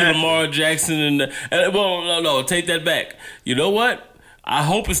love to Exactly. see Lamar Jackson no, take that back. You know what? I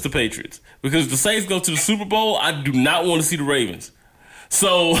hope it's the Patriots because if the Saints go to the Super Bowl, I do not want to see the Ravens.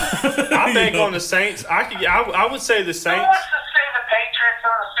 So I think on the Saints. I would say the Who Saints. wants to see the Patriots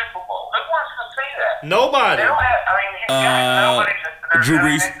on the Super Bowl? Who wants to see that? Nobody. They don't have, nobody. Drew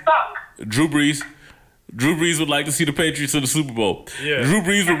Brees. They suck. Drew Brees would like to see the Patriots in the Super Bowl. Yeah. Drew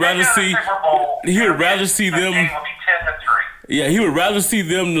Brees would rather see. He would rather see them. The game will be 10-3. Yeah, he would rather see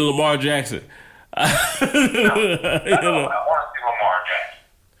them than Lamar Jackson. I want to see Lamar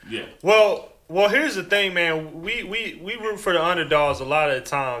Jackson. Yeah. Well, here's the thing, man. We root for the underdogs a lot of the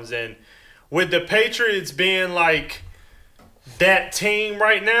times, and with the Patriots being like that team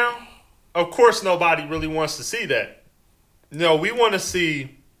right now, of course nobody really wants to see that. No, we want to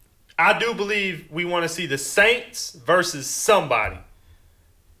see. I do believe we want to see the Saints versus somebody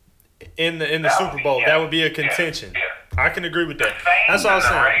in the That Super would Bowl. be- that yeah, would be a contention. yeah. I can agree with that. The Saints That's all I'm and the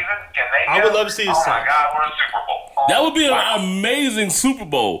saying. Ravens, can they I go? would love to see the Oh my Saints. God, we're a Super Bowl. Oh, That would be wow. an amazing Super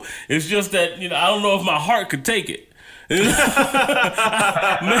Bowl. It's just that, I don't know if my heart could take it. Man,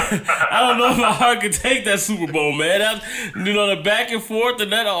 I don't know if my heart could take that Super Bowl, man. The back and forth and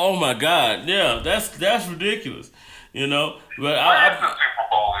that. Oh my God, yeah, that's ridiculous. But Where's the Super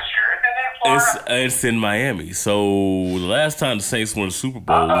Bowl this year? Isn't it in Florida? it's in Miami. So the last time the Saints won the Super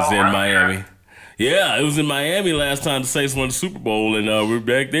Bowl was in right Miami. there. Yeah, it was in Miami last time the Saints won the Super Bowl, and we're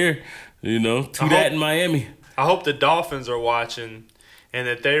back there. To that in Miami. I hope the Dolphins are watching and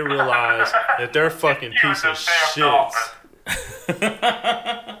that they realize that they're fucking You piece and of the damn shit. Dolphins.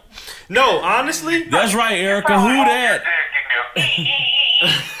 No, honestly, That's right, Erica. Who that?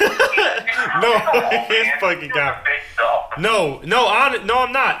 no, it's fucking guy. No,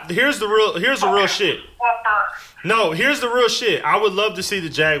 I'm not. Here's the real shit. No, here's the real shit. I would love to see the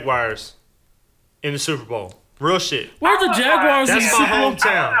Jaguars in the Super Bowl. Real shit. Weren't the Jaguars in the That's my Super Bowl?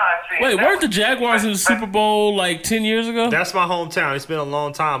 hometown. Wait, weren't the Jaguars in the Super Bowl like 10 years ago? That's my hometown. It's been a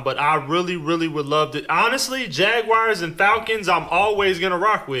long time, but I really, really would love to. Honestly, Jaguars and Falcons, I'm always gonna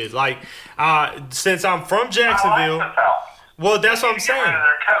rock with. Like, since I'm from Jacksonville. Well, that's what I'm saying.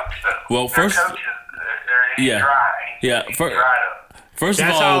 Well, first- yeah. Yeah, First That's of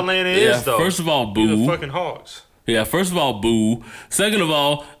all, how Atlanta is, though. First of all, You're the boo. fucking Hawks. Yeah, first of all, boo. Second of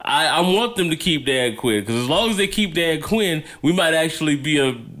all, I want them to keep Dan Quinn, because as long as they keep Dan Quinn, we might actually be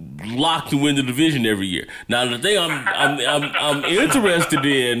locked to win the division every year. Now, the thing I'm interested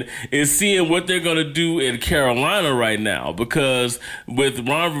in is seeing what they're gonna do in Carolina right now, because with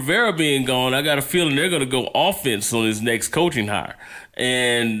Ron Rivera being gone, I got a feeling they're gonna go offense on his next coaching hire.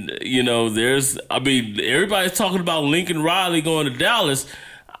 And everybody's talking about Lincoln Riley going to Dallas.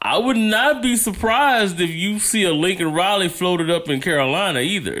 I would not be surprised if you see a Lincoln Riley floated up in Carolina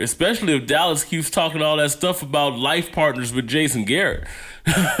either, especially if Dallas keeps talking all that stuff about life partners with Jason Garrett.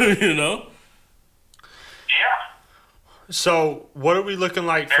 Yeah. So, what are we looking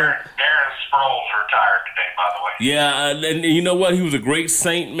like for? Darren Sproles retired today, by the way. Yeah, and you know what? He was a great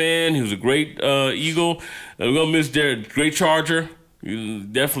Saint, man. He was a great Eagle. We're going to miss Darren, great Charger. You're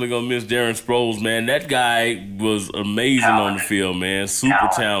definitely going to miss Darren Sproles, man. That guy was amazing on the field, man. Super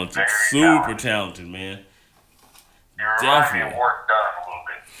talented. Super talented, man. You remind me of Warwick Dunn a little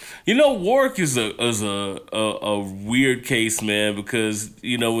bit. Warwick is a weird case, man, because,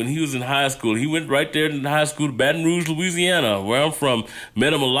 when he was in high school, he went right there in high school to Baton Rouge, Louisiana, where I'm from.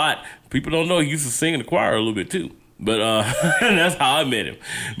 Met him a lot. People don't know he used to sing in the choir a little bit, too. But that's how I met him.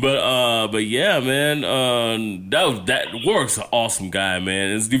 But yeah, man, that Warwick's an awesome guy,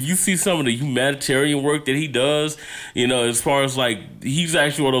 man. If you see some of the humanitarian work that he does, you know, as far as like, he's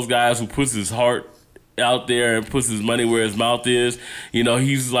actually one of those guys who puts his heart out there and puts his money where his mouth is. You know,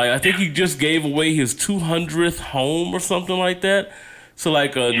 he's like, I think he just gave away his 200th home or something like that. So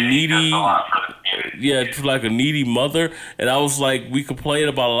like a needy, to like a needy mother. And I was like, we complain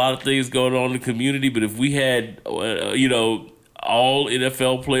about a lot of things going on in the community, but if we had, you know, all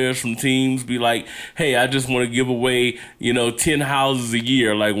NFL players from teams be like, hey, I just want to give away, you know, 10 houses a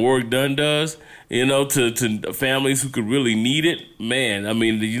year like Warwick Dunn does, you know, to families who could really need it, man, I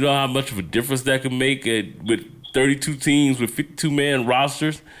mean, you know how much of a difference that could make with 32 teams with 52-man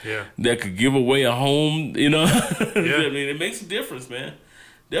rosters that could give away a home, you know? I mean, it makes a difference, man.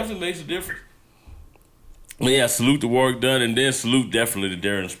 Definitely makes a difference. But yeah, salute to Warwick Dunn, and then salute definitely to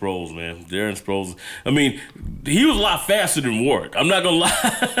Darren Sproles, man. Darren Sproles, I mean, he was a lot faster than Warwick. I'm not going to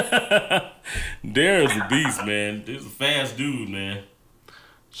lie. Darren's a beast, man. He's a fast dude, man.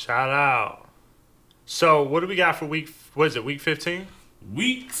 Shout out. So, what do we got for week 15?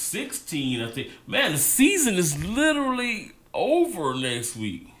 Week 16, I think. Man, the season is literally over next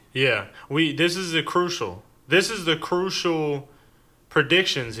week. Yeah, this is the crucial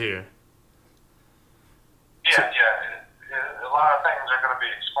predictions here. Yeah. A lot of things are going to be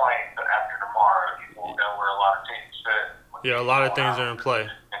explained after tomorrow. We'll know where a lot of teams fit. Yeah, a lot of things are in play.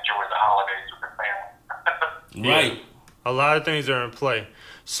 Enjoy the holidays with your family. Right. A lot of things are in play.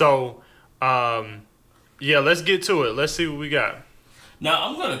 So, let's get to it. Let's see what we got. Now,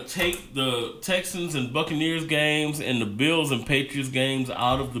 I'm going to take the Texans and Buccaneers games and the Bills and Patriots games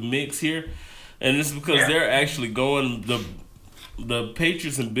out of the mix here. And it's because they're actually going, the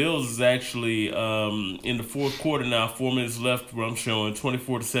Patriots and Bills is actually in the fourth quarter now, 4 minutes left where I'm showing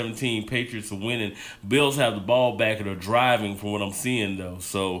 24-17, Patriots are winning. Bills have the ball back and are driving from what I'm seeing, though.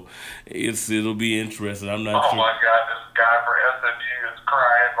 So it'll be interesting. I'm not sure. Oh, my God, this guy for SMU is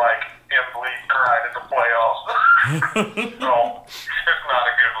crying like Embiid cried in the playoffs. So, it's not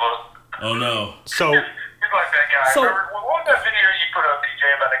a good look. Oh, no. So he's like that guy. So- Remember, what was that video you put up,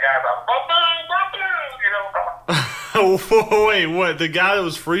 DJ, about the guy about Wait, what? The guy that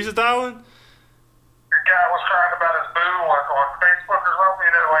was freestyling? The guy was crying about his boo on Facebook or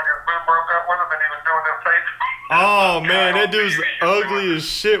something, like his boo broke up with him and he was doing them face. Oh, man, that dude's ugly as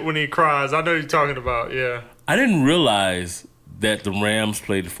shit when he cries. I know you're talking about, yeah. I didn't realize that the Rams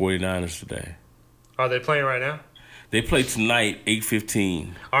played the 49ers today. Are they playing right now? They play tonight,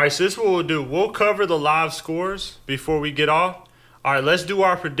 8:15. All right, so this is what we'll do. We'll cover the live scores before we get off. All right, let's do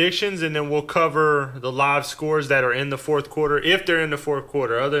our predictions, and then we'll cover the live scores that are in the fourth quarter, if they're in the fourth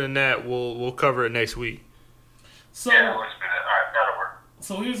quarter. Other than that, we'll cover it next week. So, Yeah, let's do that. All right, that'll work.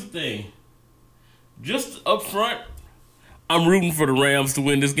 So here's the thing. Just up front, I'm rooting for the Rams to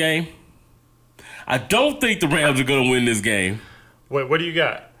win this game. I don't think the Rams are going to win this game, Wait, what do you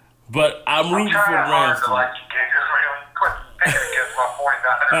got? but I'm rooting for the Rams to to like you kids. Really quit picking against my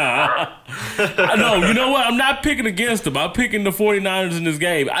 49ers. No, you know what? I'm not picking against them. I'm picking the 49ers in this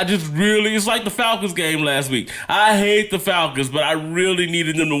game. It's like the Falcons game last week. I hate the Falcons, but I really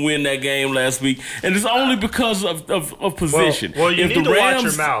needed them to win that game last week. And it's only because of position. Well, you need to watch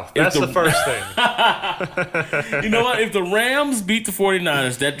your mouth. That's the first thing. You know what? If the Rams beat the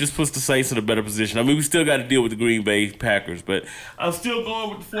 49ers, that just puts the Saints in a better position. I mean, we still got to deal with the Green Bay Packers, but I'm still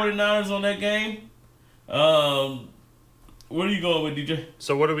going with the 49ers on that game. What are you going with, DJ?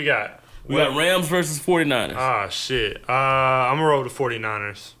 So what do we got? We got Rams versus 49ers. Ah, shit. I'm going to roll the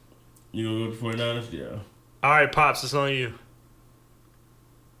 49ers. You going to go with the 49ers? Yeah. All right, Pops, it's on you.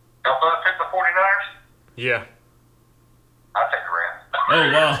 I'm going to pick the 49ers. Yeah. I'll take the Rams.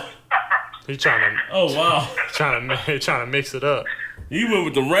 Oh, wow. He's trying to Oh, wow. trying to mix it up. He went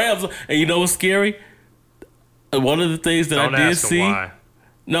with the Rams. And you know what's scary? One of the things that Don't I did ask him see. why.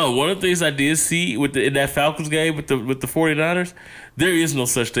 No, one of the things I did see in that Falcons game with the 49ers, there is no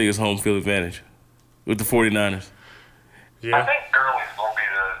such thing as home field advantage with the 49ers. Yeah. I think Gurley's going to be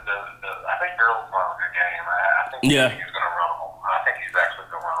I think Gurley's going to have a good game. I think he's going to run them. I think he's actually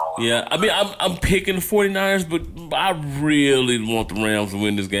going to run all of them. Yeah, I mean, I'm picking the 49ers, but I really want the Rams to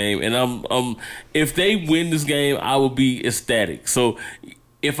win this game. And if they win this game, I will be ecstatic. So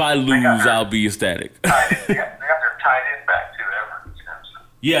if I lose, I'll be ecstatic. They got their tight end back too, Everett.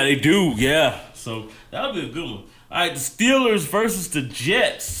 Yeah, they do. Yeah, so that'll be a good one. All right, the Steelers versus the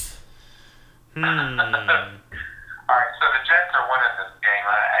Jets. All right, so the Jets are winning this game.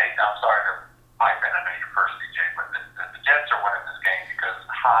 I'm sorry to pipe in. I know you're first, DJ, but the Jets are winning this game because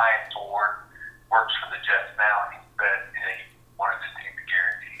Hines Ward works for the Jets now, and he said he wanted this team to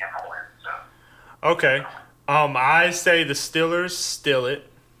guarantee him a win. So Okay. I say the Steelers steal it.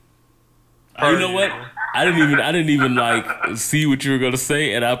 You know what? I didn't even like see what you were gonna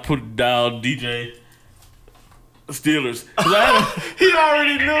say, and I put down DJ Steelers. He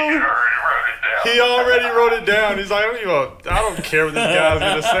already knew. He already wrote it down. He's like, I don't care what this guy's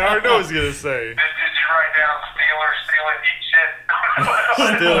gonna say. I already know what he's gonna say. Did you write down Steelers, steal it, eat shit?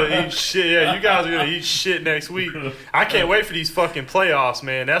 Still eat shit. Yeah, you guys are gonna eat shit next week. I can't wait for these fucking playoffs,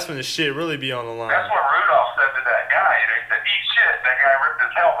 man. That's when the shit really be on the line. That's what Rudolph said to that guy. He said, eat shit. That guy ripped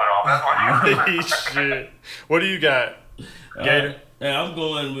his helmet off. That's what he Eat shit. What do you got, Gator? Hey, I'm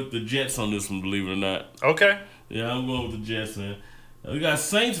going with the Jets on this one, believe it or not. Okay. Yeah, I'm going with the Jets, man. We got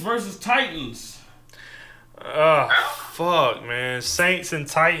Saints versus Titans. Fuck, man. Saints and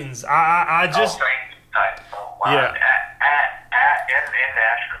Titans. I just. Saints and Titans. Oh, wow. Yeah. In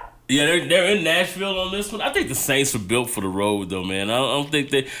Nashville. Yeah, they're in Nashville on this one. I think the Saints are built for the road, though, man. I don't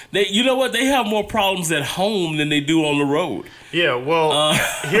think they you know what? They have more problems at home than they do on the road. Yeah, well,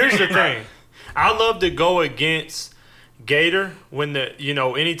 here's the thing. I love to go against Gator when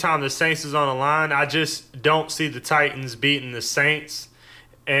anytime the Saints is on the line. I just don't see the Titans beating the Saints.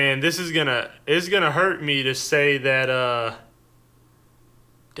 And this is it's gonna hurt me to say that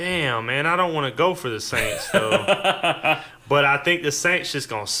damn, man, I don't want to go for the Saints though. But I think the Saints just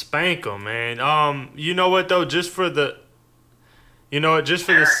gonna spank them, man. You know what though? Just for the Derrick Henry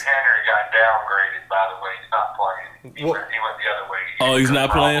got downgraded, by the way. He's not playing. He went the other way. Oh, he's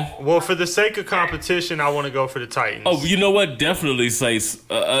not playing? Well, for the sake of competition, I want to go for the Titans. Oh, you know what? Definitely Saints.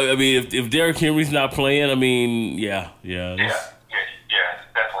 I mean, if Derrick Henry's not playing, I mean, yeah. Definitely the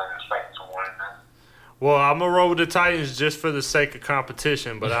Saints will win. Well, I'm going to roll with the Titans just for the sake of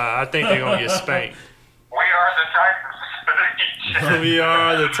competition, but I think they're going to get spanked. We are the Titans. We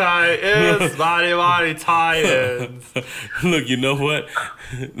are the Titans. Body Titans. Look, you know what?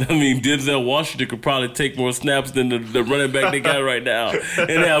 I mean, Denzel Washington could probably take more snaps than the running back they got right now and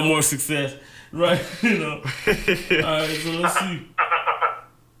have more success. Right? All right, so let's see.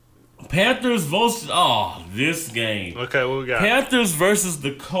 Panthers versus this game. Okay, what we got? Panthers versus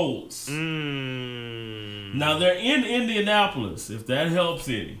the Colts. Now they're in Indianapolis, if that helps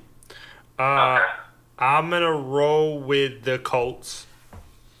any. I'm gonna roll with the Colts.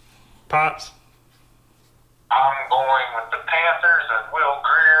 Pops? I'm going with the Panthers and Will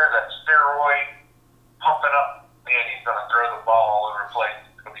Greer, that steroid pumping up. Man, he's gonna throw the ball all over the place.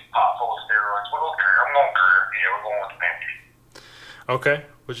 It's gonna be pot full of steroids. Will Greer. I'm going Greer. Yeah, we're going with the Panthers. Okay.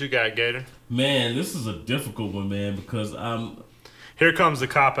 What you got, Gator? Man, this is a difficult one, man, because Here comes the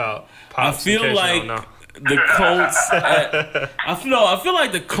cop out. Pops, I feel like the Colts. I feel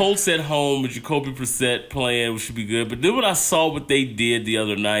like the Colts at home with Jacoby Brissett playing should be good. But then when I saw what they did the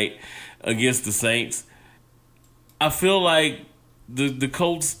other night against the Saints, I feel like the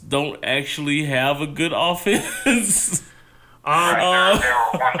Colts don't actually have a good offense. They were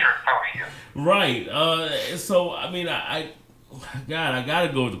one-trick pony. Right. So I mean, I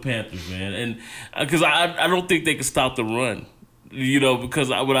gotta go with the Panthers, man, and because I don't think they can stop the run. Because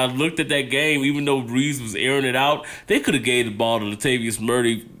when I looked at that game, even though Breeze was airing it out, they could have gave the ball to Latavius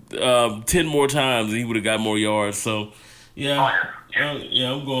Murray 10 more times and he would have got more yards. So, yeah,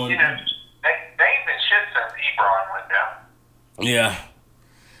 I'm going. They've been shit since Ebron went down.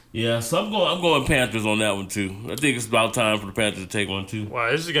 Yeah. So I'm going Panthers on that one too. I think it's about time for the Panthers to take one too.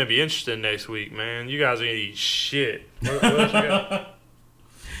 Wow, this is gonna be interesting next week, man. You guys are gonna eat shit. What else you got?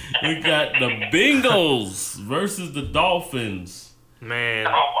 We got the Bengals versus the Dolphins. Man.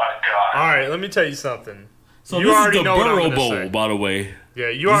 Oh my God! All right, let me tell you something. So you this already is the know what I'm Burrow gonna Bowl, say. by the way. Yeah,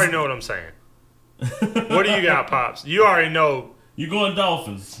 you already know what I'm saying. What do you got, Pops? You already know. You going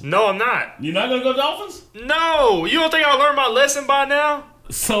Dolphins? No, I'm not. You're not gonna go Dolphins? No, you don't think I learned my lesson by now?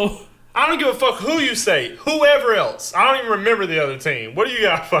 So I don't give a fuck who you say. Whoever else. I don't even remember the other team. What do you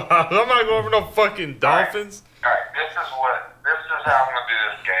got, Pops? I'm not going for no fucking Dolphins. All right, this is how I'm gonna do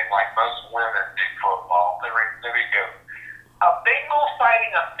this game. Like most women do football. There we go. A Bengal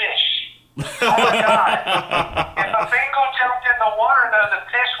fighting a fish. Oh my God! If a Bengal jumped in the water, though, the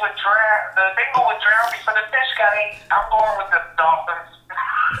Bengal would drown before the fish got eaten. I'm going with the Dolphins.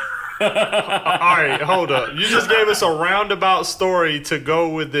 All right, hold up. You just gave us a roundabout story to go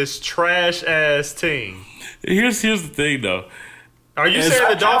with this trash ass team. here's the thing, though. Are you saying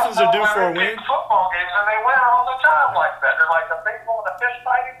the Dolphins are due for a win? Football games, and they win all the time like that. They're like a Bengal and a fish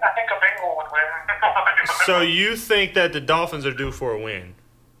fighting. I think a Bengal would win. So you think that the Dolphins are due for a win?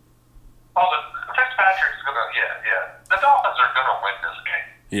 Oh, Fitzpatrick's gonna. Yeah. The Dolphins are gonna win this game.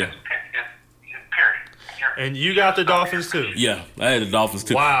 Yeah. Period. And you got the Dolphins too? Yeah, I had the Dolphins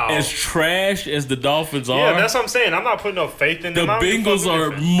too. Wow. As trash as the Dolphins are, Yeah, that's what I'm saying. I'm not putting no faith in the them. I don't give a Bengals fuck are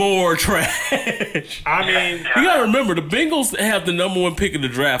what they more trash. I mean, You gotta remember, the Bengals have the number one pick in the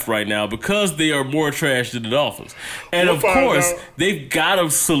draft right now because they are more trash than the Dolphins. And We'll of find course, out. they've got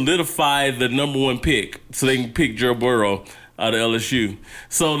to solidify the number one pick so they can pick Joe Burrow out of LSU.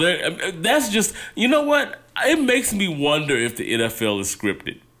 So that's just, you know what? It makes me wonder if the NFL is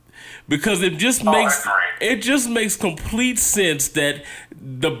scripted. Because it just makes complete sense that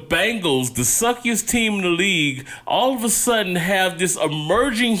the Bengals, the suckiest team in the league, all of a sudden have this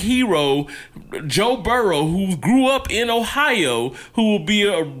emerging hero, Joe Burrow, who grew up in Ohio, who will be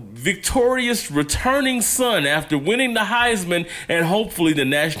a victorious returning son after winning the Heisman and hopefully the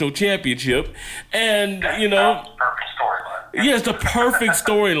national championship. And, you know, Perfect storyline. yeah, it's the perfect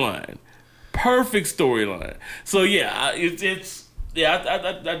storyline. Perfect storyline. So, yeah, I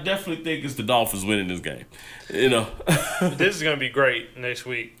definitely think it's the Dolphins winning this game. You know, this is gonna be great next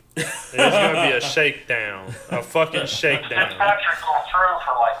week. It's gonna be a shakedown, a fucking shakedown. Fitzpatrick going through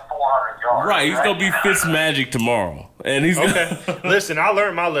for like 400 yards. right? He's gonna be Fitzmagic tomorrow, and he's Okay, listen, I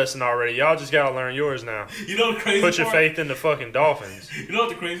learned my lesson already. Y'all just gotta learn yours now. You know the crazy Put your part? faith in the fucking Dolphins. You know what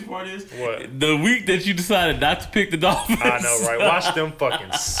the crazy part is? What? The week that you decided not to pick the Dolphins. I know, right? Watch them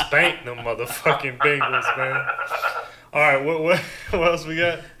fucking spank them motherfucking Bengals, man. All right, what else we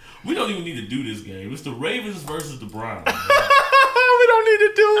got? We don't even need to do this game. It's the Ravens versus the Browns. We don't need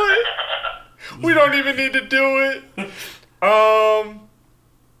to do it. We don't even need to do it.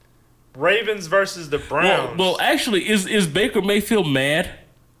 Ravens versus the Browns. well, actually, is Baker Mayfield mad?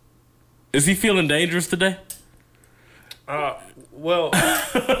 Is he feeling dangerous today? well,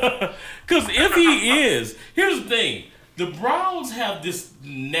 Because if he is, here's the thing. The Browns have this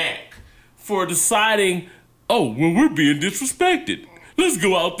knack for deciding, oh, well, we're being disrespected. Let's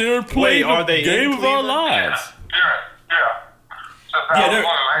go out there and play Wait, are the they game in of our Cleveland? lives. Yeah.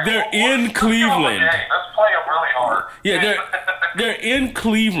 Yeah, they're in Let's go on the Cleveland. game. Let's play them really hard. Yeah, they're in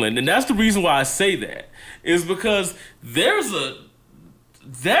Cleveland, and that's the reason why I say that is because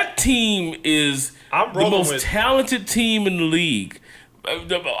that team is I'm the rolling most with- talented team in the league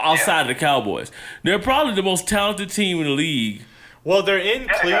outside of the Cowboys. They're probably the most talented team in the league. well, they're in Yeah, they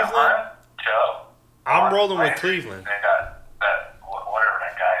got Cleveland. Brian Joe. I'm rolling with Landry. Cleveland. They got that, whatever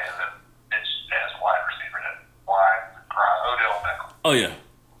that guy is, it's as wide receiver, Odell Beckham. Oh yeah,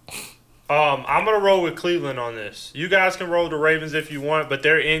 I'm gonna roll with Cleveland on this. You guys can roll the Ravens if you want, but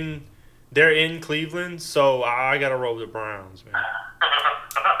they're in Cleveland, so I gotta roll with the Browns, man. All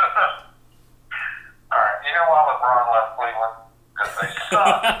right, you know why LeBron left Cleveland? Because they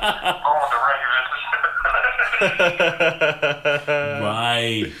suck. Going to Ravens.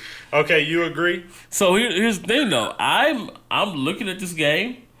 right. Okay, you agree? So here's the thing, though. I'm looking at this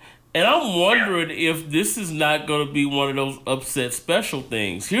game, and I'm wondering if this is not going to be one of those upset special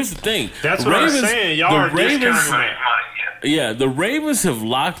things. Here's the thing. That's what I'm saying. Y'all are discounting that. Yeah, the Ravens have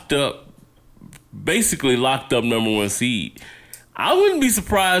basically locked up number one seed. I wouldn't be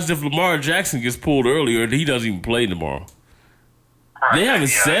surprised if Lamar Jackson gets pulled earlier and he doesn't even play tomorrow. They haven't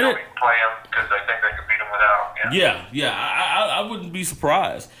said they it. don't even play him because they think they can beat him without him. Yeah, I wouldn't be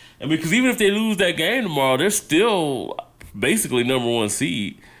surprised. I mean, because even if they lose that game tomorrow, they're still basically number one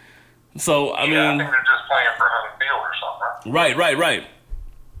seed. So, I I mean, think they're just playing for home field or something. right.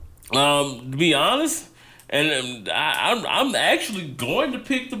 To be honest, and I'm actually going to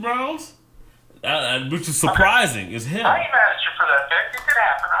pick the Browns, which is surprising as hell. I ain't mad at you for that pick. It could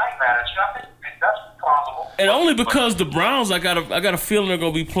happen. I ain't mad at you. I think that's plausible. And only because the Browns, I got a feeling they're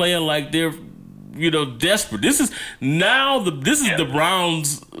gonna be playing like they're, desperate. This is the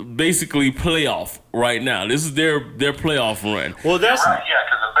Browns basically playoff right now. This is their playoff run. Well, that's Right, yeah,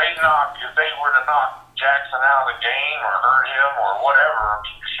 because if they were to knock Jackson out of the game or hurt him or whatever, or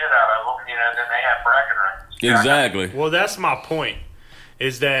beat the shit out of him, then they have bracket rankings. Exactly. well, that's my point.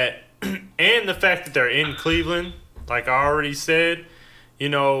 Is that and the fact that they're in Cleveland, like I already said, they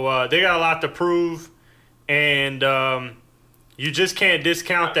got a lot to prove, and you just can't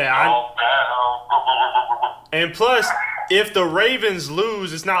discount that. And plus, if the Ravens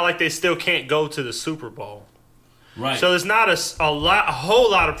lose, it's not like they still can't go to the Super Bowl. Right. So there's not a whole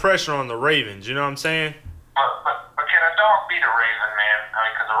lot of pressure on the Ravens. You know what I'm saying? But can a dog beat a raven, man?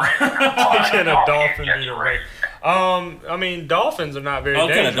 Because a raven can fly. Can a dog dolphin can't beat catch a raven? I mean, dolphins are not very How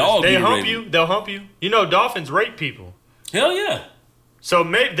can a dangerous. dog They beat a hump raven? you. They'll hump you. Dolphins rape people. Hell yeah. So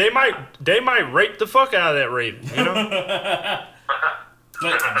they might rape the fuck out of that raven.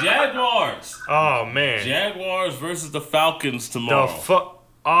 But Jaguars. Oh man. Jaguars versus the Falcons tomorrow. The fuck.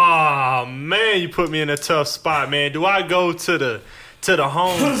 Oh man, you put me in a tough spot, man. Do I go to the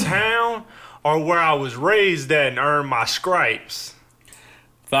hometown or where I was raised at and earn my stripes.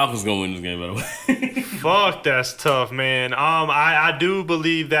 Falcons gonna win this game, by the way. Fuck, that's tough, man. I do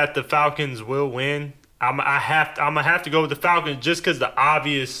believe that the Falcons will win. I'm gonna have to go with the Falcons just because the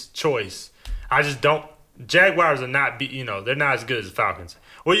obvious choice. I just don't. Jaguars are not they're not as good as the Falcons.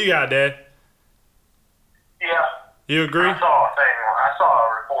 What you got, Dad? Yeah. You agree? I saw a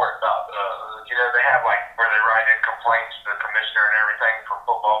report about, they have like where they write in complaints to the commissioner and everything for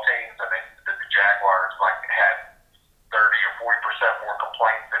football teams, and the Jaguars like had 30 or 40% more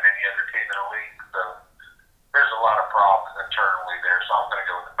complaints than any other team in the league. So there's a lot of problems internally there. So I'm going to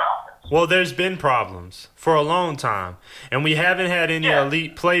go with the Falcons. Well, there's been problems for a long time, and we haven't had any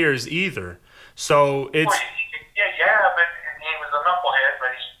elite players either. So it's but he was a knucklehead,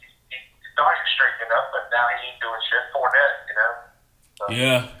 but he thought he was straightened up, but now he ain't doing shit. Fournette, So.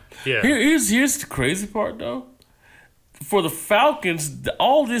 Yeah. Here's the crazy part, though. For the Falcons,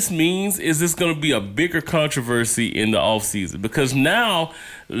 all this means is it's going to be a bigger controversy in the offseason. Because now,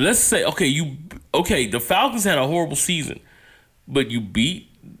 let's say, the Falcons had a horrible season, but you beat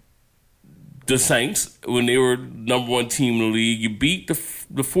the Saints when they were number one team in the league. You beat the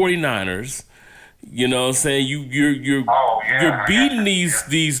 49ers. You know what I'm saying? You're beating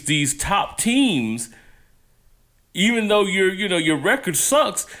these top teams, even though your record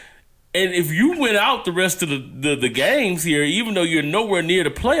sucks. And if you win out the rest of the games here, even though you're nowhere near the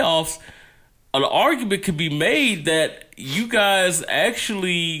playoffs, an argument could be made that you guys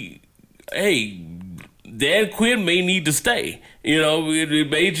actually, Dan Quinn may need to stay. It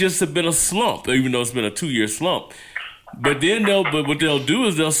may just have been a slump, even though it's been a 2-year slump. But then what they'll do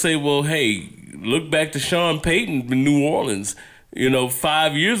is they'll say, well, hey, look back to Sean Payton in New Orleans,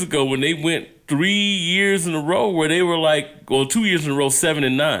 5 years ago when they went 3 years in a row where they were 2 years in a row,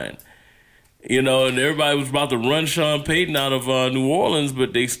 7-9. And everybody was about to run Sean Payton out of New Orleans,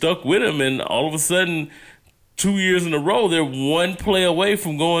 but they stuck with him, and all of a sudden, 2 years in a row, they're one play away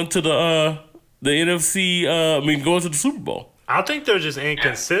from going to the NFC. Going to the Super Bowl. I think they're just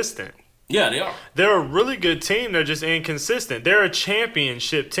inconsistent. Yeah, they are. They're a really good team. They're just inconsistent. They're a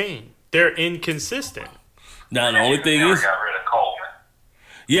championship team. They're inconsistent. Now the only thing is, got rid of Coleman.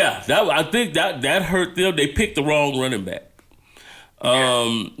 Yeah, I think that hurt them. They picked the wrong running back.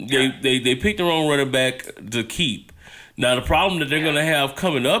 They picked the wrong running back to keep. Now the problem that they're going to have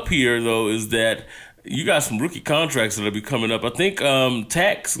coming up here though is that you got some rookie contracts that'll be coming up. I think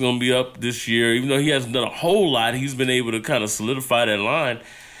Tack's going to be up this year, even though he hasn't done a whole lot. He's been able to kind of solidify that line.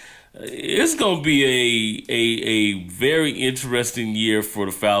 It's going to be a very interesting year for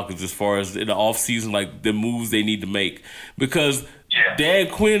the Falcons as far as in the offseason, like the moves they need to make. Because Dan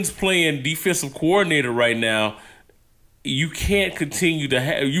Quinn's playing defensive coordinator right now. You can't continue to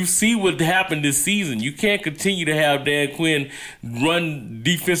have... You see what happened this season. You can't continue to have Dan Quinn run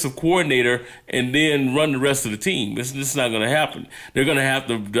defensive coordinator and then run the rest of the team. This is not going to happen. They're going to have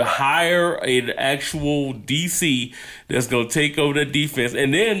to hire an actual DC that's going to take over that defense.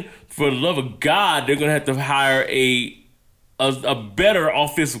 And then, for the love of God, they're going to have to hire a better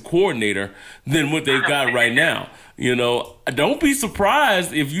offensive coordinator than what they've got right now. Don't be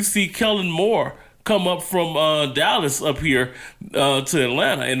surprised if you see Kellen Moore come up from Dallas up here to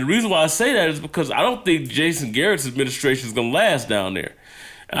Atlanta. And the reason why I say that is because I don't think Jason Garrett's administration is going to last down there.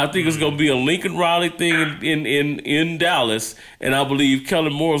 I think it's going to be a Lincoln Riley thing in Dallas, and I believe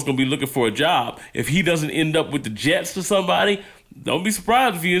Kellen Moore is going to be looking for a job. If he doesn't end up with the Jets or somebody, don't be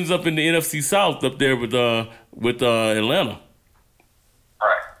surprised if he ends up in the NFC South up there with Atlanta.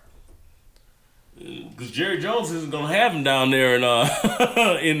 Because Jerry Jones isn't going to have him down there in the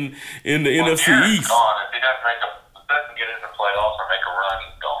NFC Jerry's East. Gone. If he doesn't get in the playoffs or make a run,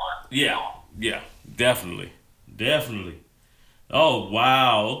 he's gone. Yeah, definitely. Oh,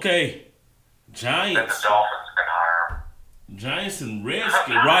 wow, okay. Giants. Then the Dolphins can hire him. Giants and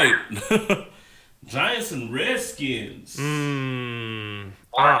Redskins, right. Giants and Redskins.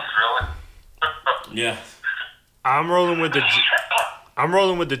 What, really? Yeah. I'm rolling with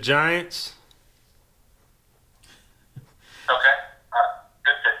the Giants. Okay.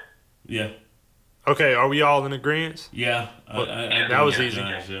 Good pick. Yeah. Okay, are we all in agreement? Yeah. That was easy.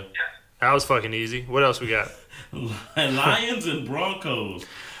 Giants, yeah. That was fucking easy. What else we got? Lions and Broncos.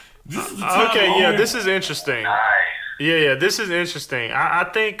 This is the time Okay, yeah, this is interesting. Nice. Yeah, this is interesting. I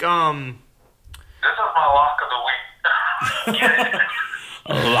think This is my lock of the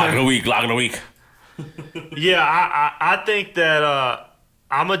week. Lock of the week. Yeah, I think that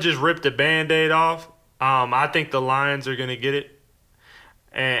I'm going to just rip the Band-Aid off. I think the Lions are going to get it.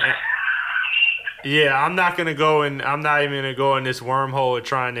 And yeah, I'm not even going to go in this wormhole of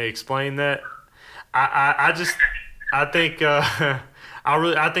trying to explain that. I think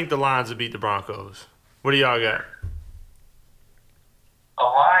I think the Lions will beat the Broncos. What do y'all got? A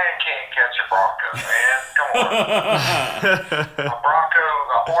lion can't catch a bronco, man. Come on.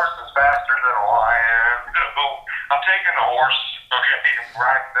 A horse is faster than a lion. I'm taking the horse. Okay,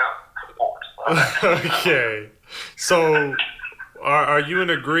 riding the horse. Okay. So, are you in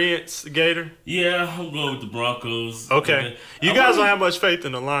agreement, Gator? Yeah, I'm going with the Broncos. Okay. You guys don't have much faith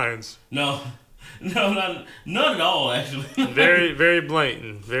in the Lions. No, none at all, actually. Very, very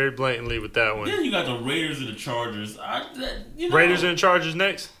blatant. Very blatantly with that one. Then you got the Raiders and the Chargers. Raiders and Chargers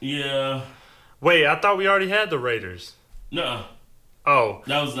next? Yeah. Wait, I thought we already had the Raiders. No. Oh.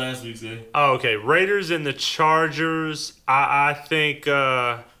 That was last week's game. Oh, okay. Raiders and the Chargers. I think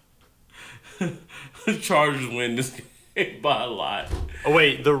the Chargers win this game by a lot. Oh,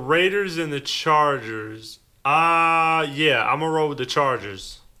 wait, the Raiders and the Chargers. Yeah, I'm gonna roll with the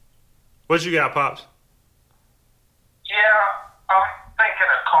Chargers. What you got, Pops? Yeah, I'm thinking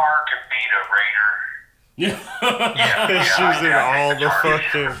a car could beat a Raider. Yeah. Choosing all the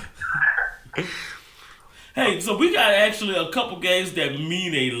fucking. Hey, so we got actually a couple games that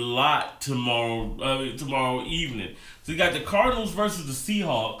mean a lot tomorrow evening. So we got the Cardinals versus the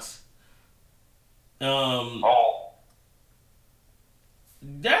Seahawks.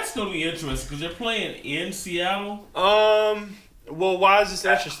 That's gonna be interesting because they're playing in Seattle. Well, why is this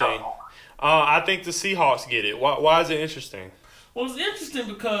interesting? I think the Seahawks get it. Why is it interesting? Well, it's interesting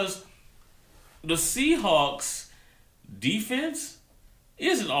because the Seahawks defense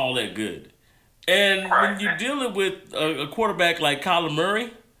isn't all that good. And when you're dealing with a quarterback like Kyler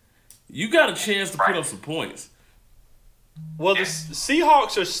Murray, you got a chance to put up some points. Well, the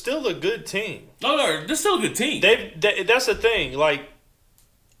Seahawks are still a good team. No, they're still a good team. That's the thing. Like,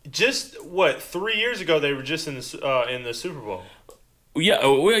 just 3 years ago they were just in the Super Bowl. Yeah,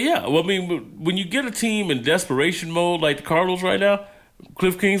 well, yeah. Well, I mean, when you get a team in desperation mode like the Cardinals right now,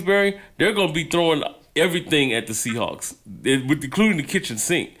 Cliff Kingsbury, they're going to be throwing everything at the Seahawks, including the kitchen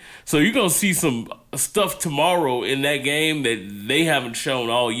sink. So you're going to see some stuff tomorrow in that game that they haven't shown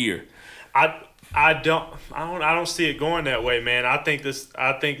all year. I don't see it going that way, man. I think this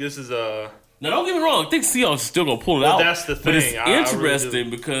is a. Now, don't get me wrong. I think Seahawks are still going to pull it out. That's the thing. But it's interesting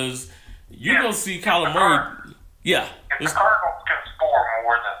because you're going to see Kyler Murray. Yeah. If the Cardinals can score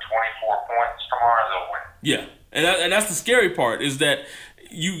more than 24 points tomorrow, they'll win. Yeah. And that's the scary part is that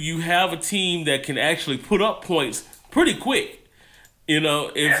you have a team that can actually put up points pretty quick. You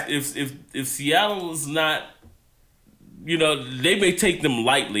know, if Seattle is not, you know, they may take them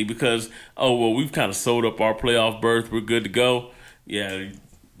lightly because, we've kind of sold up our playoff berth. We're good to go. Yeah.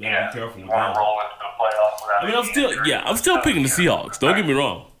 Be careful with that. Roll into the playoffs without I'm still picking the Seahawks. Don't get me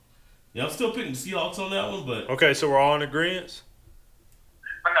wrong. Yeah, I'm still picking the Seahawks on that one, but okay. So we're all in agreement.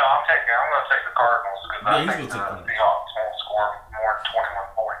 But no, I'm going to take the Cardinals because I think the Seahawks won't score more than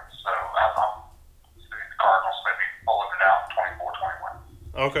 21 points. So I'm the Cardinals maybe pulling it out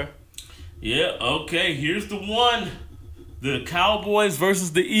 24-21. Okay. Yeah. Okay. Here's the one: the Cowboys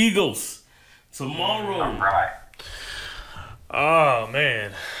versus the Eagles tomorrow. All right. Oh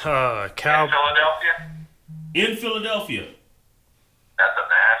man, Philadelphia. In Philadelphia. That's a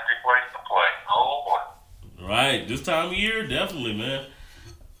nasty place to play. Oh boy. Right, this time of year, definitely, man.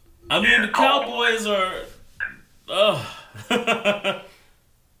 I mean, the Cowboys are.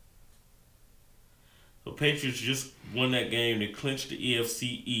 The Patriots just won that game. They clinched the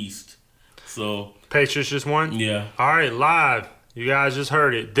EFC East. So Patriots just won? Yeah. All right, live. You guys just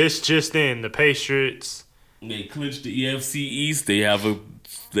heard it. This just in, the Patriots. They clinched the EFC East. They have a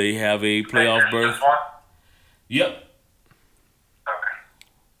playoff berth. Yep. Okay.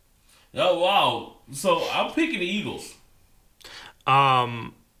 Oh wow. So I'm picking the Eagles.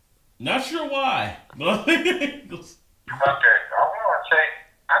 Not sure why, but I'm picking the Eagles. Okay, I want to say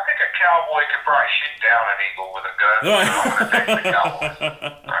I think a cowboy could probably shoot down an eagle with a gun. I'm going to take the Cowboys.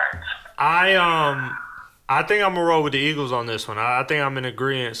 Right. I think I'm gonna roll with the Eagles on this one. I think I'm in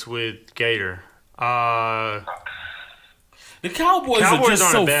agreement with Gator. The Cowboys are just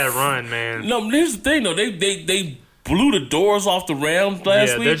on so a bad run, man. No, here's the thing though. They blew the doors off the Rams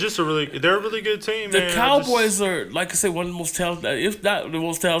last week. They're a really good team, man. The Cowboys are, like I said, one of the most talented, if not the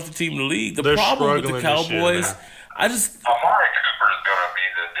most talented team in the league. The problem with the Cowboys, Amari Cooper is going to be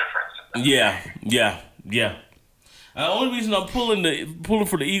the difference. Yeah. The only reason I'm pulling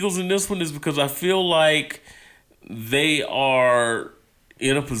for the Eagles in this one is because I feel like they are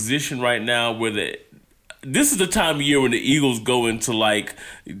in a position right now where this is the time of year when the Eagles go into like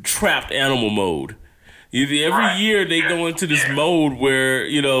trapped animal mode. Every year they go into this mode where,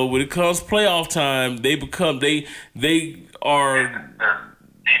 you know, when it comes playoff time, they are.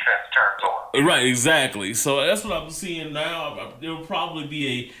 They're defense turns on. Right, exactly. So that's what I'm seeing now. There will probably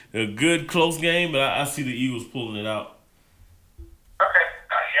be a good close game, but I see the Eagles pulling it out. Okay. I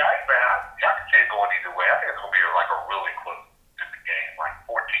can see it going either way. I think it's going to be like a really close game, like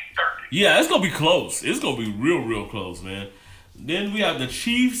 14-30. Yeah, it's going to be close. It's going to be real close, man. Then we have the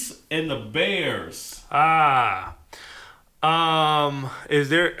Chiefs and the Bears. Is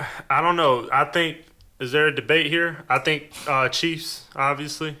there? I don't know. I think is there a debate here? I think Chiefs,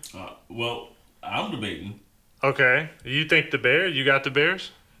 obviously. Well, I'm debating. Okay, you think the Bears? You got the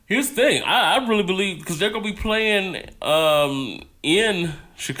Bears? Here's the thing. I really believe because they're going to be playing in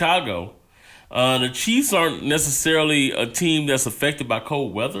Chicago. The Chiefs aren't necessarily a team that's affected by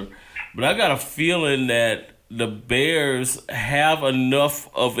cold weather, but I got a feeling that the Bears have enough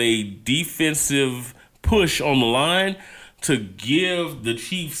of a defensive push on the line to give the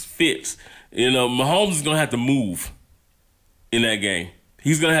Chiefs fits. Mahomes is going to have to move in that game.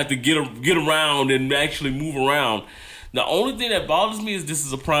 He's going to have to get around and actually move around. The only thing that bothers me is this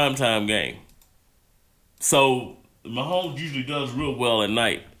is a primetime game. So Mahomes usually does real well at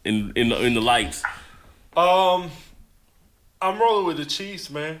night in the lights. I'm rolling with the Chiefs,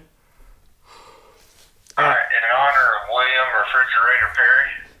 man. All right, in honor of William Refrigerator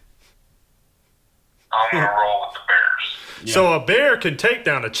Perry, I'm going to roll with the Bears. Yeah. So a bear can take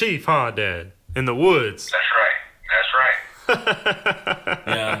down a chief, huh, Dad? In the woods. That's right.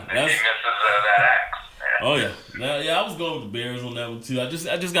 Yeah, he misses that axe. Yeah. Oh yeah, I was going with the Bears on that one too. I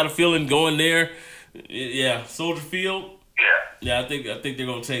just got a feeling going there. Yeah, Soldier Field. Yeah, I think they're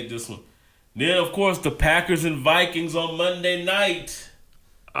gonna take this one. Then of course the Packers and Vikings on Monday night.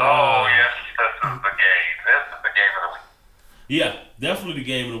 Oh yes, this is the game. This is the game of the week. Yeah, definitely the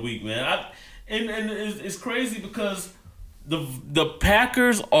game of the week, man. And it's crazy because the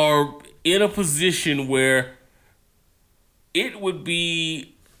Packers are in a position where it would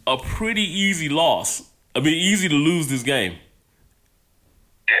be a pretty easy loss. I mean, easy to lose this game.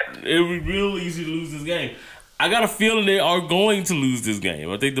 Yeah. It would be real easy to lose this game. I got a feeling they are going to lose this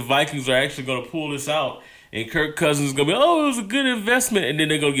game. I think the Vikings are actually going to pull this out, and Kirk Cousins is going to be, it was a good investment, and then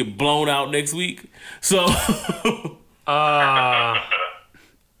they're going to get blown out next week. So, I'm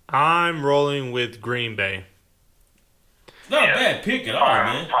rolling with Green Bay. It's not a bad pick at all,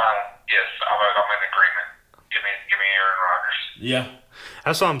 man. Yes, I'm in agreement. Give me Aaron Rodgers. Yeah.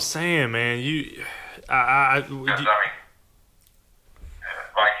 That's what I'm saying, man. Vikings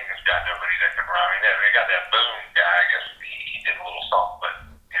got nobody that can run. I mean, they got that Boone guy. I guess he did a little something, but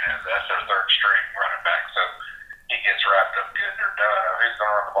that's their third string running back. So he gets wrapped up good. They're done. Who's going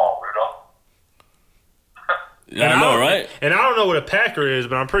to run the ball? Rudolph. Yeah, I know, right? And I don't know what a Packer is,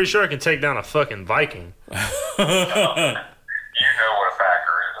 but I'm pretty sure I can take down a fucking Viking. You know what a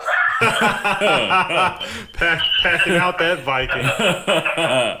Packer is. Packing out that Viking.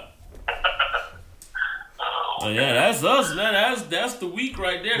 Yeah, that's us, man. That's the week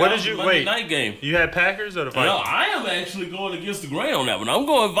right there. What that did you Monday wait? Night game. You had Packers or the Vikings? No, I am actually going against the grain on that one. I'm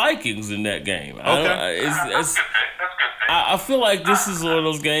going Vikings in that game. Okay. I feel like this is one of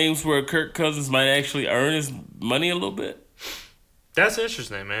those games where Kirk Cousins might actually earn his money a little bit. That's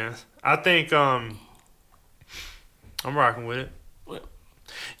interesting, man. I think I'm rocking with it.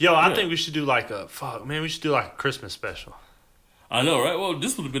 Yo, I think we should do like a Christmas special. I know, right? Well,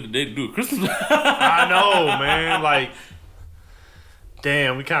 this would have been the day to do a Christmas. I know, man. Like,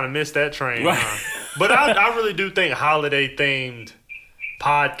 damn, we kind of missed that train. Right. Huh? But I really do think holiday-themed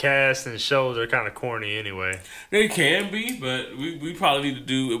podcasts and shows are kind of corny anyway. They can be, but we probably need to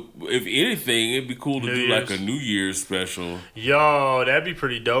do, if anything, it'd be cool to do like a New Year's special. Yo, that'd be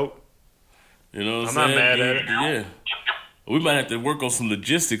pretty dope. You know what I'm saying? not mad at it. Yeah. We might have to work on some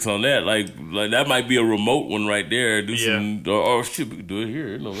logistics on that. Like that might be a remote one right there. Do some, or shit, we could do it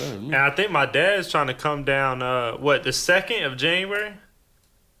here. No matter. And I think my dad's trying to come down. The 2nd of January? The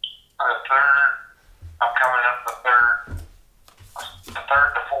 3rd. I'm coming up the 3rd. The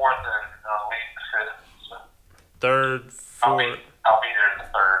 3rd, the 4th, and leave the 5th. So. 3rd, 4th. I'll be there the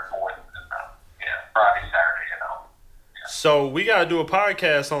 3rd, 4th, and Friday, Saturday, Yeah. So we gotta do a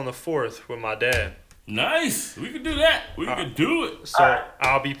podcast on the 4th with my dad. Nice. We could do that. We could do it. So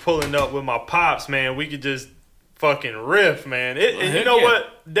I'll be pulling up with my pops, man. We could just fucking riff, man. You know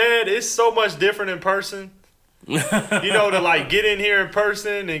what, Dad? It's so much different in person. To like get in here in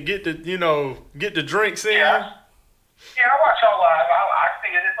person and get the drinks in. Yeah, I watch y'all live. I see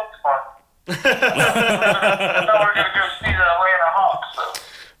it. It looks fun. I know we're gonna go see the Atlanta Hawks. So.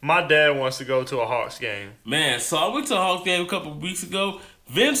 My dad wants to go to a Hawks game. Man, so I went to a Hawks game a couple of weeks ago.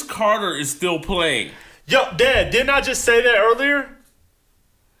 Vince Carter is still playing. Yo, Dad, didn't I just say that earlier?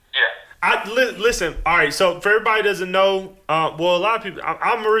 Yeah. Listen. All right. So for everybody that doesn't know, well, a lot of people.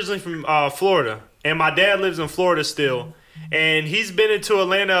 I'm originally from Florida, and my dad lives in Florida still, and he's been into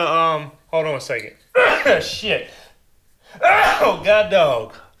Atlanta. Hold on a second. Shit. Oh god,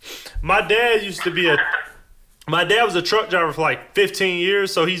 dog. My dad was a truck driver for like 15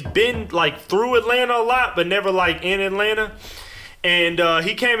 years, so he's been like through Atlanta a lot, but never like in Atlanta. And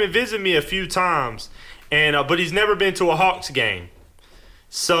he came and visited me a few times, and but he's never been to a Hawks game.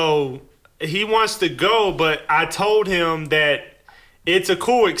 So he wants to go, but I told him that it's a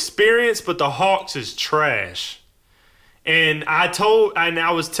cool experience, but the Hawks is trash. And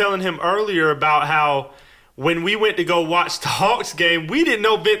I was telling him earlier about how when we went to go watch the Hawks game, we didn't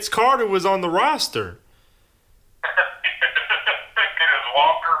know Vince Carter was on the roster.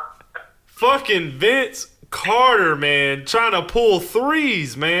 Fucking Vince Carter, man, trying to pull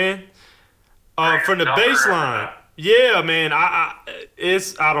threes, man, from the baseline. Yeah, man, I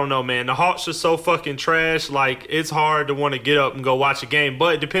don't know, man. The Hawks are so fucking trash. Like, it's hard to want to get up and go watch a game,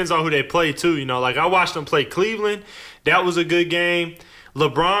 but it depends on who they play too. You know, like I watched them play Cleveland. That was a good game.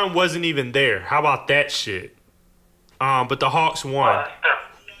 LeBron wasn't even there. How about that shit? But the Hawks won. Well,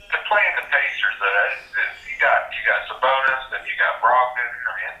 they're playing the Pacers. You got Sabonis and you got Brogdon. I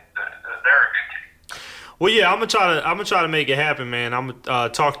mean, they're a good team. Well, yeah, I'm gonna try to make it happen, man. I'm gonna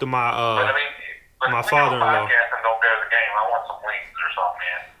talk to my my father-in-law. Podcast and don't go to the game. I want some wings or something,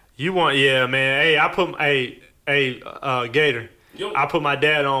 man. You want, yeah, man. Hey, I put Gator. Yo. I put my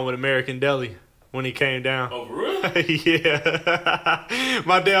dad on with American Deli when he came down. Oh, for real? Yeah.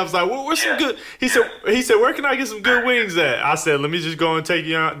 My dad was like, what's some good? He said, where can I get some good wings at? I said, let me just go and take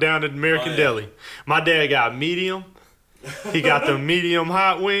you down to American Deli. My dad got medium. He got the medium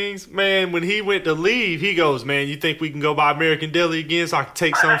hot wings. Man, when he went to leave, he goes, man, you think we can go by American Deli again so I can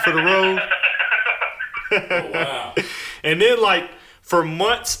take some for the road? Oh, wow. And then, like, for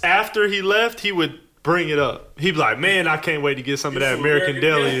months after he left, he would bring it up. He'd be like, man, I can't wait to get some of that American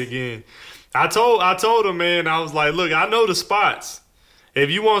Deli again. I told him, man, I was like, look, I know the spots.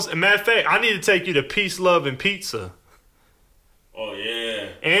 If you want, matter of fact, I need to take you to Peace, Love, and Pizza. Oh, yeah.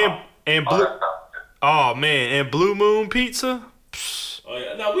 And Blue Moon Pizza. Oh,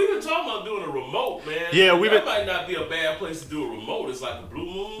 yeah. Now, we've been talking about doing a remote, man. Yeah, that might not be a bad place to do a remote. It's like a Blue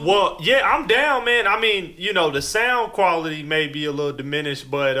Moon. Well, yeah, I'm down, man. I mean, you know, the sound quality may be a little diminished,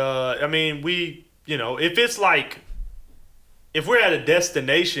 but, I mean, if it's like, if we're at a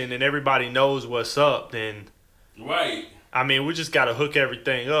destination and everybody knows what's up, then... Right. I mean, we just got to hook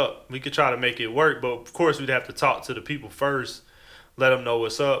everything up. We could try to make it work, but, of course, we'd have to talk to the people first, let them know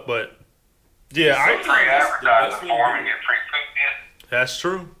what's up, but... Yeah, free advertising for them and get free food. That's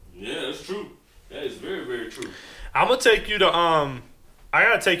true. Yeah, that's true. That is very, very true. I'm gonna take you to I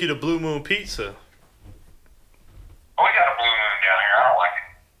gotta take you to Blue Moon Pizza. Oh, we got a Blue Moon down here. I don't like it.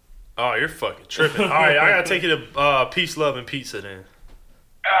 Oh, you're fucking tripping. All right, I gotta take you to Peace, Love, and Pizza then. I'll do that.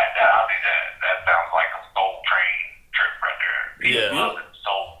 That sounds like a Soul Train trip right there. Yeah.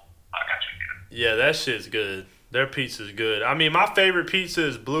 Soul. I got you. Yeah, that shit's good. Their pizza's good. I mean, my favorite pizza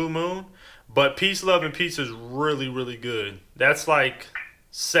is Blue Moon, but Peace, Love, and Pizza is really, really good. That's like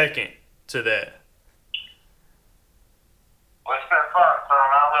second to that. Well, it's been fun, son.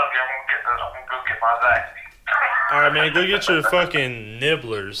 I love you. I'm gonna go get my Zaxby. All right, man, go get your fucking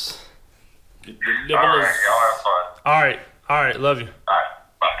nibblers. Get the All right, y'all have fun. All right, love you. All right,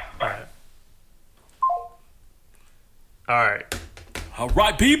 bye. All right. All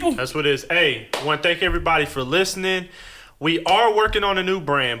right, people. That's what it is. Hey, I want to thank everybody for listening. We are working on a new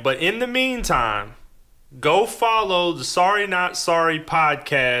brand, but in the meantime, go follow the Sorry Not Sorry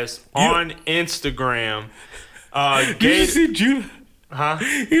podcast on Instagram. Did you see Judah? Huh?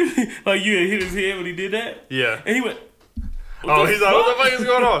 Like you hit his head when he did that? Yeah. And he went, oh, he's like, what the fuck is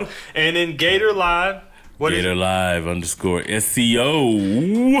going on? And then Gator Live. Gator Live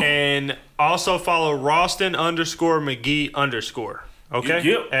 _SCO. And also follow Ralston_McGee_. Okay?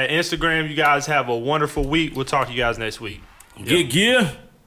 Yep. At Instagram, you guys have a wonderful week. We'll talk to you guys next week. Get gear.